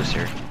lot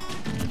closer.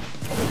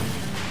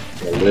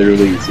 Yeah,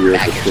 literally 0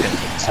 Back to air's gonna 50. take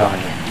the stock,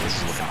 and this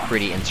is looking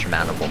pretty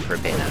insurmountable for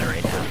Bayonetta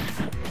right now.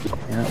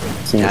 Yeah.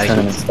 Seeing Now the he's-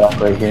 tournament stock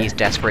right here. He's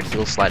desperate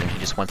heel slide, and he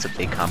just wants a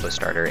big combo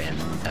starter, and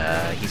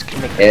he's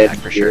gonna make that back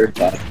for sure.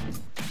 But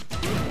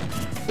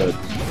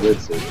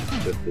listen,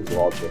 with the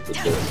launch of this.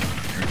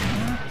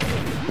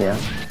 Yeah.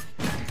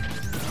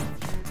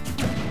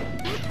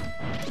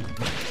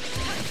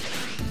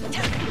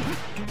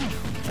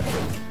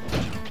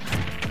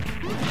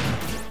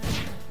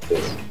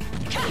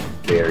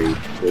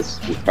 This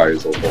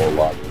requires a whole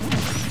lot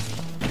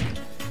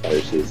of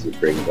punishes to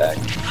bring back.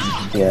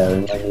 Yeah, we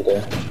might need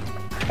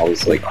to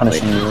Almost like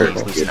Punishing you.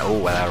 turtle. Listen, oh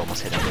wow, that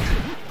almost hit him.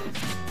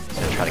 He's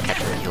gonna try to catch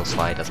her heel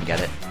slide, doesn't get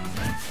it.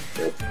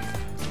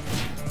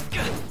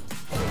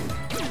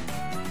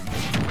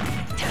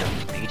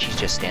 Big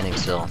just standing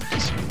still,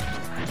 just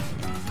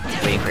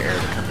waiting for Arrow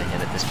to come to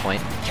him at this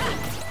point.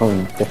 Oh,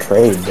 the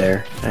trade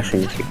there.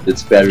 Actually,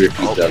 It's better if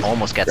he Oh, does.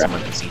 almost gets him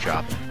with the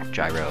C-drop.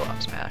 Gyro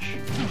up smash.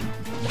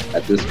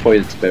 At this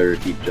point, it's better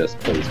if he just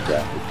plays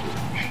graphic.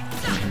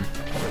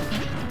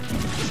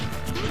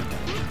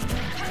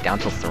 Down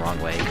tilt's the wrong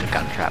way, he could have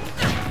gotten trapped.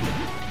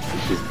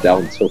 Just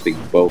down tilting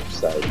both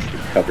sides to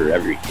cover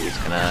everything. He's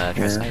gonna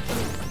try Yeah. snipe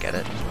him, get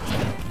it.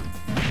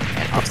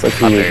 And up, Looks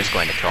like up he- air's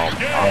going to troll.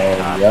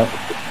 oh, yep.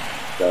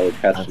 So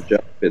catch the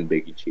jump and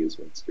Biggie Cheese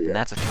wins 3. And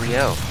that's a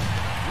 3-0.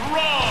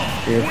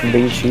 Here from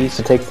Big Cheese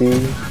to take the.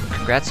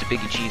 Congrats to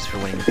Biggie Cheese for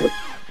winning the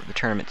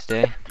tournament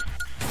today.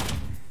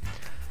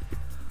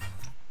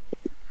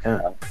 Yeah.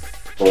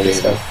 Well, Good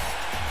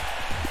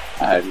stuff.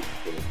 I'm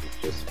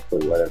just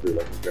play whatever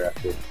level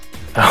graphic.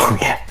 Oh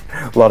yeah,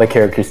 a lot of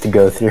characters to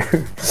go through.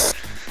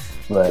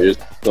 But There's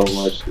so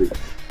much to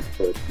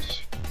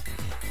push.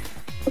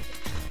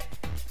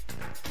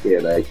 Yeah,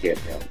 and I can't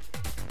count.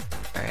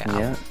 Alright,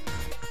 yeah,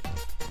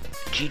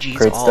 GG's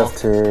great all. stuff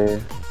to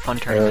Fun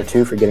Arrow tournament.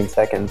 2 for getting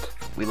second.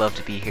 We love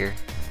to be here.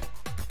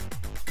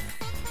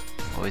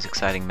 Always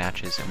exciting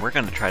matches, and we're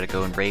gonna try to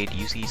go and raid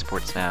UC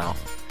Sports now.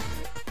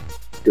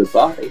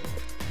 Goodbye.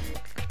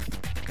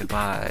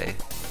 Goodbye.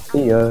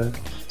 See ya.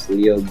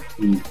 See you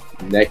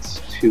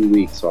next 2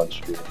 weeks on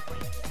stream.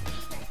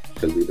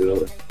 Because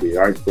we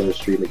aren't going to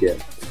stream again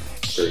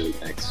for the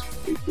next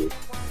week.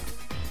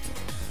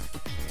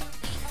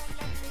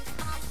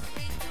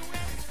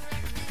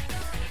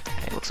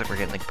 It looks like we're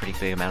getting like a pretty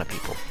big amount of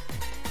people.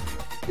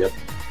 Yep.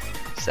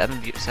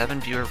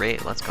 7 viewer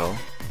rate. Let's go.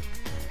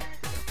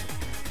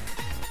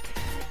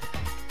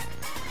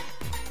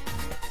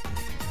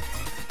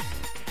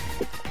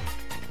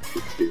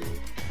 to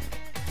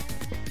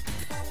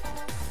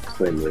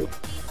explain the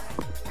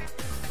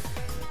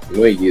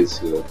way you use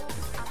the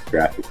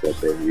graphic that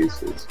they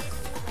use is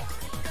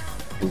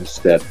in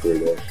step for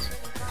this.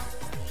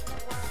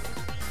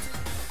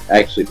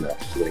 Actually, no,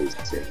 it's what he's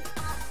saying.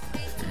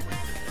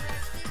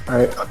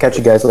 Alright, I'll catch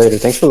you guys later.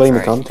 Thanks for letting me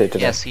Alright. commentate today.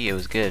 Yeah, see you. It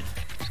was good.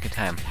 It was a good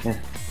time.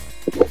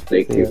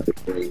 Thank you Yeah. for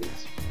playing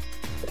this.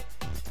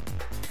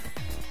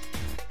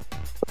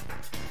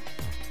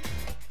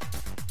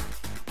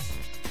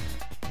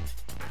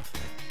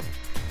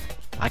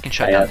 I can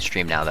shut down the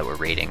stream now that we're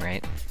raiding,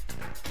 right?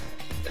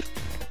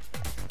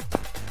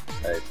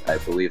 I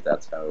believe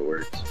that's how it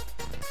works.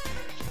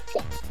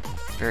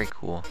 Very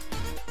cool.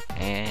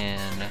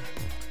 And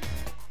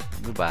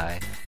goodbye.